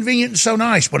also convenient and so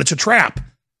nice, but it's a trap.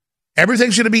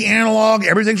 Everything's going to be analog.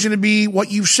 Everything's going to be what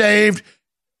you've saved.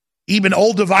 Even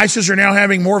old devices are now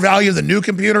having more value than new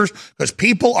computers because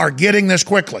people are getting this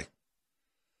quickly.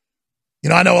 You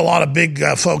know, I know a lot of big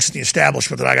folks in the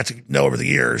establishment that I got to know over the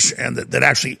years and that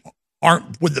actually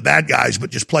aren't with the bad guys, but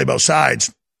just play both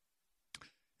sides.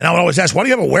 And I would always ask, why do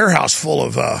you have a warehouse full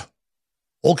of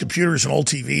old computers and old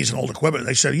TVs and old equipment? And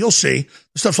they said, you'll see.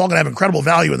 This stuff's all going to have incredible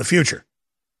value in the future.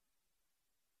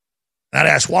 And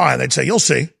I'd ask why. And they'd say, you'll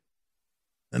see.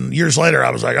 And years later,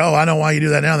 I was like, oh, I know why you do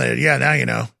that now. They said, yeah, now you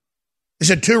know. They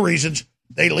said 2 reasons.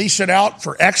 They lease it out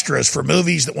for extras for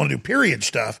movies that want to do period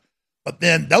stuff. But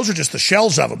then those are just the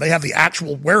shells of them. They have the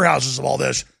actual warehouses of all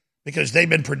this because they've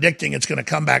been predicting it's going to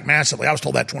come back massively. I was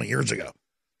told that 20 years ago.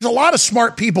 There's a lot of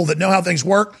smart people that know how things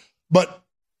work, but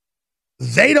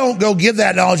they don't go give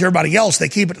that knowledge to everybody else. They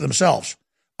keep it to themselves.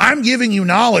 I'm giving you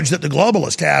knowledge that the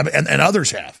globalists have and others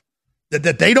have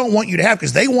that they don't want you to have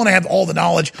because they want to have all the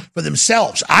knowledge for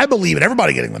themselves. I believe in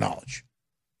everybody getting the knowledge.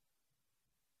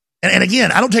 And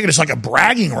again, I don't take it as like a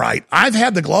bragging right. I've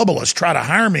had the globalists try to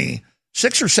hire me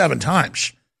 6 or 7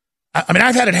 times. I mean,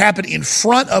 I've had it happen in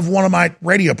front of one of my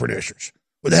radio producers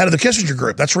with the head of the Kissinger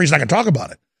Group. That's the reason I can talk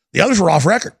about it. The others were off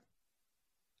record.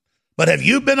 But have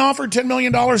you been offered $10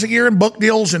 million a year in book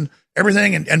deals and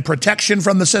everything and protection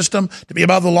from the system to be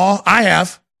above the law? I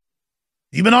have.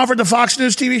 You've been offered the Fox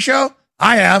News TV show?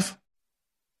 I have.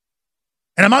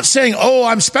 And I'm not saying, oh,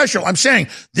 I'm special. I'm saying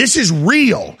this is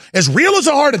real as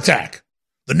a heart attack.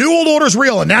 The New World Order is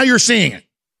real, and now you're seeing it.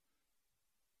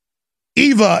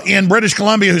 Eva in British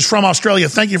Columbia, who's from Australia,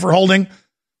 thank you for holding.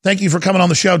 Thank you for coming on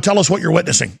the show. Tell us what you're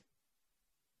witnessing.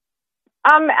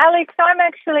 Alex, I'm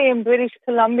actually in British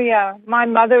Columbia. My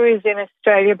mother is in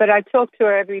Australia, but I talk to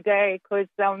her every day because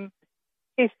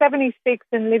she's 76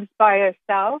 and lives by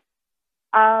herself.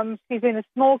 She's in a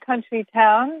small country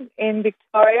town in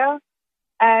Victoria,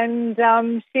 and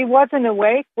she wasn't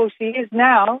awake. Well, she is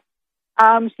now.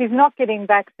 She's not getting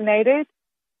vaccinated,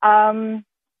 and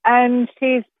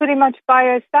she's pretty much by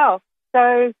herself.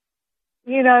 So,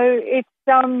 you know, it's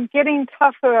getting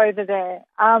tougher over there.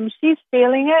 She's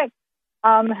feeling it.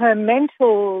 Her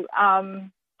mental,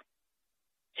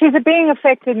 she's being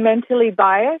affected mentally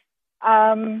by it.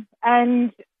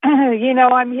 And, you know,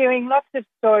 I'm hearing lots of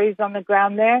stories on the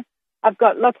ground there. I've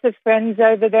got lots of friends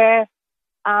over there.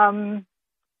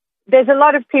 There's a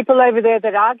lot of people over there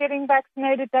that are getting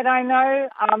vaccinated that I know.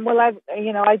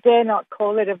 I dare not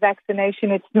call it a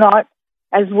vaccination. It's not,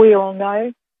 as we all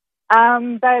know.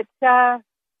 But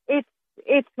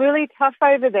it's really tough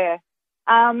over there.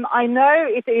 I know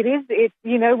it is,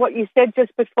 you know, what you said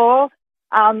just before.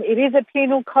 It is a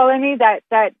penal colony.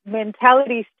 That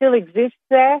mentality still exists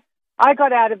there. I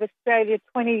got out of Australia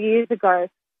 20 years ago,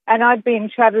 and I've been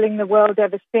travelling the world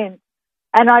ever since.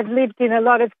 And I've lived in a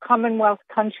lot of Commonwealth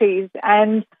countries,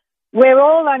 and we're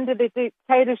all under the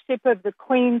dictatorship of the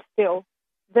Queen still.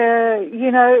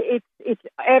 It's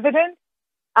evident.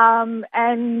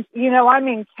 And, you know, I'm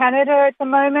in Canada at the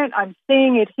moment. I'm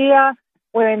seeing it here.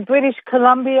 We're in British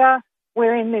Columbia.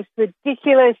 We're in this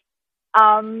ridiculous,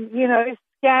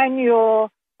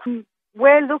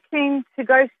 we're looking to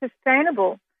go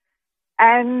sustainable.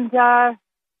 And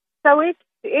so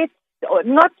it's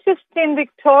not just in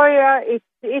Victoria,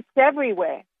 it's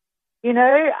everywhere, you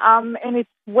know, and it's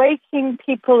waking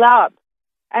people up.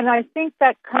 And I think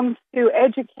that comes through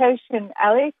education,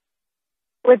 Alex.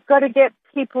 We've got to get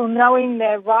people knowing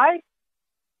their rights,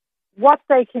 what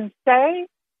they can say,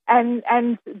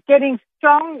 and getting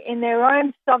strong in their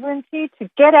own sovereignty to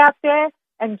get out there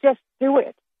and just do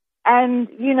it. And,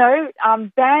 you know,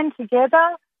 band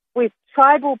together with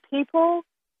tribal people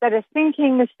that are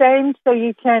thinking the same so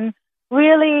you can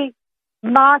really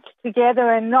march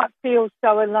together and not feel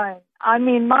so alone. I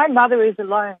mean, my mother is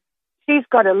alone. She's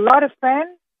got a lot of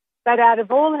friends, but out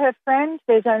of all her friends,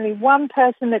 there's only one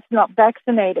person that's not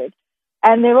vaccinated.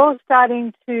 And they're all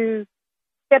starting to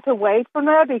step away from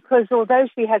her because although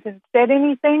she hasn't said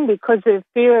anything because of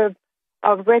fear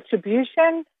of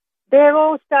retribution, they're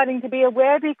all starting to be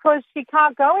aware because she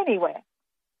can't go anywhere.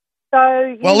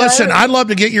 So, listen, I'd love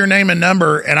to get your name and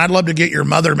number, and I'd love to get your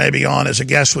mother maybe on as a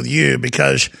guest with you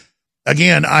because,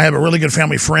 again, I have a really good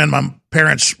family friend, my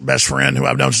parents' best friend, who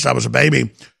I've known since I was a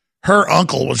baby. Her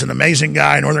uncle was an amazing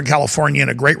guy in Northern California in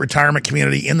a great retirement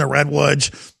community in the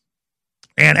Redwoods.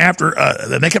 And after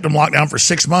they kept him locked down for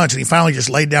 6 months, and he finally just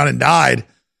laid down and died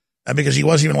because he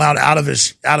wasn't even allowed out of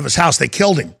his house. They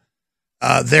killed him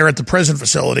there at the prison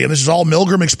facility. And this is all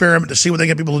Milgram experiment to see what they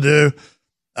get people to do.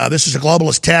 This is a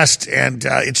globalist test, and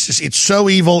it's so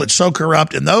evil, it's so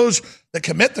corrupt. And those that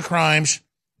commit the crimes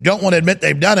don't want to admit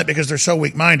they've done it because they're so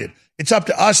weak-minded. It's up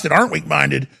to us that aren't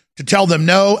weak-minded to tell them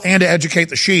no and to educate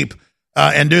the sheep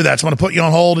and do that. So I'm going to put you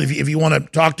on hold if you want to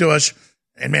talk to us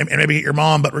and maybe get your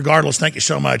mom. But regardless, thank you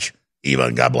so much, Eva,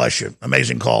 and God bless you.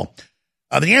 Amazing call.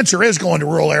 The answer is going to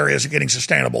rural areas and getting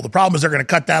sustainable. The problem is they're going to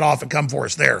cut that off and come for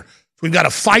us there. So we've got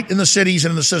to fight in the cities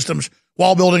and in the systems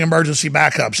while building emergency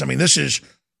backups. I mean, this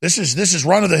is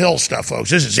run-of-the-hill stuff,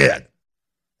 folks. This is it.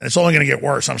 And it's only going to get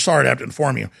worse. I'm sorry to have to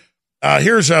inform you.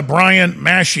 Here's Brian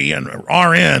Massey and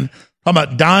RN talking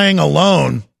about dying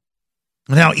alone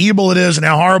and how evil it is and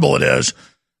how horrible it is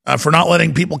for not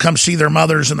letting people come see their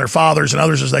mothers and their fathers and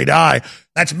others as they die.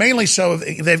 That's mainly so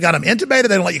if they've got them intubated,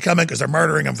 they don't let you come in because they're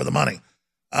murdering them for the money.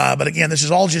 But again, this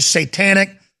is all just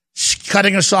satanic,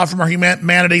 cutting us off from our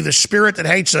humanity. The spirit that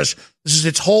hates us, this is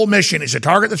its whole mission, is to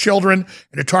target the children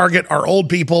and to target our old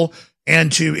people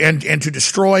and to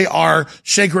destroy our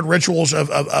sacred rituals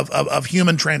of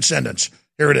human transcendence.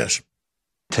 Here it is.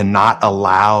 To not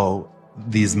allow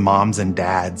these moms and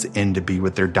dads in to be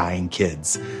with their dying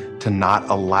kids, to not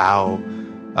allow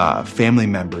family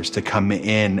members to come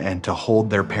in and to hold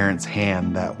their parents'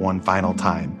 hand that one final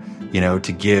time,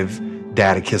 to give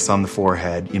dad a kiss on the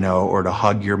forehead, or to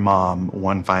hug your mom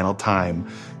one final time,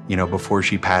 before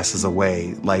she passes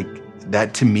away. Like,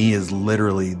 that to me is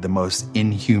literally the most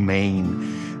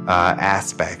inhumane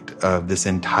aspect of this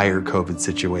entire COVID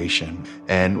situation.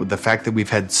 And the fact that we've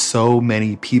had so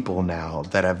many people now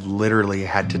that have literally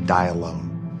had to die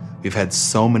alone. We've had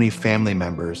so many family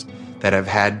members that have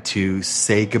had to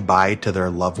say goodbye to their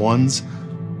loved ones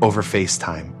over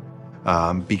FaceTime.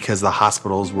 because the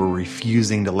hospitals were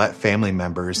refusing to let family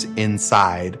members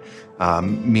inside.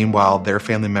 Meanwhile, their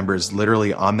family members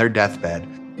literally on their deathbed,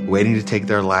 waiting to take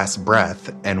their last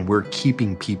breath, and we're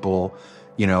keeping people,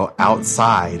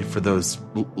 outside for those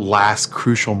last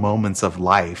crucial moments of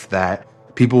life that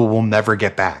people will never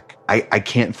get back. I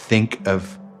can't think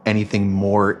of anything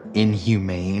more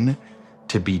inhumane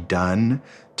to be done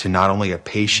to not only a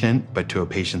patient, but to a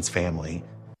patient's family.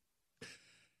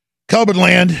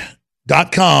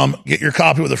 COVIDland.com. Get your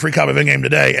copy with a free copy of In-Game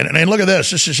today. And look at this.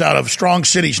 This is out of Strong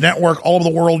Cities Network, all over the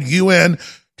world, UN,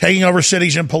 taking over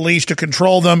cities and police to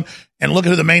control them. And look at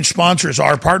who the main sponsors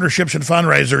are, partnerships and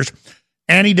fundraisers.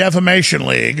 Anti-Defamation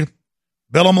League,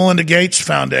 Bill and Melinda Gates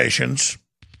Foundations,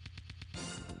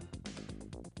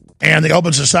 and the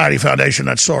Open Society Foundation,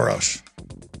 that's Soros.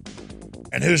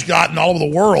 And who's gotten all over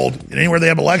the world, and anywhere they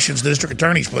have elections, the district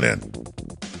attorneys put in.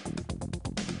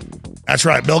 That's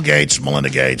right, Bill Gates, Melinda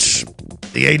Gates,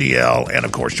 the ADL, and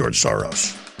of course, George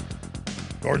Soros.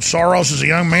 George Soros, as a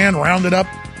young man, rounded up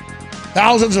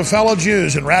thousands of fellow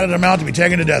Jews and ratted them out to be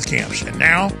taken to death camps. And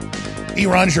now, he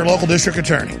runs your local district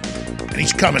attorney. And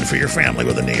he's coming for your family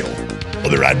with a needle.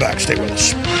 We'll be right back. Stay with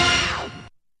us.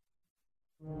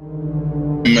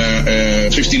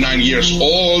 I'm 59 years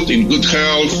old, in good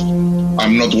health.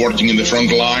 I'm not working in the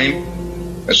front line.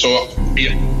 So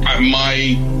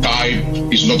my type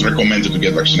is not recommended to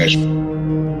get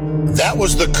vaccination. That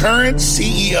was the current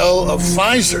CEO of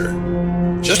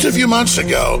Pfizer just a few months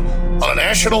ago on a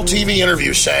national TV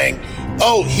interview saying,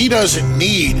 he doesn't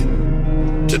need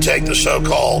to take the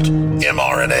so-called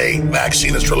mRNA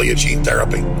vaccine that's really a gene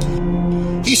therapy.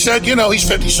 He said, he's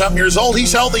 50-something years old.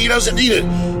 He's healthy. He doesn't need it.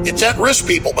 It's at-risk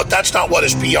people, but that's not what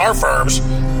his PR firms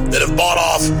that have bought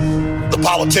off the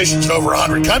politicians in over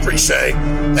 100 countries say.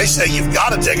 They say you've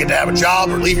got to take it to have a job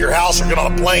or leave your house or get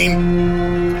on a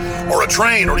plane or a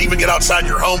train or even get outside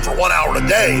your home for 1 hour a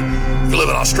day if you live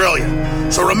in Australia.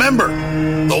 So remember,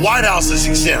 the White House is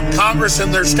exempt. Congress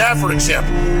and their staff are exempt.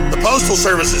 The Postal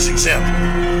Service is exempt.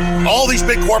 All these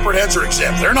big corporate heads are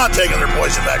exempt. They're not taking their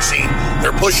poison vaccine.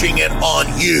 They're pushing it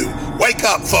on you. Wake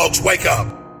up, folks. Wake up.